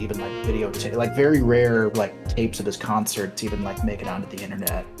anyone to even like videotape. Like very rare like tapes of his concerts even like make it onto the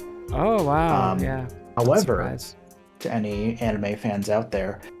internet. Oh wow, Um, yeah. However, Surprise. to any anime fans out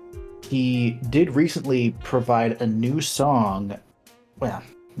there, he did recently provide a new song, well,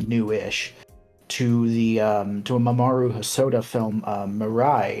 newish, to the to a Mamoru Hosoda film,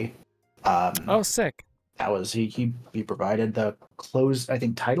 Mirai. Oh, sick. That was he provided the I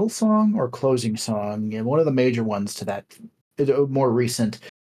think title song or closing song, and one of the major ones to that more recent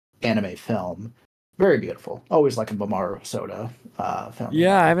anime film. Very beautiful. Always like a Mamoru Hosoda film.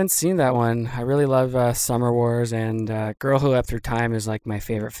 Yeah, I haven't seen that one. I really love Summer Wars, and Girl Who Leapt Through Time is like my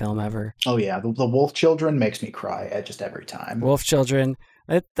favorite film ever. Oh yeah, the Wolf Children makes me cry at just every time. Wolf Children.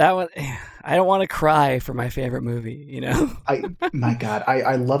 That one, I don't want to cry for my favorite movie, you know? My God,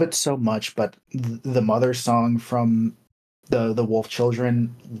 I love it so much, but the mother song from the Wolf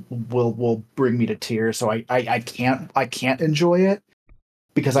Children will bring me to tears. So I can't enjoy it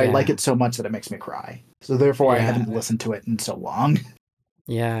because I like Yeah. it so much that it makes me cry. So therefore, I Yeah. haven't listened to it in so long.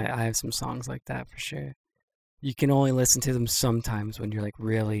 Yeah, I have some songs like that for sure. You can only listen to them sometimes when you're like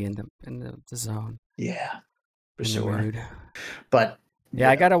really in the zone, Yeah, for in the sure. mood. But Yeah,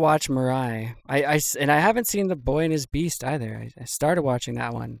 I gotta watch Mirai. And I haven't seen The Boy and His Beast either. I started watching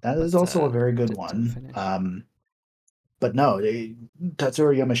that one. that is but, also a very good didn't one. finish. But no,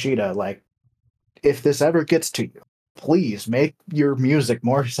 Tatsuro Yamashita, like, if this ever gets to you, please make your music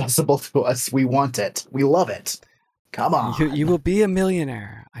more accessible to us. We want it. We love it. Come on. You will be a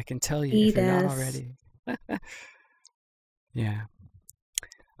millionaire. I can tell you if you're not Edith. already. Yeah.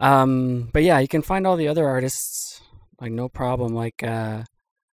 But yeah, you can find all the other artists like no problem, like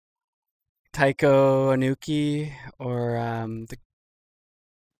Taiko Anuki or the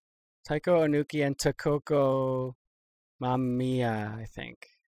Taiko Anuki and Takoko Mamiya, I think.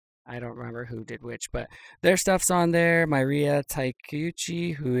 I don't remember who did which, but their stuff's on there. Maria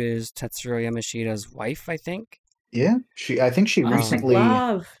Taikuchi, who is Tetsuro Yamashita's wife, I think. Yeah, I think she Plastic recently.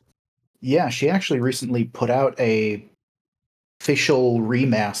 Love. Yeah, she actually recently put out a official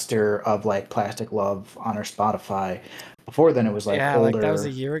remaster of like Plastic Love on her Spotify. Before then, it was like Yeah, older. like that was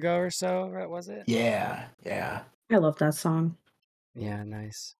a year ago or so, right? Was it? Yeah. I love that song. Yeah,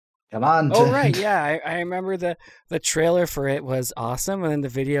 nice. Come on. Oh right, yeah. I remember the trailer for it was awesome, and then the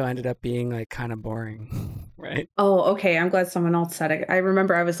video ended up being like kind of boring, right? Oh, okay. I'm glad someone else said it. I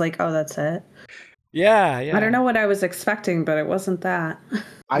remember I was like, oh, that's it. Yeah. I don't know what I was expecting, but it wasn't that.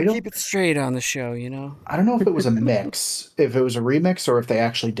 I don't keep it straight on the show, you know. I don't know if it was a mix, if it was a remix, or if they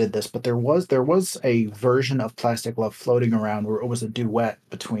actually did this. But there was a version of Plastic Love floating around where it was a duet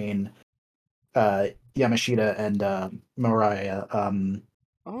between Yamashita and Mariah.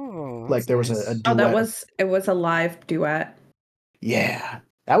 Oh, Like there was nice. a Oh, duet. it was a live duet. Yeah,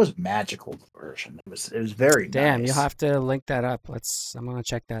 that was a magical version. It was very Damn, nice. you'll have to link that up. I'm gonna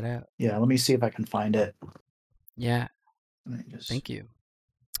check that out. Yeah, let me see if I can find it. Yeah, Let me just... thank you.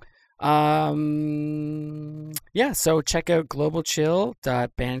 Yeah, so check out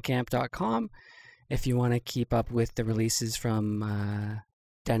globalchill.bandcamp.com if you want to keep up with the releases from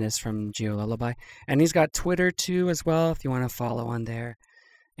Dennis from Geo Lullaby. And he's got Twitter too as well if you want to follow on there.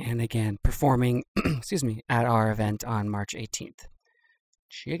 And again, performing excuse me, at our event on March 18th.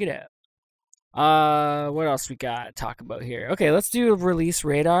 Check it out. What else we got to talk about here? Okay, let's do a release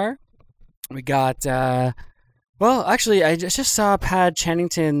radar. We got well, actually, I just saw Pad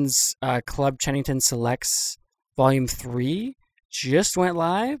Chennington's Club Chennington Selects Volume 3 just went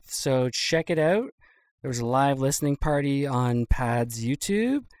live, so check it out. There was a live listening party on Pad's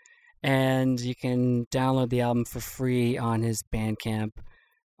YouTube, and you can download the album for free on his Bandcamp,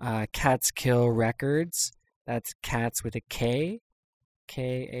 Cats Kill Records. That's Cats with a K,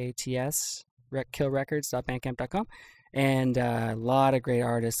 K-A-T-S, killrecords.bandcamp.com. And a lot of great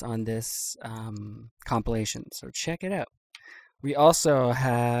artists on this compilation, so check it out. We also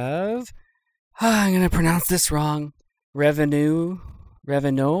have, I'm going to pronounce this wrong, Revenue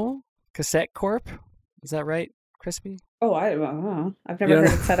Cassette Corp. Is that right, Crispy? Oh, I don't know. I've never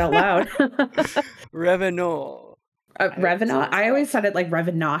heard it said out loud. Revenue. Revenaut. I always said it like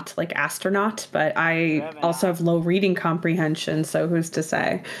Revenaut, like astronaut, but I also have low reading comprehension, so who's to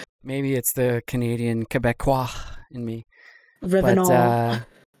say? Maybe it's the Canadian Quebecois in me. Revenaut.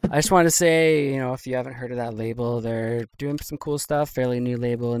 But I just want to say, if you haven't heard of that label, they're doing some cool stuff. Fairly new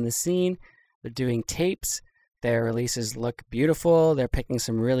label in the scene. They're doing tapes. Their releases look beautiful. They're picking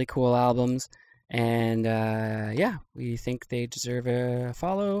some really cool albums. And yeah, we think they deserve a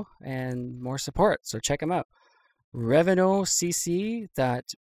follow and more support. So check them out.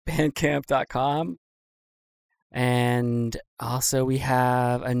 revenocc.bandcamp.com. And also we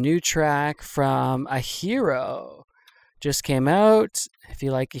have a new track from a hero. Just came out. If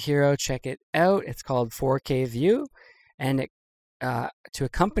you like a hero, check it out. It's called 4K View. And to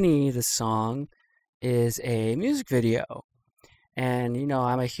accompany the song is a music video. And,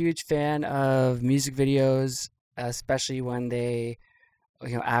 I'm a huge fan of music videos, especially when they,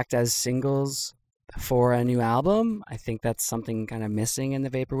 act as singles for a new album. I think that's something kind of missing in the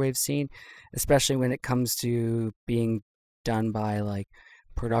Vaporwave scene, especially when it comes to being done by like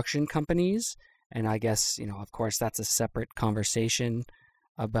production companies. And I guess, of course, that's a separate conversation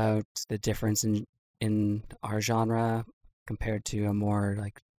about the difference in our genre compared to a more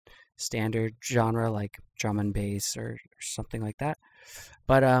like standard genre like drum and bass or something like that.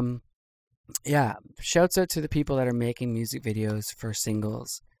 But yeah, shouts out to the people that are making music videos for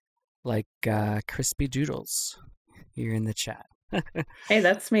singles like Crispy Doodles here in the chat. Hey,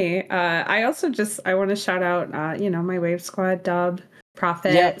 that's me. I also I want to shout out my Wave Squad, Dub,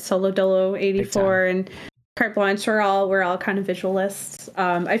 Prophet, Yep. Solo Dolo 84, and Carte Blanche. We're all kind of visualists.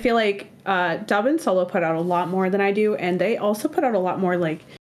 I feel like Dub and Solo put out a lot more than I do, and they also put out a lot more like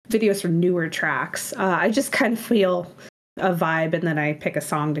videos for newer tracks. I just kind of feel a vibe, and then I pick a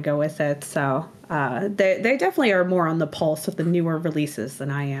song to go with it. So they definitely are more on the pulse of the newer releases than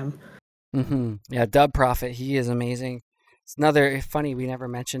I am. Mm-hmm. Yeah, Dub Prophet, he is amazing. It's another funny, we never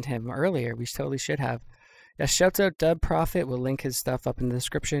mentioned him earlier. We totally should have. Yeah, shouts out Dub Prophet. We'll link his stuff up in the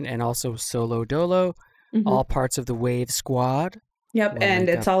description, and also Solo Dolo, all parts of the Wave Squad. Yep, We'll and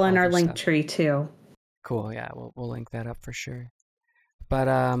it's all in our link stuff. tree too. Cool, yeah, we'll link that up for sure. But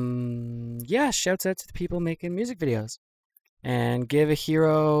yeah, shouts out to the people making music videos. And give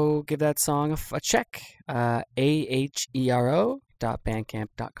that song a check.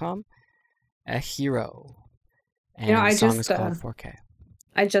 ahero.bandcamp.com. A hero. And the song is called 4K.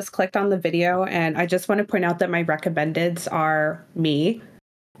 I just clicked on the video, and I just want to point out that my recommendeds are me,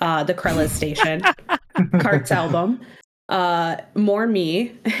 the Krella Station, Cart's album, more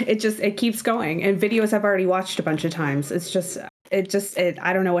me. It keeps going, and videos I've already watched a bunch of times. I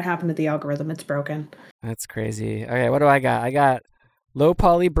don't know what happened to the algorithm. It's broken. That's crazy. Okay, what do I got? I got Low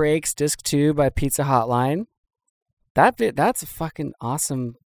Poly Breaks Disc 2 by Pizza Hotline. That's a fucking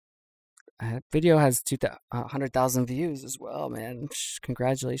awesome. Video has 100,000 views as well, man.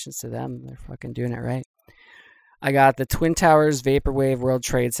 Congratulations to them. They're fucking doing it right. I got the Twin Towers Vaporwave World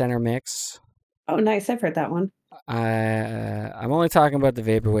Trade Center mix. Oh, nice. I've heard that one. I'm only talking about the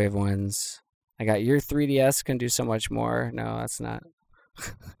Vaporwave ones. I got Your 3DS Can Do So Much More. No, that's not.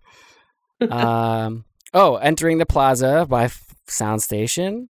 Entering the Plaza by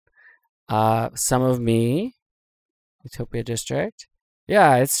Soundstation. Some of Me, Utopia District.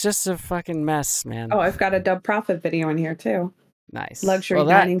 Yeah, it's just a fucking mess, man. Oh, I've got a Dub Prophet video in here too. Nice. Luxury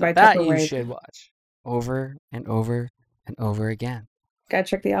Dining by that you Vaporwave. should watch over and over and over again. Gotta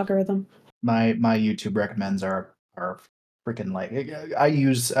check the algorithm. My YouTube recommends are freaking like I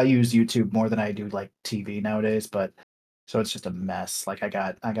use YouTube more than I do like TV nowadays, but so it's just a mess. Like I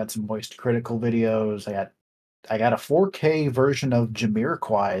got some Moist Critical videos. I got a 4K version of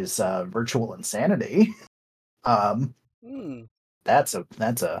Jamiroquai's Virtual Insanity. That's a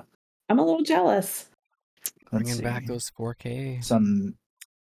I'm a little jealous. Bringing back those 4K. Some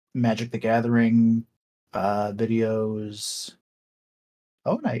Magic the Gathering videos.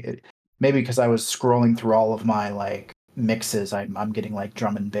 Oh, and maybe because I was scrolling through all of my like mixes, I'm getting like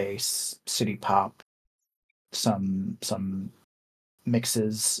drum and bass, city pop, some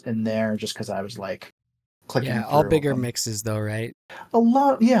mixes in there just because I was like clicking. Yeah, all bigger mixes though, right? A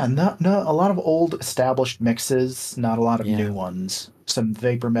lot, yeah, not a lot of old established mixes, not a lot of new ones. Some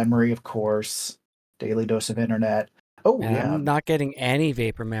Vapor Memory, of course. Daily Dose of Internet. Oh, yeah. I'm not getting any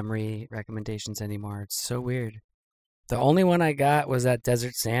Vapor Memory recommendations anymore. It's so weird. The only one I got was that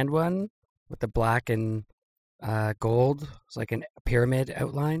Desert Sand one with the black and gold. It's like a pyramid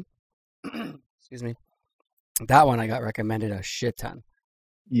outline. Excuse me. That one I got recommended a shit ton.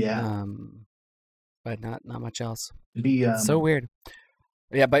 Yeah. But not much else. It's so weird.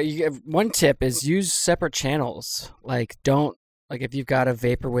 Yeah, but one tip is use separate channels. Like if you've got a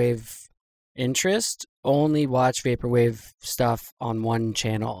Vaporwave interest, only watch Vaporwave stuff on one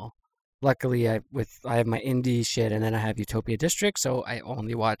channel. Luckily, I have my indie shit, and then I have Utopia District, so I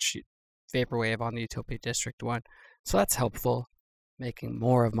only watch Vaporwave on the Utopia District one. So that's helpful, making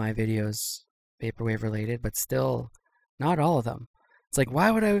more of my videos Vaporwave related, but still not all of them. It's like,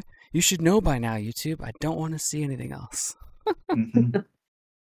 why would I? You should know by now, YouTube. I don't want to see anything else.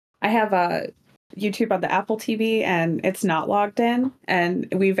 I have a YouTube on the Apple TV, and it's not logged in,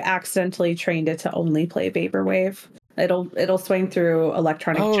 and we've accidentally trained it to only play Vaporwave. It'll swing through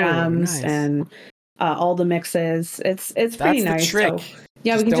electronic gems and all the mixes. It's pretty That's the nice. trick. So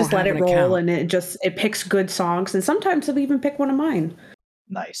yeah, Just we can don't just let have it an roll, account. and it picks good songs, and sometimes it'll even pick one of mine.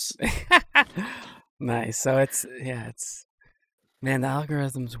 Nice. Nice. So man, the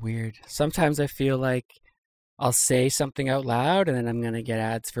algorithm's weird. Sometimes I feel like I'll say something out loud and then I'm gonna get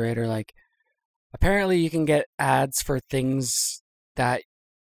ads for it, or like apparently you can get ads for things that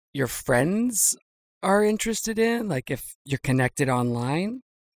your friends are interested in. Like if you're connected online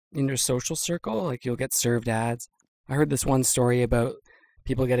in your social circle, like you'll get served ads. I heard this one story about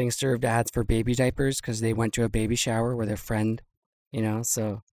people getting served ads for baby diapers because they went to a baby shower with their friend,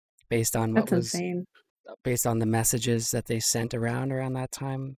 so based on That's insane. based on the messages that they sent around that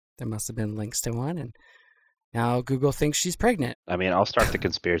time, there must have been links to one, and now Google thinks she's pregnant. I mean, I'll start the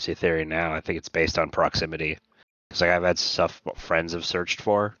conspiracy theory now. I think it's based on proximity. Because I've had stuff friends have searched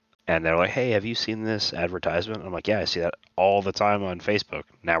for, and they're like, hey, have you seen this advertisement? I'm like, yeah, I see that all the time on Facebook.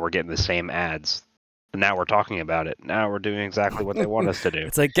 Now we're getting the same ads. And now we're talking about it. Now we're doing exactly what they want us to do.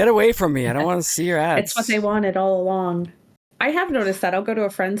 It's like, get away from me. I don't want to see your ads. It's what they wanted all along. I have noticed that. I'll go to a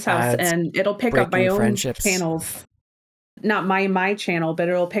friend's house Ads and it'll pick up my breaking own friendships. channels. Not my channel, but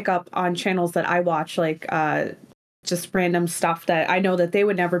it'll pick up on channels that I watch, like just random stuff that I know that they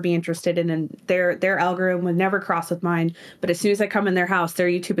would never be interested in, and their algorithm would never cross with mine. But as soon as I come in their house, their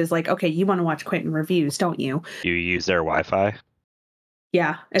YouTube is like, okay, you want to watch Quentin reviews, don't you? Do you use their Wi-Fi?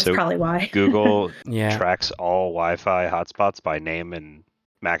 Yeah, it's So probably why. Google Yeah. tracks all Wi-Fi hotspots by name and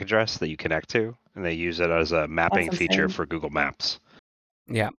MAC address that you connect to, and they use it as a mapping That's feature insane. for Google Maps.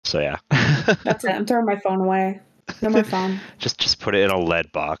 Yeah. So yeah. That's it. I'm throwing my phone away. No more phone. Just put it in a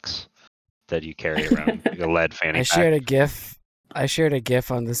lead box that you carry around, like a lead fanny I pack. shared a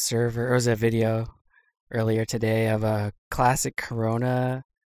GIF on the server. It was a video earlier today of a classic Corona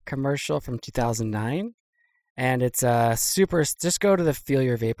commercial from 2009, and it's super. Just go to the Feel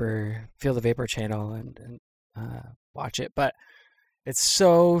the Vapor channel and watch it. But it's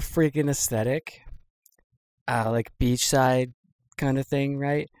so freaking aesthetic, like beachside kind of thing,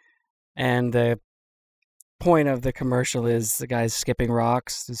 right? And the point of the commercial is the guy's skipping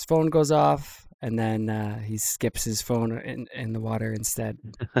rocks. His phone goes off, and then he skips his phone in the water instead.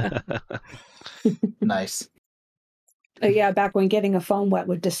 Nice. Yeah, back when getting a phone wet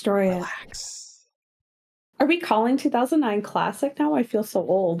would destroy it. Relax. Are we calling 2009 classic now? I feel so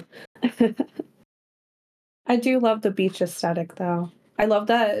old. I do love the beach aesthetic, though. I love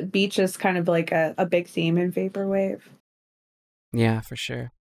that beach is kind of like a big theme in Vaporwave. Yeah, for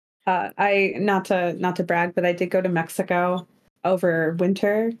sure. I not to brag, but I did go to Mexico over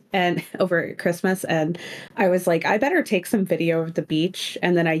winter and over Christmas, and I was like, I better take some video of the beach,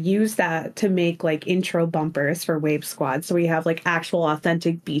 and then I used that to make like intro bumpers for Wave Squad, so we have like actual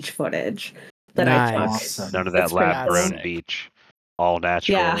authentic beach footage that I took. Awesome. None of That's that pretty lab-grown cool. beach. All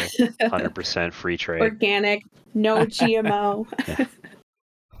natural, Yeah. 100% free trade. Organic, no GMO. Yeah.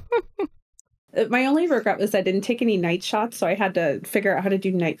 My only regret was I didn't take any night shots, so I had to figure out how to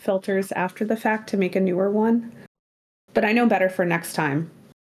do night filters after the fact to make a newer one. But I know better for next time.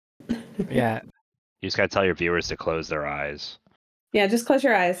 Yeah. You just gotta tell your viewers to close their eyes. Yeah, just close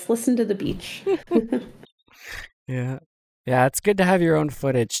your eyes. Listen to the beach. Yeah. Yeah, it's good to have your own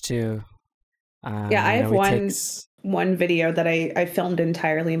footage too. Yeah, I have one video that I filmed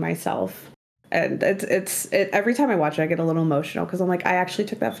entirely myself. And it's every time I watch it, I get a little emotional because I'm like, I actually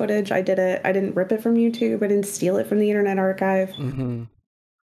took that footage. I did it. I didn't rip it from YouTube. I didn't steal it from the Internet Archive. Mm-hmm.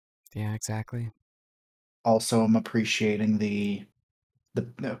 Yeah, exactly. Also, I'm appreciating the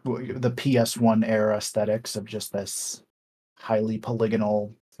PS1 era aesthetics of just this highly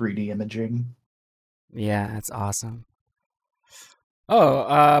polygonal 3D imaging. Yeah, that's awesome.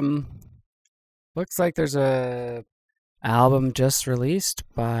 Oh, looks like there's a album just released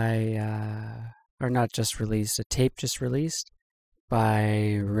by or not just released, a tape just released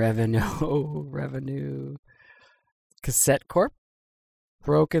by Revenue Cassette Corp.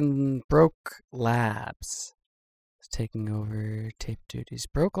 Broke Labs is taking over tape duties.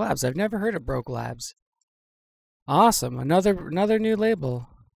 Broke Labs. I've never heard of Broke Labs. Awesome. Another new label.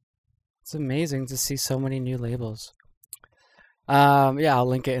 It's amazing to see so many new labels. Yeah, I'll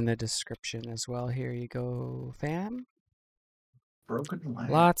link it in the description as well. Here you go, fam. Broken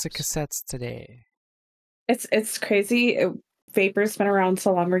Labs. Lots of cassettes today. It's crazy. Vapor's been around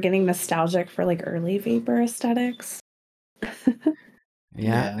so long. We're getting nostalgic for like early Vapor aesthetics.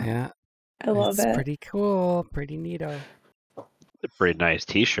 Yeah. I love It's it. pretty cool. Pretty neato. A pretty nice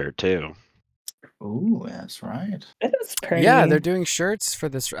T-shirt too. Ooh, that's right. It is pretty. Yeah, they're doing shirts for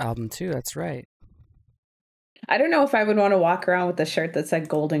this album too. That's right. I don't know if I would want to walk around with a shirt that said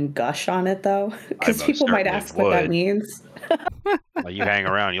Golden Gush on it, though, because most people might certainly ask what that would. means. Well, you hang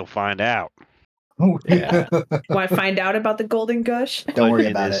around, you'll find out. Oh, Yeah. Want to find out about the golden gush? Don't worry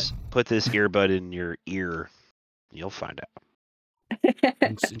in about this, Put this earbud in your ear. You'll find out.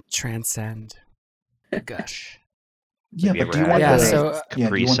 And transcend the gush. Yeah, Have you but ever do you had want Yeah, the so yeah? Do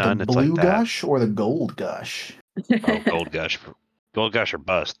Capri you want the Sun? It's blue like that. gush or the gold gush? Oh, Gold Gush. Gold Gush or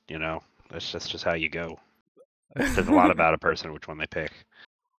bust, you know. That's just how you go. Says a lot about a person which one they pick.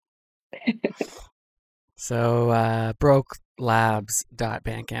 So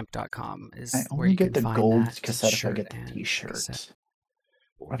brokelabs.bandcamp.com is I where only you get can the find gold that cassette if I shirt get the and T-shirt. cassette.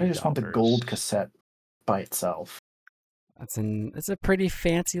 Why do I just want the gold $40. cassette by itself? It's a pretty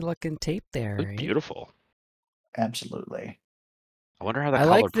fancy looking tape there, Look right? beautiful. Absolutely. I wonder how the I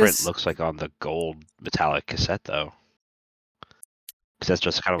color like print this. looks like on the gold metallic cassette, though. Because that's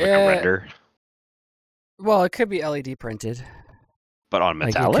just kind of like a render. Well, it could be LED printed. But on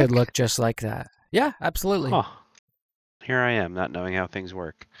Like metallic? it could look just like that. Yeah, absolutely. Huh. Here I am, not knowing how things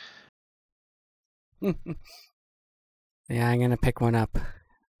work. Yeah, I'm gonna pick one up. I'm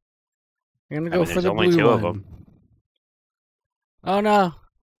gonna go mean, for there's the only blue two one. of 'em. Oh no,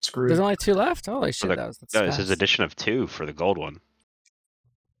 Screwed. there's only 2 left. Holy shit, No, that's this is fast. edition of 2 for the gold one.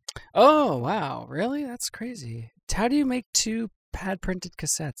 Oh wow, really? That's crazy. How do you make 2 pad printed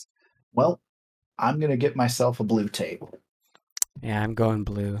cassettes? Well, I'm gonna get myself a blue tape Yeah, I'm going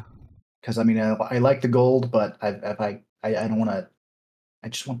blue. because I mean I like the gold, but I don't want to. I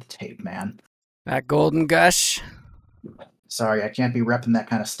just want the tape, man. That golden gush. Sorry, I can't be repping that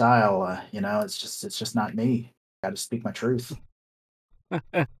kind of style. You know, it's just not me. Got to speak my truth.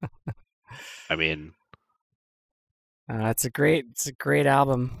 I mean, It's a great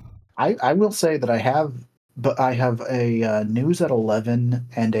album. I will say that I have a News at 11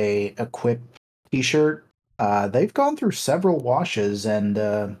 and a Equip T-shirt. They've gone through several washes and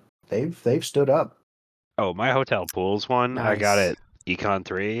they've stood up. oh, my Hotel Pools one, I got Nice. it. Econ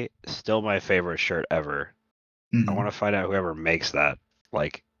 3, still my favorite shirt ever. Mhm. I want to find out whoever makes that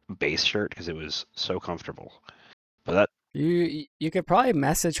like base shirt because it was so comfortable. But that You could probably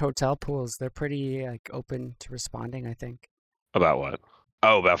message hotel pools. They're pretty like open to responding, I think. about what?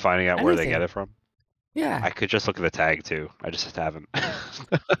 Oh, about finding out where they get Anything. it from. Yeah. I could just look at the tag too. I just haven't.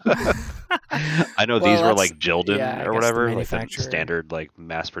 I know Well, these were that's- like Jildan yeah, I or guess the whatever, like the manufacturer. standard like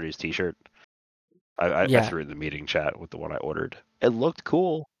mass-produced T-shirt. I Yeah. threw it in the meeting chat with the one I ordered. It looked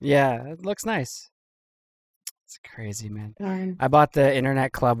cool. Yeah, it looks nice. It's crazy, man. Darn. I bought the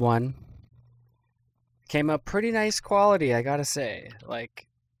Internet Club one. Came up pretty nice quality, I gotta say. Like,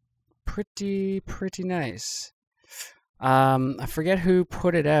 pretty nice. I forget who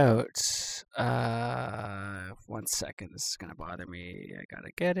put it out. 1 second. This is gonna bother me. I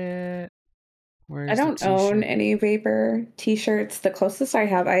gotta get it. Where's I don't the own t-shirt? any Vapor t-shirts. The closest I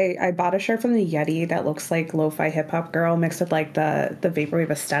have, I bought a shirt from the Yeti that looks like lo-fi hip-hop girl mixed with like the Vaporwave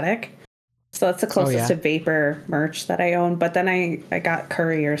aesthetic. So that's the closest yeah. to Vapor merch that I own. But then I got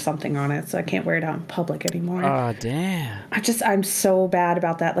Curry or something on it, so I can't wear it out in public anymore. Oh, damn. I'm so bad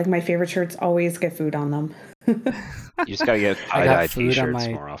about that. Like my favorite shirts always get food on them. You just gotta get I got tie-dye food on T-shirts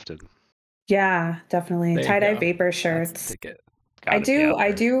my- more often. Yeah, definitely. There you Tie-dye go. Vapor That's shirts. the ticket. Gotta be out I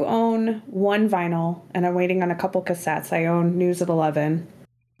there. do own one vinyl, and I'm waiting on a couple cassettes. I own News at 11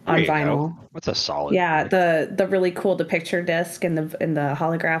 There on you go. vinyl. That's a solid. Yeah, pick. the really cool the picture disc and the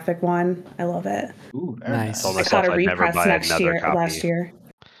holographic one. I love it. Ooh, very Nice. nice. Told I myself caught a I'd never repress buy another copy. last year.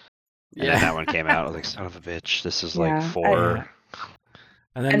 And then that one came out. I was like, son of a bitch. This is like Yeah, 4.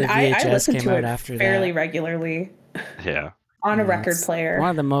 And then And the I VHS listen came to out it after fairly that. regularly Yeah. on a Yeah, record it's player. One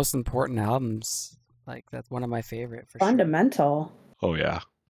of the most important albums. Like, that's one of my favorite for Fundamental. Oh yeah. sure.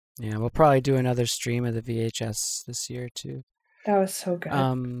 Yeah, we'll probably do another stream of the VHS this year too. That was so good.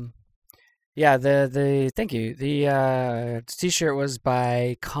 Yeah, thank you. The t-shirt was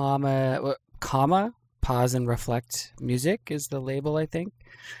by comma Pause and Reflect Music is the label, I think.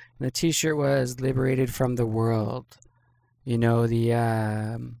 And the t-shirt was Liberated from the World. You know, the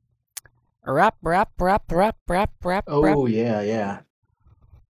rap. Oh yeah.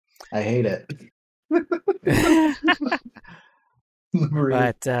 I hate it.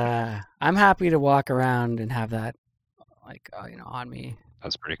 But I'm happy to walk around and have that like on me.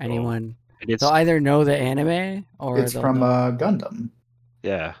 That's pretty cool. Anyone And it's they'll either know the anime or It's they'll from know, Gundam.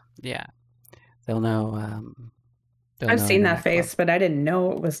 yeah. yeah, they'll know. I've seen that Internet Club. face, but I didn't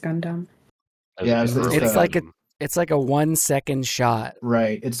know it was Gundam. That was Yeah, a it's good early It's like Gundam. It's like a 1 second shot.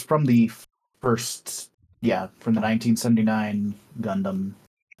 Right. It's from the first, from the 1979 Gundam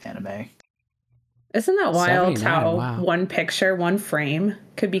anime. Isn't that wild 79, how wow. one picture, one frame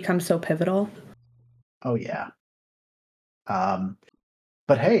could become so pivotal? Oh yeah.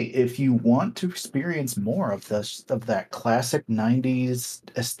 But hey, if you want to experience more of that classic '90s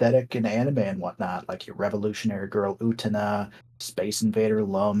aesthetic in anime and whatnot, like your Revolutionary Girl Utena, Space Invader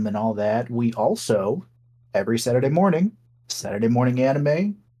Lum, and all that, we also every Saturday morning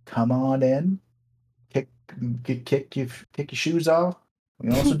anime. Come on in, kick kick your shoes off. We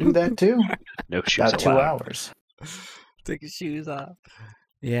also do that too. No shoes About 2 allowed. hours. Take your shoes off.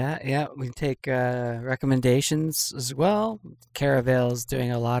 Yeah. We take recommendations as well. Caravel's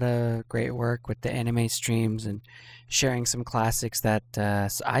doing a lot of great work with the anime streams and sharing some classics that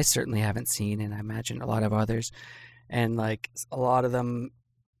I certainly haven't seen, and I imagine a lot of others. And like a lot of them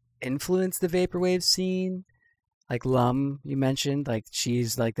influence the vaporwave scene. Like Lum, you mentioned, like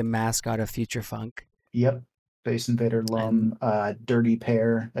she's like the mascot of Future Funk. Yep. Space Invader Lum, Dirty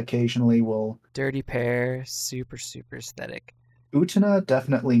Pair occasionally will. Dirty Pair, super aesthetic. Utena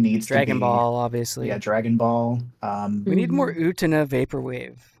definitely needs Dragon to be. Ball, obviously. Yeah, Dragon Ball. We need more Utena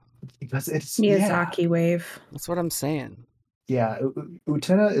vaporwave. Because it's Miyazaki wave. That's what I'm saying. Yeah,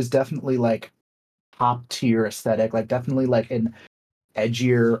 Utena is definitely like top tier aesthetic, like definitely like an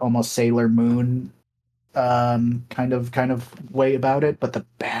edgier, almost Sailor Moon kind of way about it. But the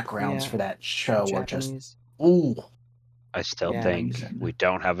backgrounds for that show were just I still think amazing. we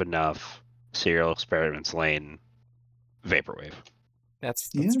don't have enough Serial Experiments Lane vaporwave.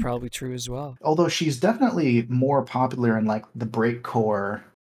 That's probably true as well. Although she's definitely more popular in like the breakcore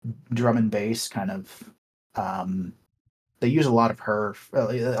drum and bass kind of. They use a lot of her,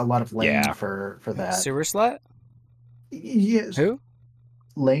 a lot of Lane for that. Sewer Slut? Yes. Who?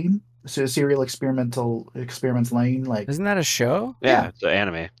 Lane. So Serial Experiments Lane. Like, isn't that a show? Yeah, it's an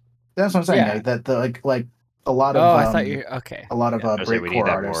anime. That's what I'm saying. Yeah. That the like a lot of. I thought you okay. A lot of we need breakcore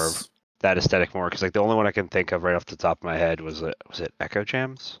that artists. That aesthetic more, because like the only one I can think of right off the top of my head was it Echo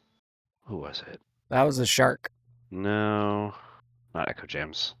Jams? Who was it? That was a shark. No, not Echo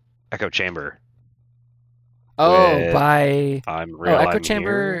Jams. Echo Chamber. By I'm Real. Echo I'm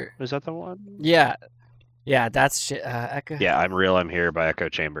Chamber. Here. Was that the one? Yeah, that's Echo. Yeah, I'm Real. I'm Here by Echo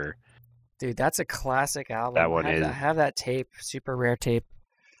Chamber. Dude, that's a classic album. That one I have that tape, super rare tape.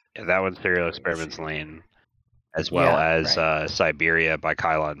 Yeah, that one's Serial Experiments Lane, as well as Siberia by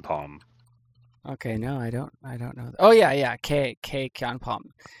Kyla and Palm. Okay, no, I don't know. Oh yeah, K on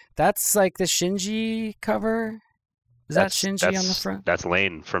Palm. That's like the Shinji cover. Is that Shinji on the front? That's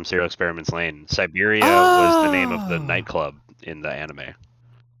Lane from Serial Experiments Lane. Siberia was the name of the nightclub in the anime.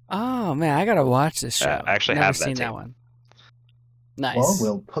 Oh man, I gotta watch this show. I actually Never have seen that that one. Nice. Well,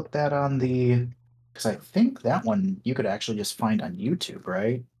 we'll put that on the, because I think that one you could actually just find on YouTube,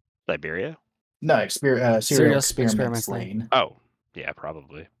 right? Siberia? No, Serial Experiments Lane. Oh, yeah,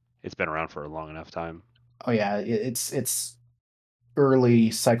 probably. It's been around for a long enough time. Oh yeah, it's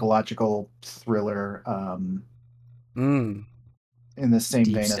early psychological thriller. In the same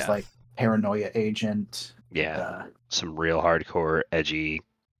Deep vein stuff. as like Paranoia Agent. Yeah, some real hardcore, edgy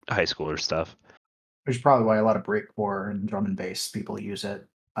high schooler stuff. Which is probably why a lot of breakcore and drum and bass people use it.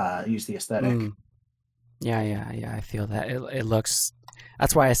 Use the aesthetic. Yeah. I feel that it looks.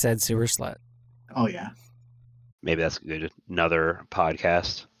 That's why I said Sewer Slut. Oh yeah. Maybe that's good. Another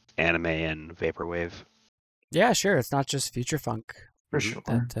podcast, anime and vaporwave. Yeah, sure. It's not just future funk. For sure.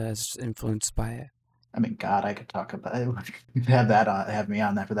 That is influenced by it. I mean, God, I could talk about it. Have that have me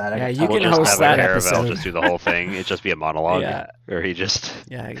on there for that. Yeah, I you could can We'll host just have that a Caravel episode. just do the whole thing. It'd just be a monologue. Yeah. Or he just...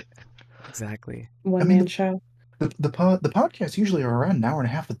 Yeah, exactly. One man show. The podcasts usually are around an hour and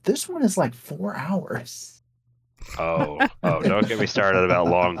a half, but this one is like 4 hours. Oh, don't get me started about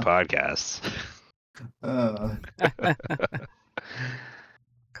long podcasts.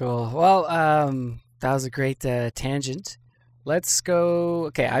 Cool. Well, that was a great tangent. Let's go.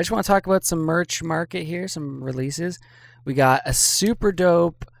 Okay, I just want to talk about some merch market here, some releases. We got a super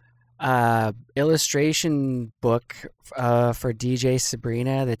dope illustration book for DJ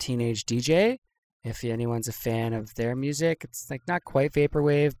Sabrina, the teenage DJ. If anyone's a fan of their music, it's like not quite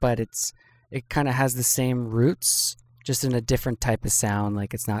vaporwave, but it kind of has the same roots, just in a different type of sound.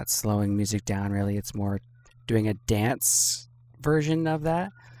 Like it's not slowing music down really. It's more doing a dance version of that.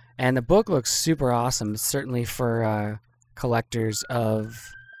 And the book looks super awesome. Certainly for collectors of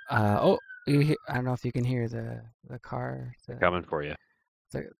I don't know if you can hear the car Coming for you.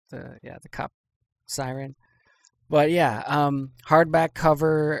 The cop siren. But yeah, hardback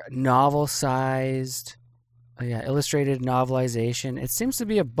cover, novel sized, illustrated novelization. It seems to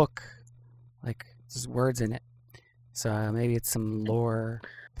be a book, like there's words in it. So maybe it's some lore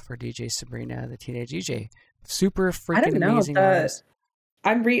for DJ Sabrina, the teenage DJ. Super freaking amazing artist.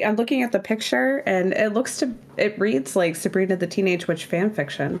 I'm looking at the picture and it reads like Sabrina the Teenage Witch fan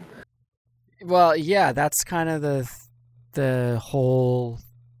fiction. Well, yeah, that's kind of the whole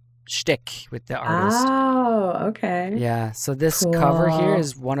shtick with the artist. Oh, okay. Yeah, so this cover here Cool.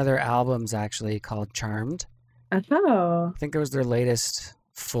 is one of their albums actually called Charmed. Oh. I think it was their latest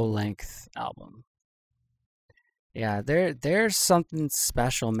full-length album. Yeah, there's something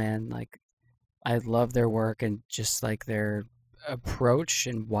special, man. Like, I love their work and just like their approach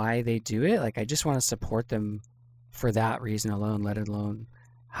and why they do it. Like, I just want to support them for that reason alone, let alone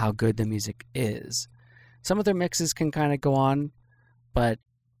how good the music is. Some of their mixes can kind of go on, but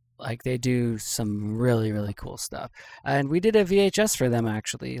like they do some really, really cool stuff. And we did a VHS for them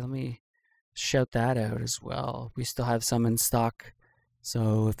actually. Let me shout that out as well. We still have some in stock.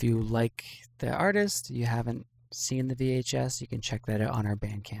 So if you like the artist, you haven't seen the VHS, you can check that out on our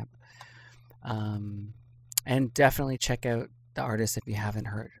Bandcamp. And definitely check out the artist if you haven't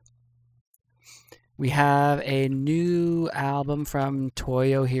heard. We have a new album from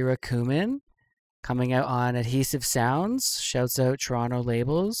Toyo Hirakumin coming out on Adhesive Sounds. Shouts out Toronto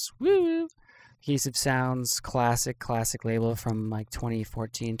labels. Woo! Adhesive Sounds, classic label from like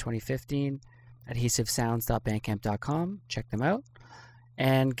 2014, 2015. adhesivesounds.bandcamp.com. Check them out.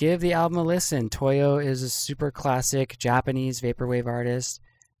 And give the album a listen. Toyo is a super classic Japanese vaporwave artist.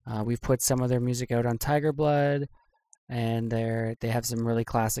 We've put some of their music out on Tiger Blood, and they have some really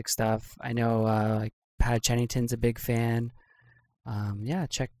classic stuff. I know like Pat Chennington's a big fan. Yeah,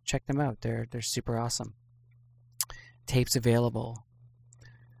 check them out. They're super awesome. Tapes available.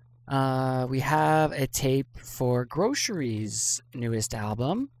 We have a tape for Grocery's newest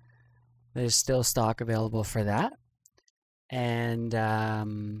album. There's still stock available for that. And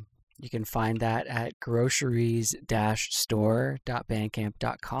you can find that at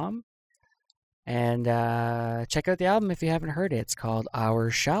groceries-store.bandcamp.com. And check out the album if you haven't heard it. It's called Our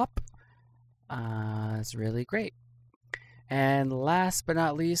Shop. It's really great. And last but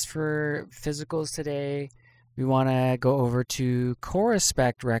not least for physicals today, we want to go over to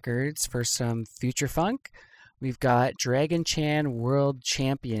Correspect Records for some future funk. We've got Dragon Chan World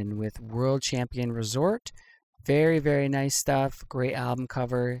Champion with World Champion Resort. Very, very nice stuff. Great album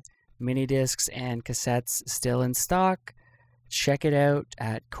cover. Mini discs and cassettes still in stock. Check it out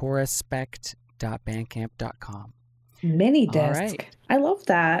at correspect.bandcamp.com. Mini disc. All right. I love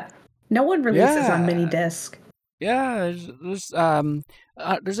that. No one releases on mini disc. Yeah, there's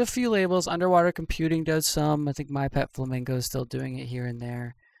a few labels. Underwater Computing does some. I think My Pet Flamingo is still doing it here and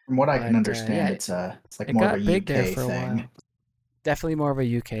there. From what I can understand, yeah, it's like it more got of a big there UK for a thing. while. Definitely more of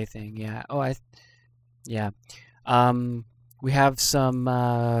a UK thing. Yeah. Yeah. We have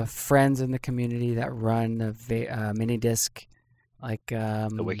some friends in the community that run a mini disc, like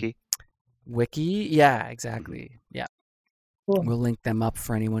The wiki. Wiki. Yeah, exactly. Yeah. Cool. We'll link them up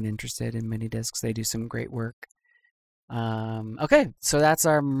for anyone interested in mini discs. They do some great work. Okay, so that's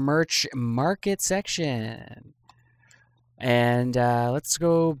our merch market section. And let's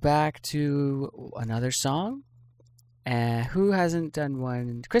go back to another song. Who hasn't done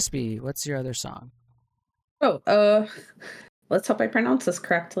one? Crispy, what's your other song? Oh, let's hope I pronounce this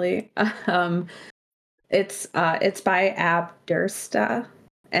correctly. It's by Abdersta,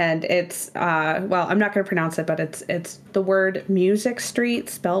 and it's well, I'm not going to pronounce it, but it's the word Music Street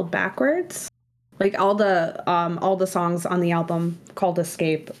spelled backwards. Like all the songs on the album called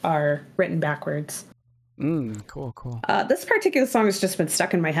Escape are written backwards. Cool. This particular song has just been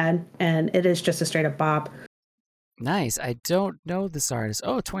stuck in my head, and it is just a straight up bop. Nice. I don't know this artist.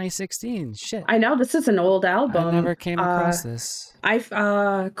 Oh, 2016. Shit. I know this is an old album. I never came across this.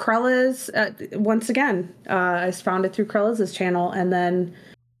 Krella's once again. I found it through Krella's channel, and then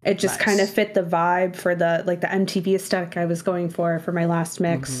it just kind of fit the vibe for the MTV aesthetic I was going for my last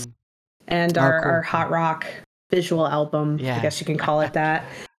mix, and our hot rock visual album. Yeah. I guess you can call it that.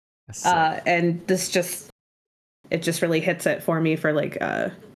 And this just really hits it for me for like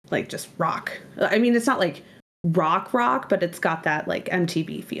just rock. I mean, it's not like rock, but it's got that like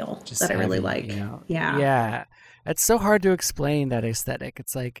MTV feel Just that I really heavy, like. you know? Yeah. It's so hard to explain that aesthetic.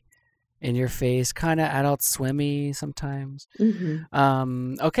 It's like in your face, kind of Adult Swimmy sometimes.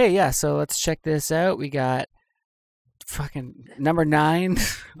 Mm-hmm. Okay, yeah. So let's check this out. We got fucking number 9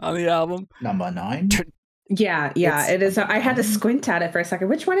 on the album. Number 9. Yeah. It is. I had to squint at it for a second.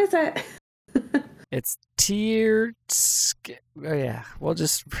 Which one is it? It's Oh yeah, we'll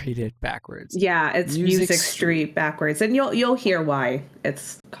just read it backwards. Yeah, it's Music Street backwards, and you'll hear why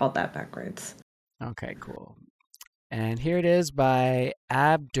it's called that backwards. Okay, cool. And here it is by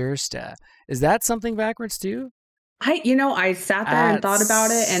Abdersta. Is that something backwards too? I sat there and thought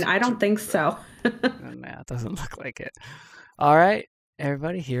about it, and I don't think so. No, it doesn't look like it. All right,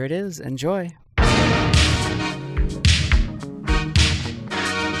 everybody, here it is. Enjoy.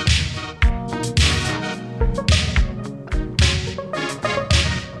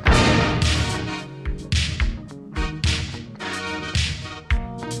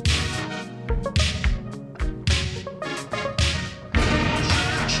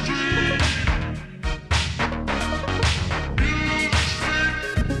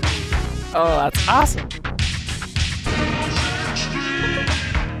 Oh, that's awesome.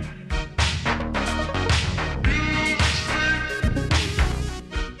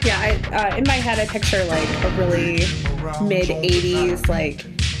 Yeah, in my head, I picture like a really mid 80s, like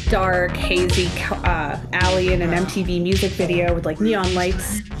dark, hazy alley in an MTV music video with like neon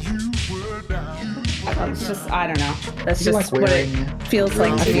lights. It's just, I don't know. That's You just like what it wearing feels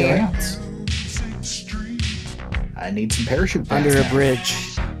like to me. pants. I need some parachute pants Under a now. bridge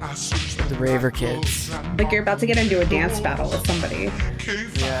with the raver kids. Like you're about to get into a dance battle with somebody.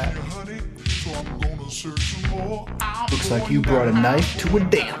 Yeah. Looks like you brought a knife to a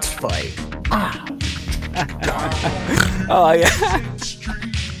dance fight. Oh, yeah.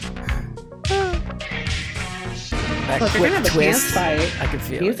 That Look, you're quick gonna have a twist, dance fight. I can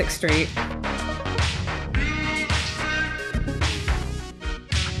feel Music Street.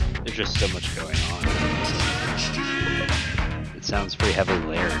 There's just so much going on. It sounds pretty heavily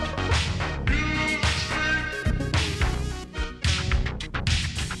layered.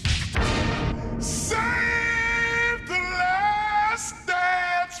 Save the last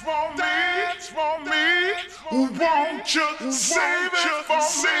dance for me. Won't you save it for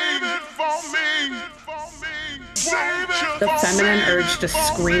me? Save it The feminine urge to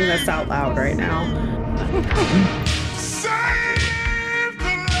scream this out loud right now. Save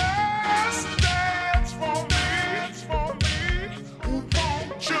the last dance for me.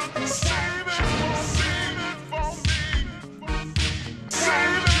 Won't you save it for me?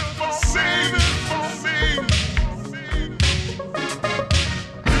 Save it for me.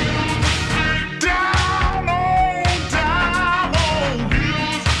 Down on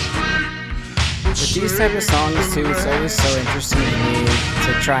With these type of songs too, it's always so interesting to me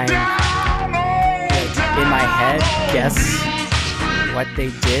to try and, like, in my head, guess what they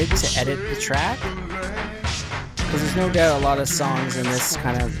did to edit the track. Because there's no doubt a lot of songs in this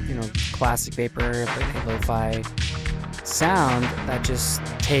kind of, classic vapor, lo-fi sound that just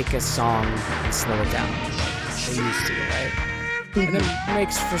take a song and slow it down. Like they used to, right? And it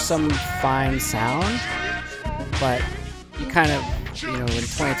makes for some fine sound, but you kind of, in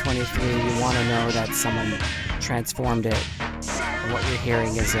 2023, you want to know that someone transformed it. And what you're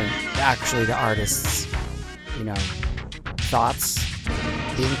hearing isn't actually the artist's, thoughts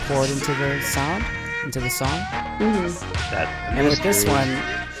being poured into the sound, into the song. And with this one,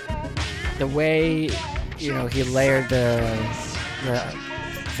 the way, he layered the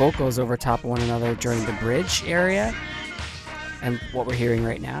vocals over top of one another during the bridge area, and what we're hearing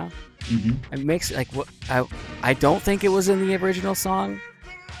right now, it makes I don't think it was in the original song,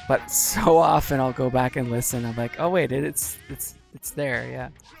 but so often I'll go back and listen. I'm like, oh wait, it's there, yeah.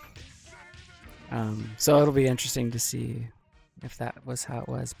 So it'll be interesting to see if that was how it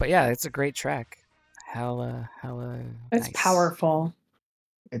was. But yeah, it's a great track. Hella It's nice. powerful.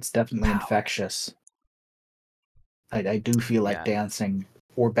 It's definitely infectious. I do feel like dancing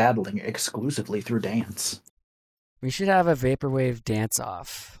or battling exclusively through dance. We should have a Vaporwave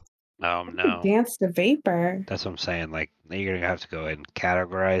dance-off. Oh, no. Dance to vapor. That's what I'm saying. Like, you're going to have to go and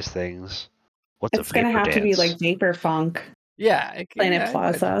categorize things. What's It's a vapor gonna have dance? to be like vapor funk. Yeah. Planet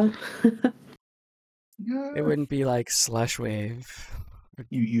Plaza. It wouldn't be like slush wave.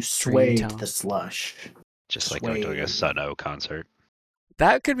 You swayed tone. the slush. Just like going to like a Sun-O concert.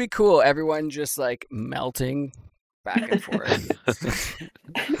 That could be cool. Everyone just like melting back and forth.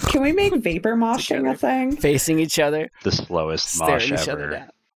 Can we make vapor moshing a thing? Facing each other. The slowest Staring mosh each other ever. down.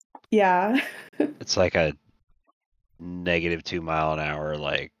 Yeah. It's like a -2 mile an hour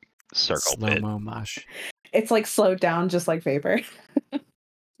like circle pit. Slow-mo mosh. It's like slowed down just like vapor.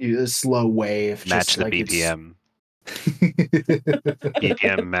 A slow wave. Match just the like BPM.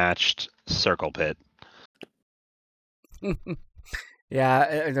 BPM matched circle pit.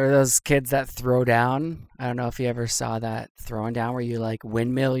 Yeah, there are those kids that throw down. I don't know if you ever saw that throwing down where you like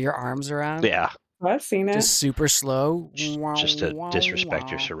windmill your arms around. Yeah. I've seen it. Just super slow. Just to disrespect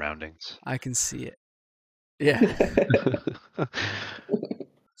your surroundings. I can see it. Yeah.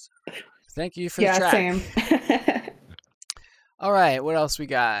 Thank you for the track. Same. All right, what else we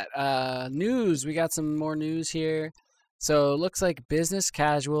got? News. We got some more news here. So it looks like Business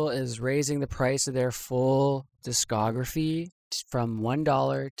Casual is raising the price of their full discography from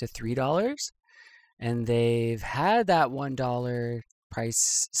 $1 to $3. And they've had that $1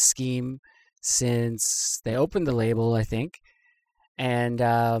 price scheme since they opened the label, I think. And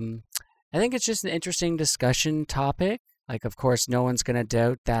I think it's just an interesting discussion topic. Like, of course, no one's going to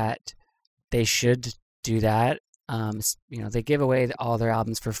doubt that they should do that. They give away all their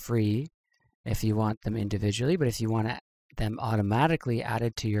albums for free if you want them individually, but if you want them automatically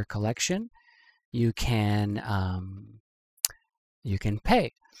added to your collection, you can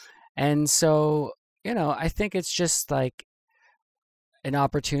pay. And so, I think it's just like an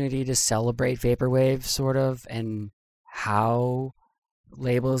opportunity to celebrate Vaporwave, sort of, and how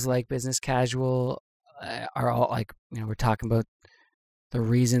labels like Business Casual are all like, we're talking about the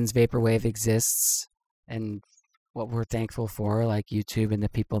reasons Vaporwave exists and what we're thankful for, like YouTube and the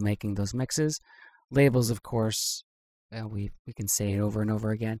people making those mixes. Labels, of course, we can say it over and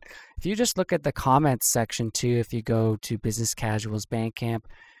over again. If you just look at the comments section too, if you go to Business Casual's Bandcamp,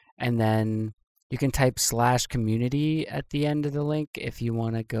 and then you can type /community at the end of the link if you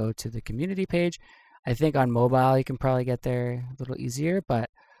want to go to the community page. I think on mobile you can probably get there a little easier, but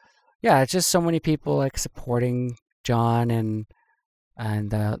yeah, it's just so many people like supporting John and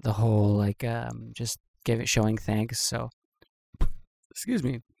the whole like just showing thanks. So excuse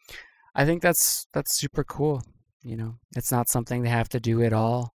me. I think that's super cool. It's not something they have to do at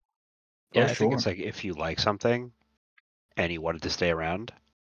all. Yeah, Oh, I think sure. it's like if you like something and you want it to stay around,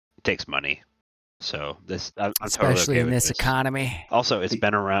 it takes money. So I'm totally Especially okay in with this economy. Also, it's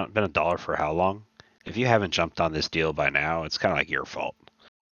been $1 for how long? If you haven't jumped on this deal by now, it's kind of like your fault.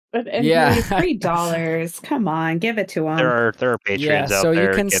 And Yeah. $3. Come on, give it to them. There are Yeah, patrons so out you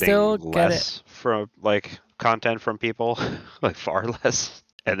there can getting still get it. less from like content from people, like far less,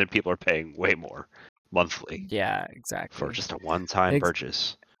 and then people are paying way more monthly Yeah, exactly. for just a one-time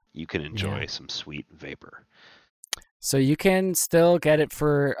purchase. You can enjoy Yeah. some sweet vapor. So you can still get it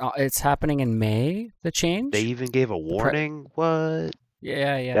for it's happening in May, the change. They even gave a warning. What?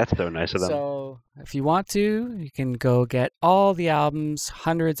 Yeah. That's so nice of them. So if you want to, you can go get all the albums,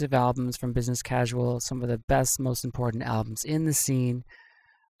 hundreds of albums from Business Casual, some of the best, most important albums in the scene,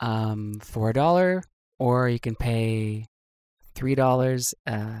 for $1, or you can pay $3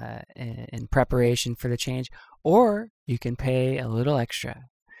 in preparation for the change, or you can pay a little extra.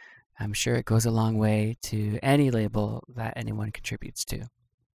 I'm sure it goes a long way to any label that anyone contributes to.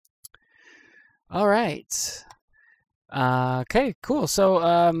 All right. Okay, cool. So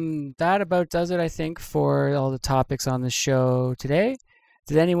that about does it, I think, for all the topics on the show today.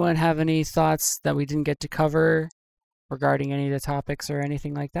 Did anyone have any thoughts that we didn't get to cover regarding any of the topics or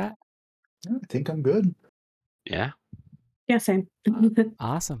anything like that? I think I'm good. Yeah. Yeah, same.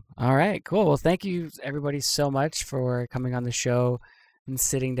 Awesome. All right, cool. Well, thank you everybody so much for coming on the show and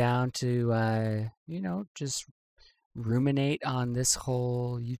sitting down to, just ruminate on this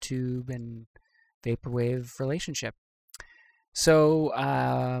whole YouTube and Vaporwave relationship. So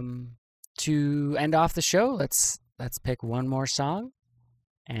to end off the show, let's pick one more song,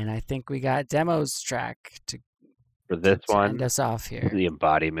 and I think we got Demo's track For this to one, end us off here. the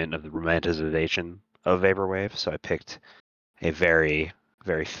embodiment of the romanticization of Vaporwave. So I picked a very,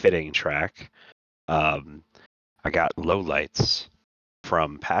 very fitting track. I got Lowlights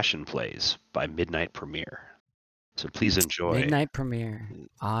from Passion Plays by Midnight Premiere. So please enjoy Midnight Premiere.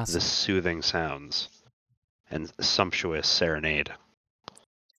 Awesome. the soothing sounds and sumptuous serenade.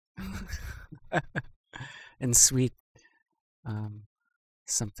 And sweet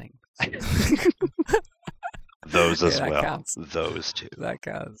something. Those as Yeah, that well. counts. Those two. That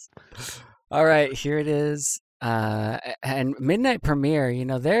counts. All right, here it is. And Midnight Premiere,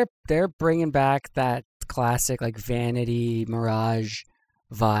 they're bringing back that classic like Vanity Mirage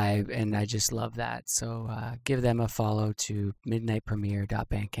vibe, and I just love that. So give them a follow to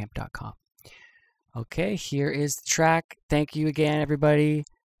midnightpremiere.bandcamp.com. Okay, here is the track. Thank you again, everybody.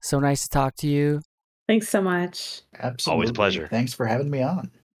 So nice to talk to you. Thanks so much. Absolutely. Always a pleasure. Thanks for having me on.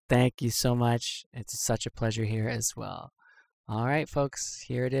 Thank you so much. It's such a pleasure here as well. All right, folks,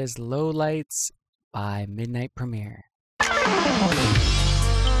 here it is, Low Lights by Midnight Premiere.